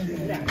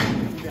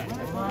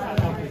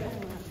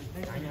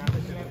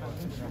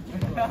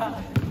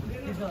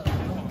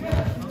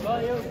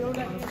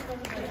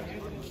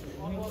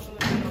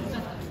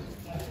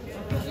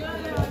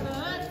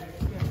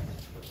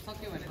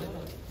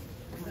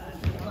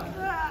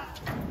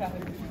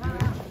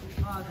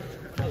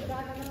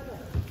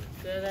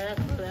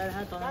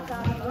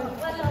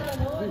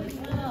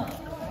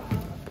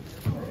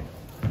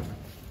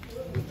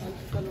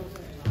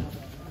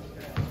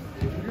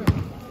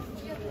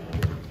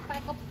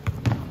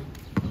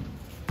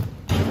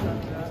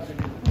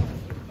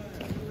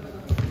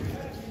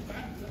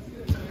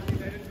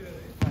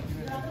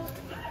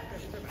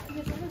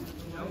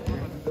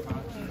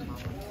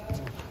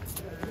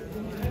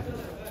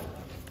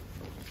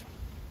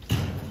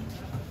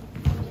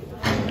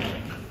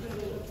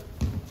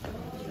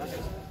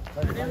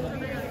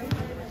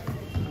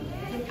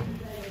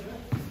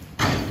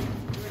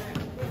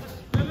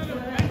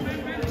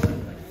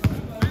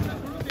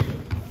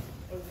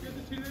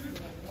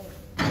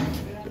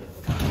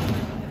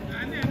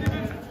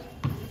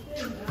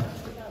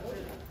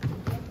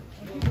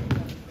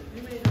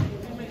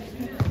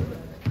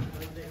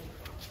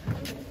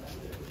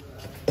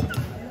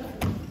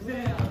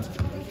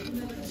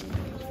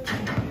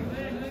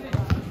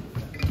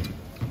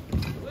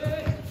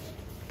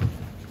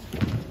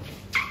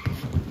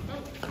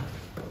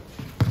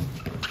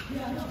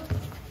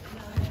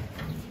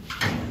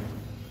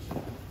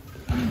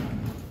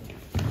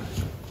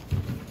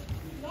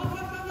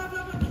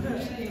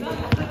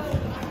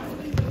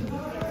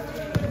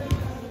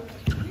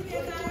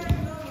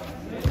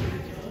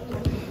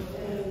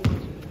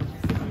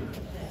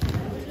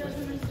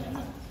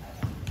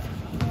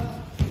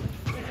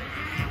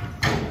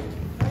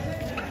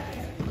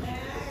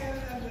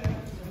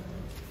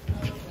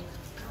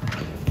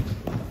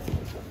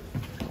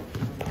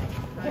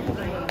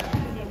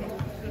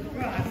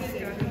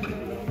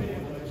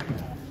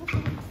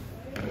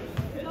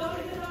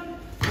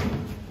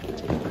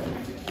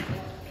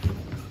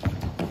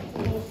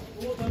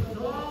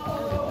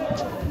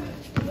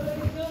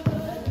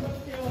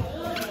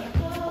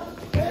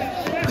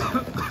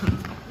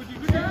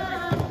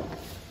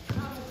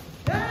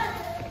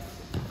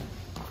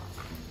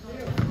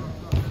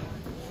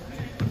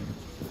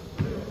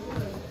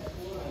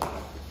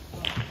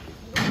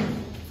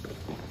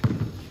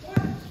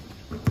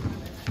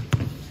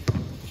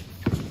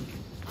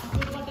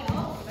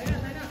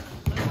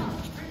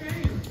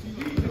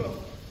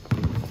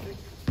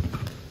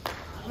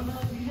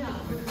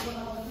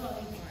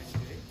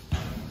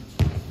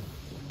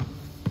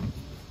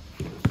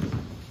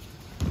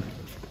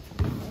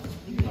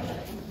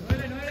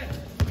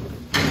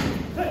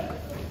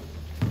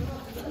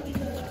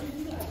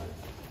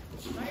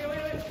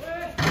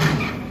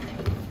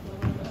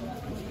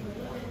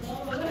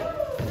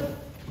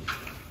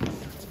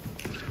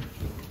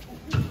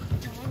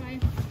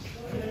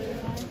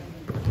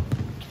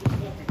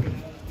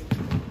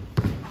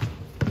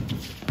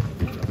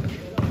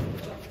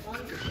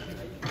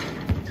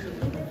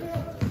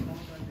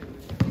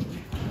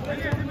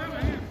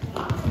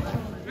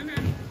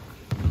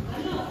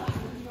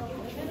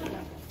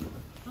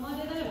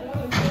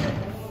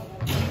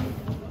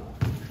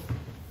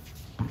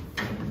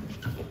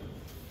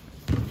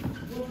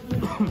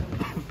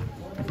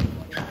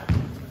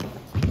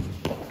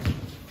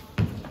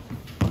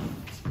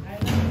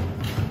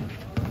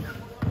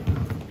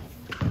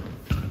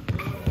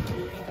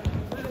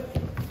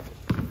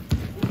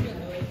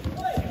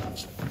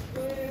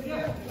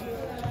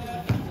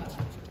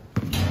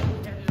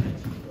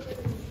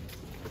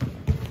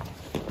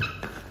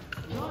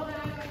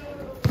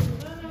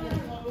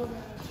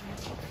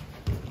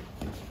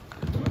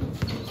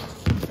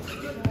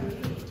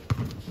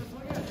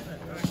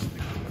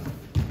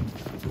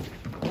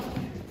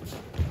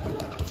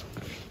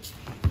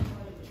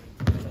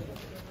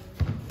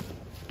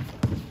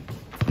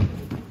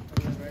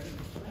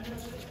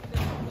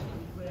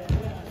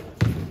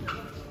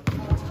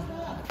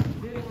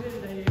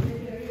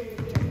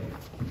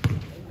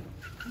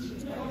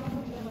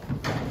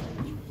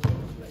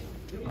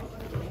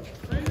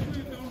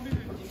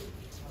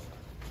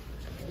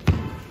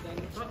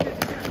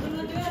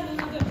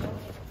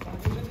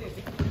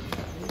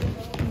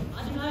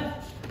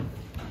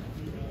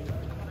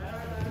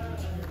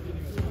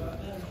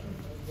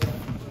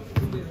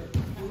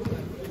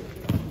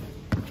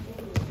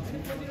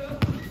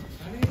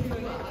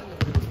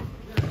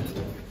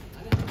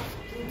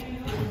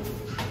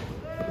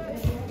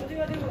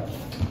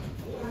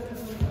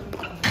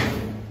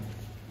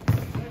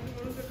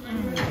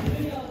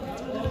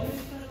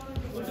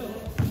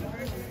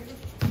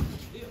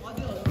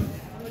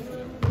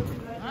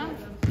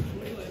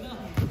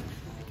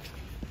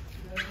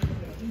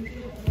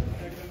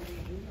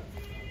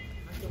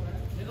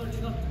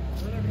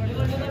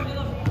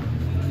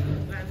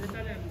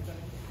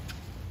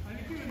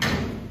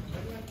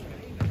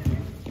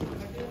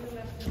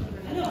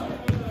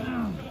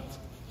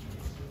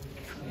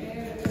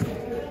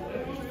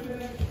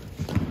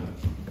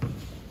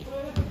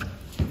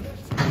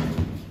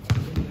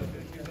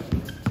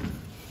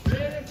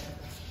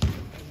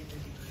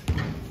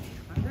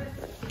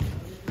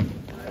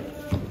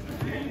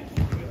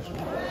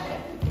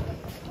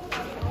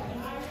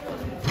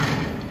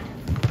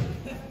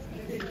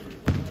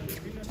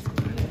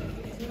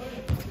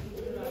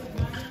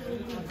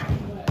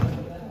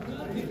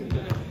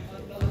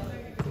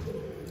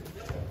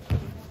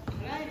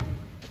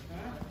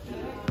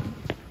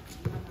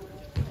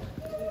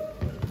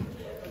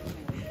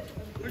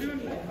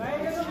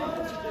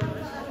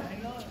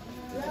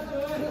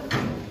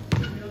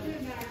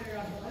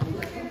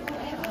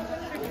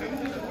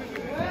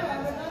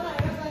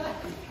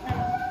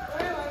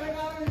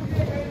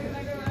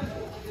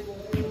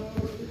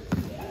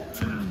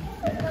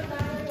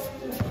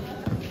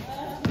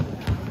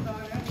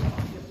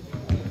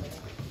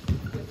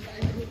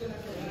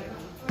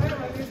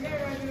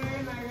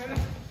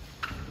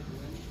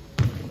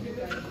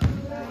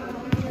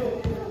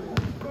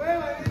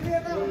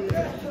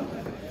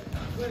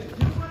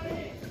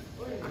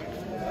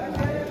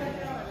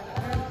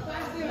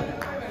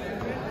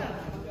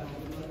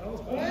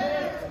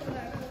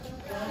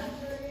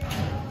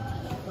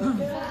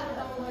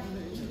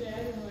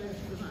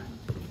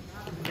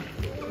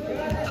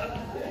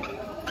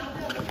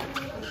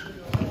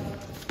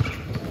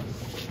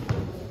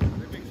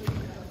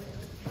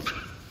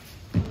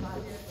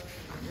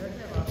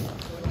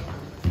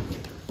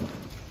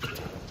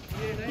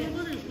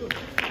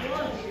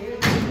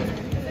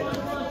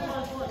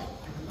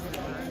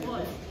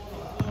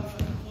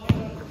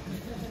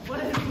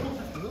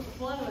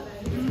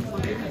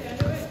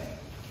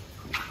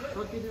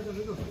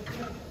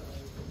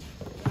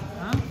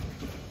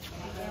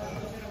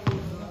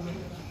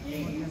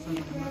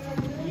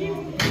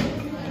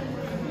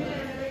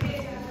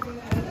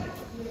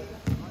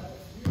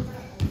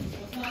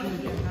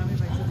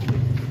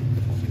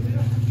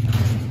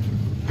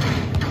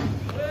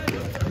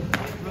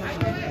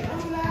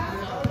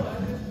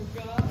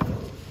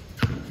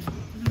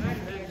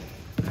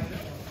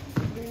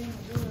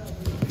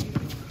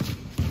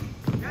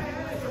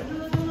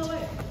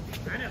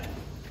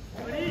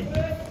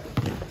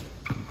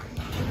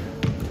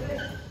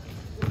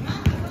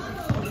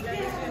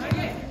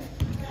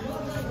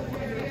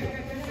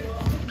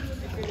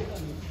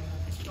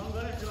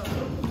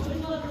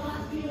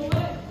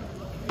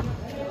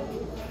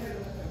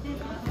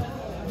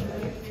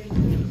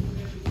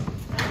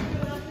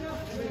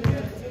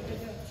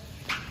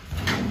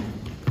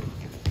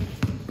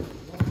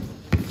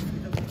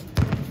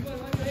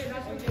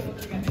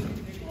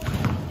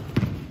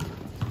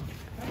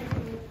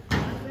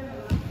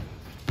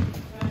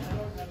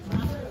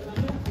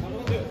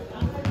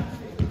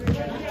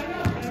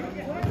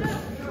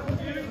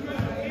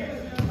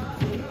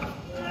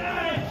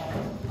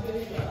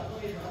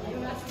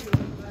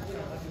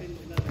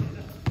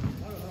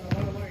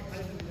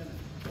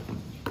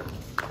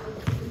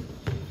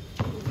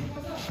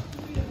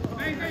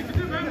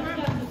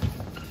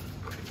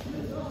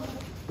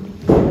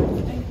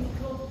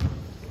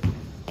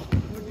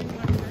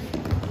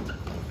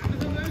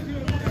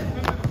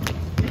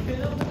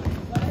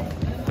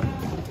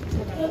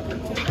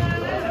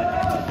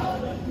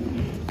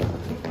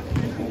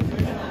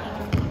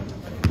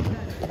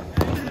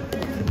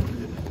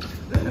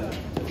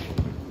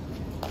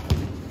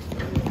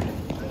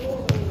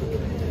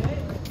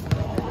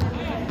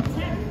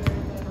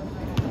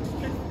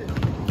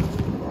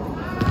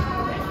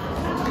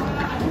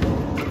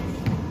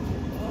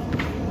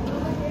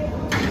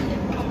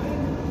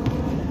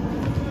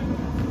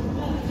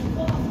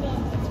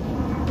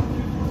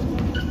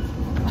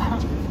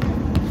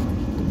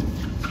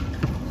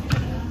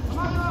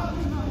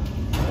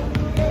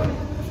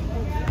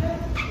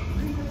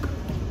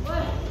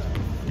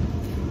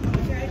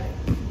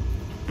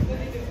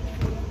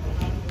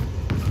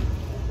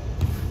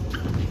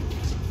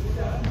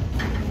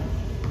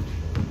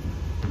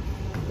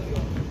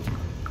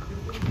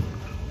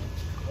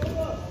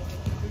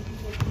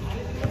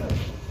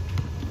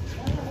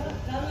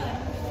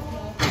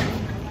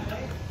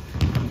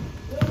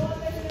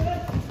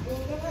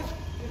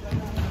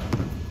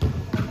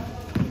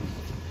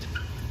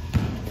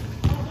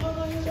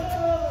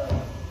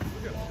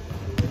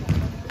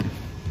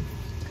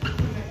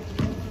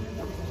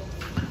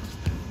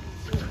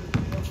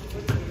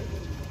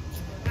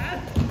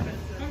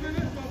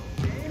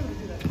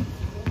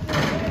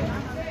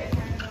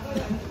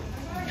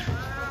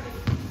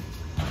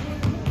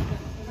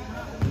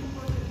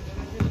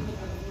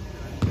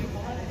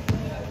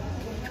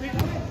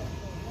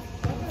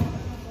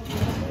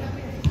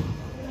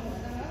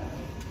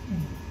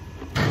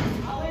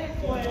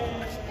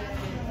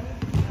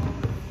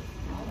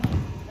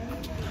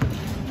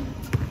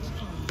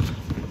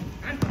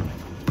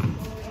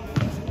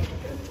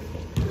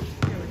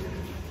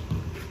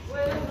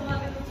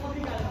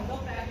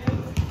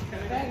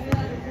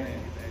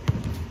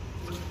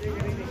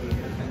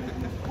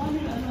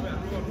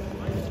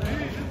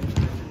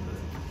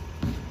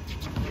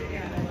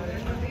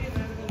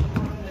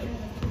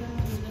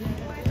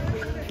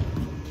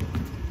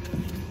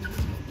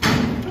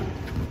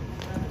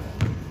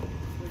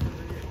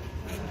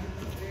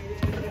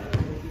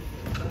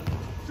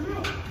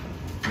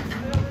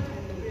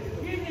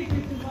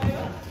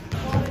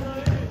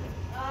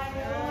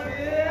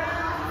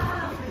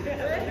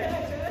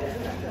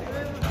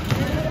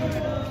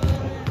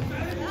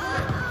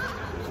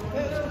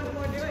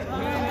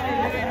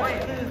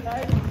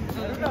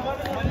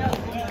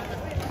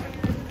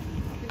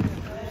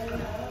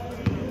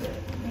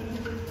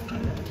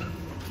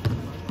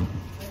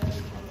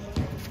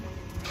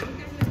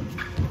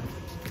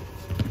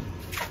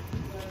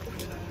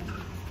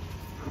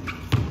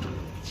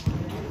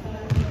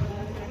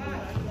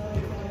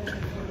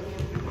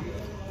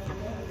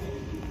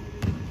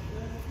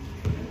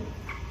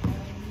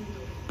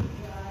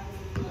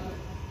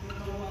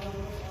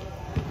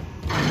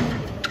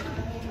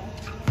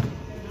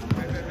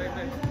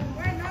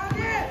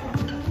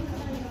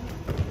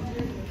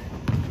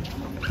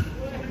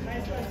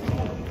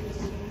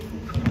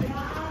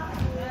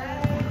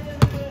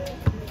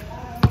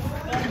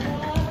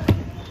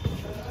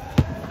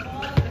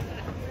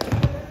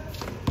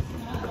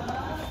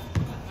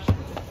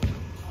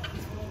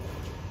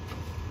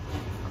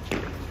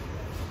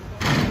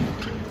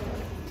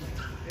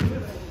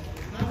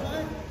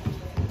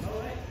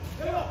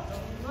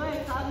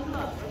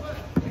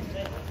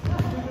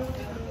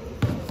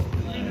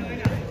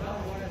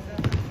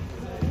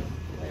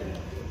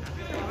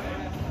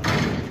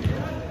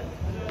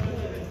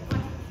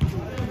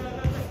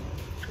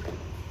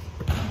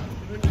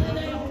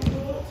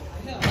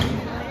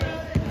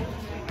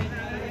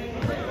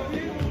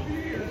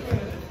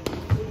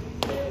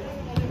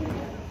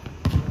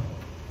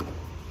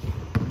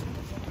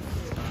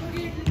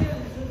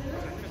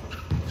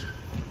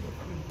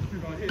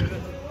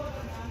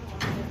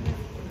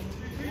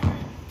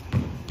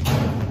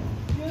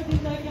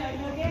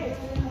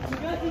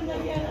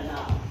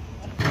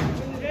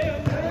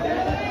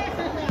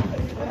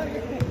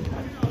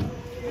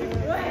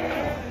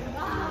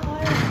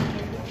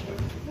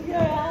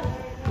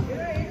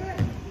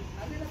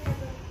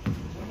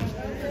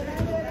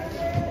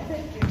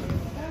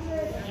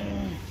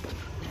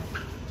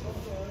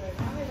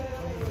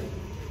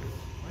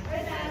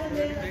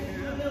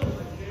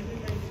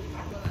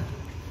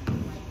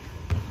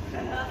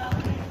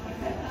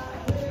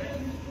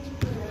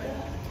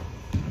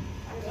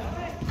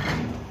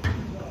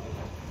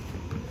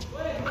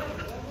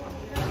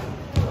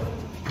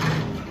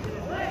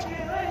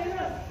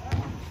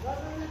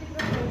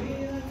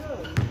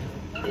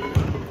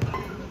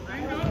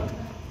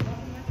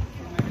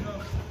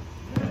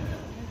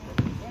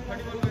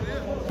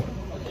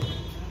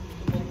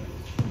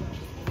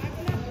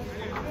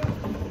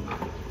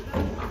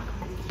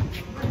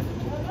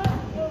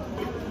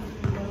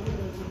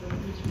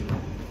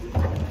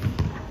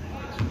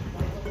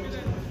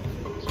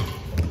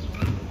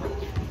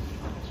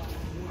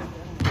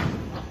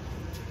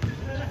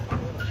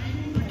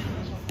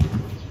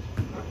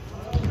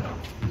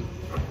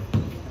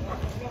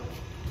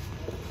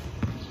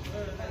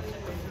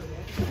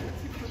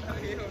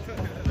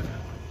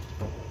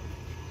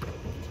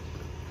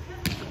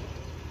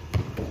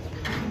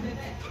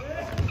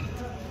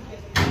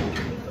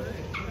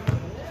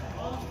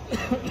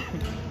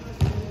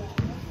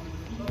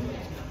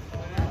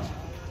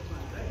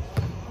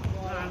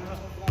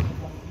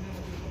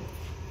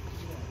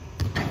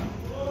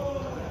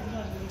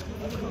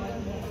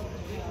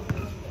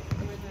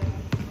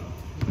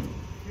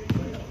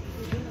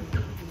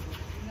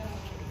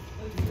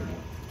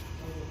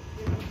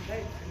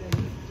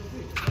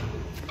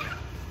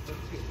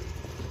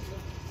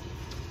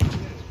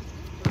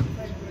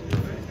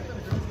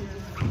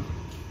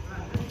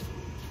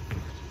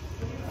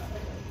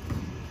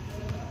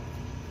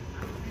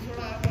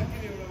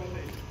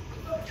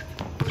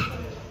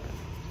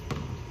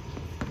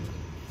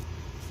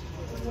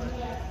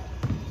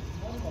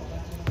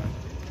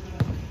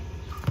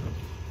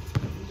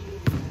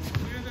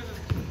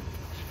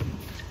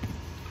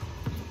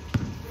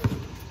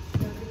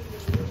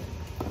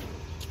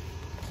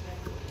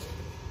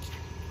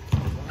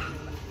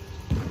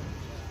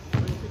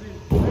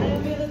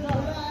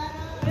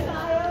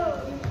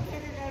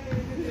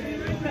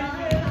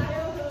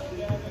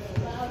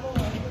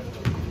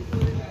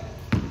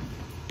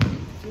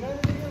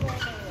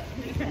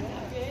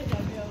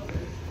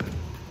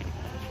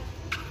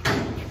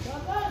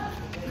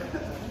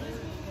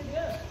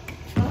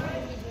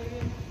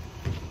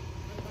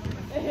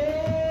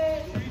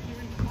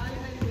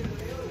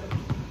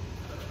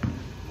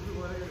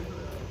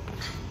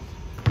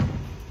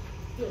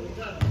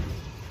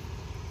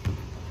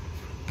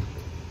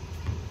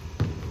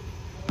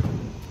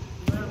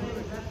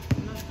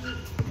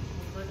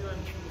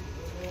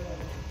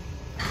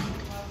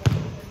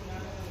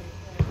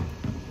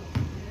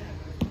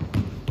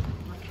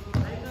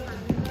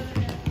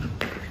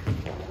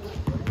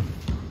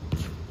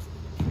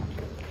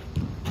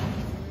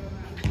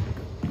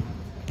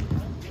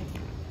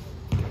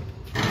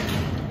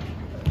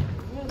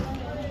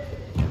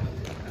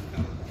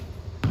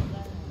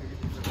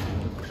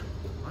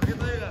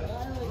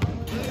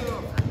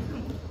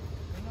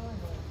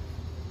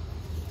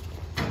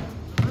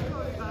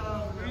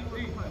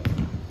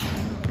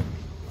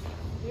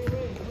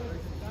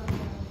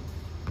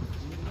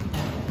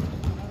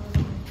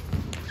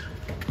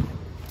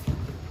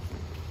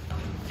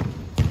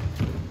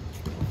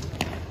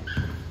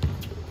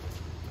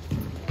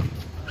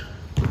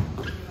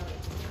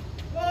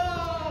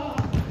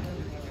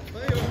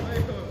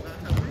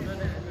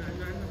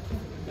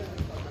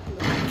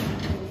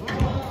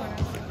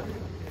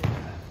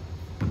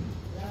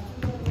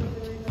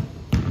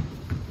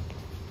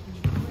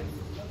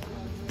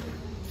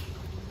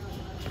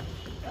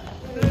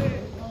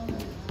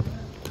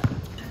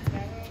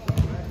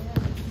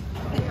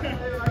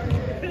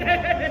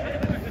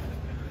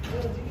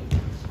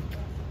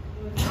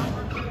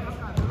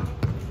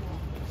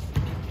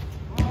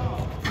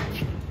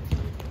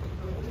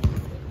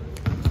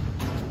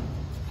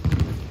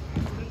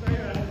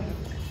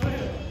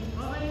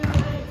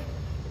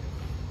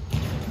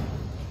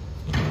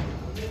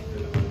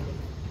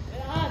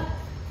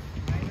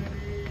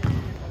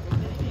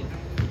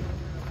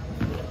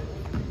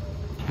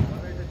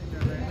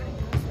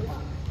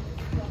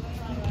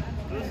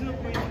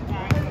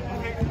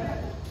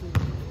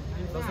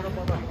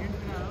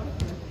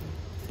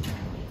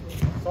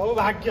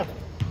सौभाग्य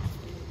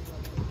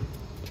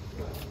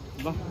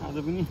ल आज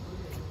पनि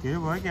के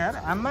भयो क्या यार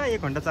आमा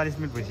 1 घण्टा 40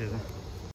 मिनट भइसक्यो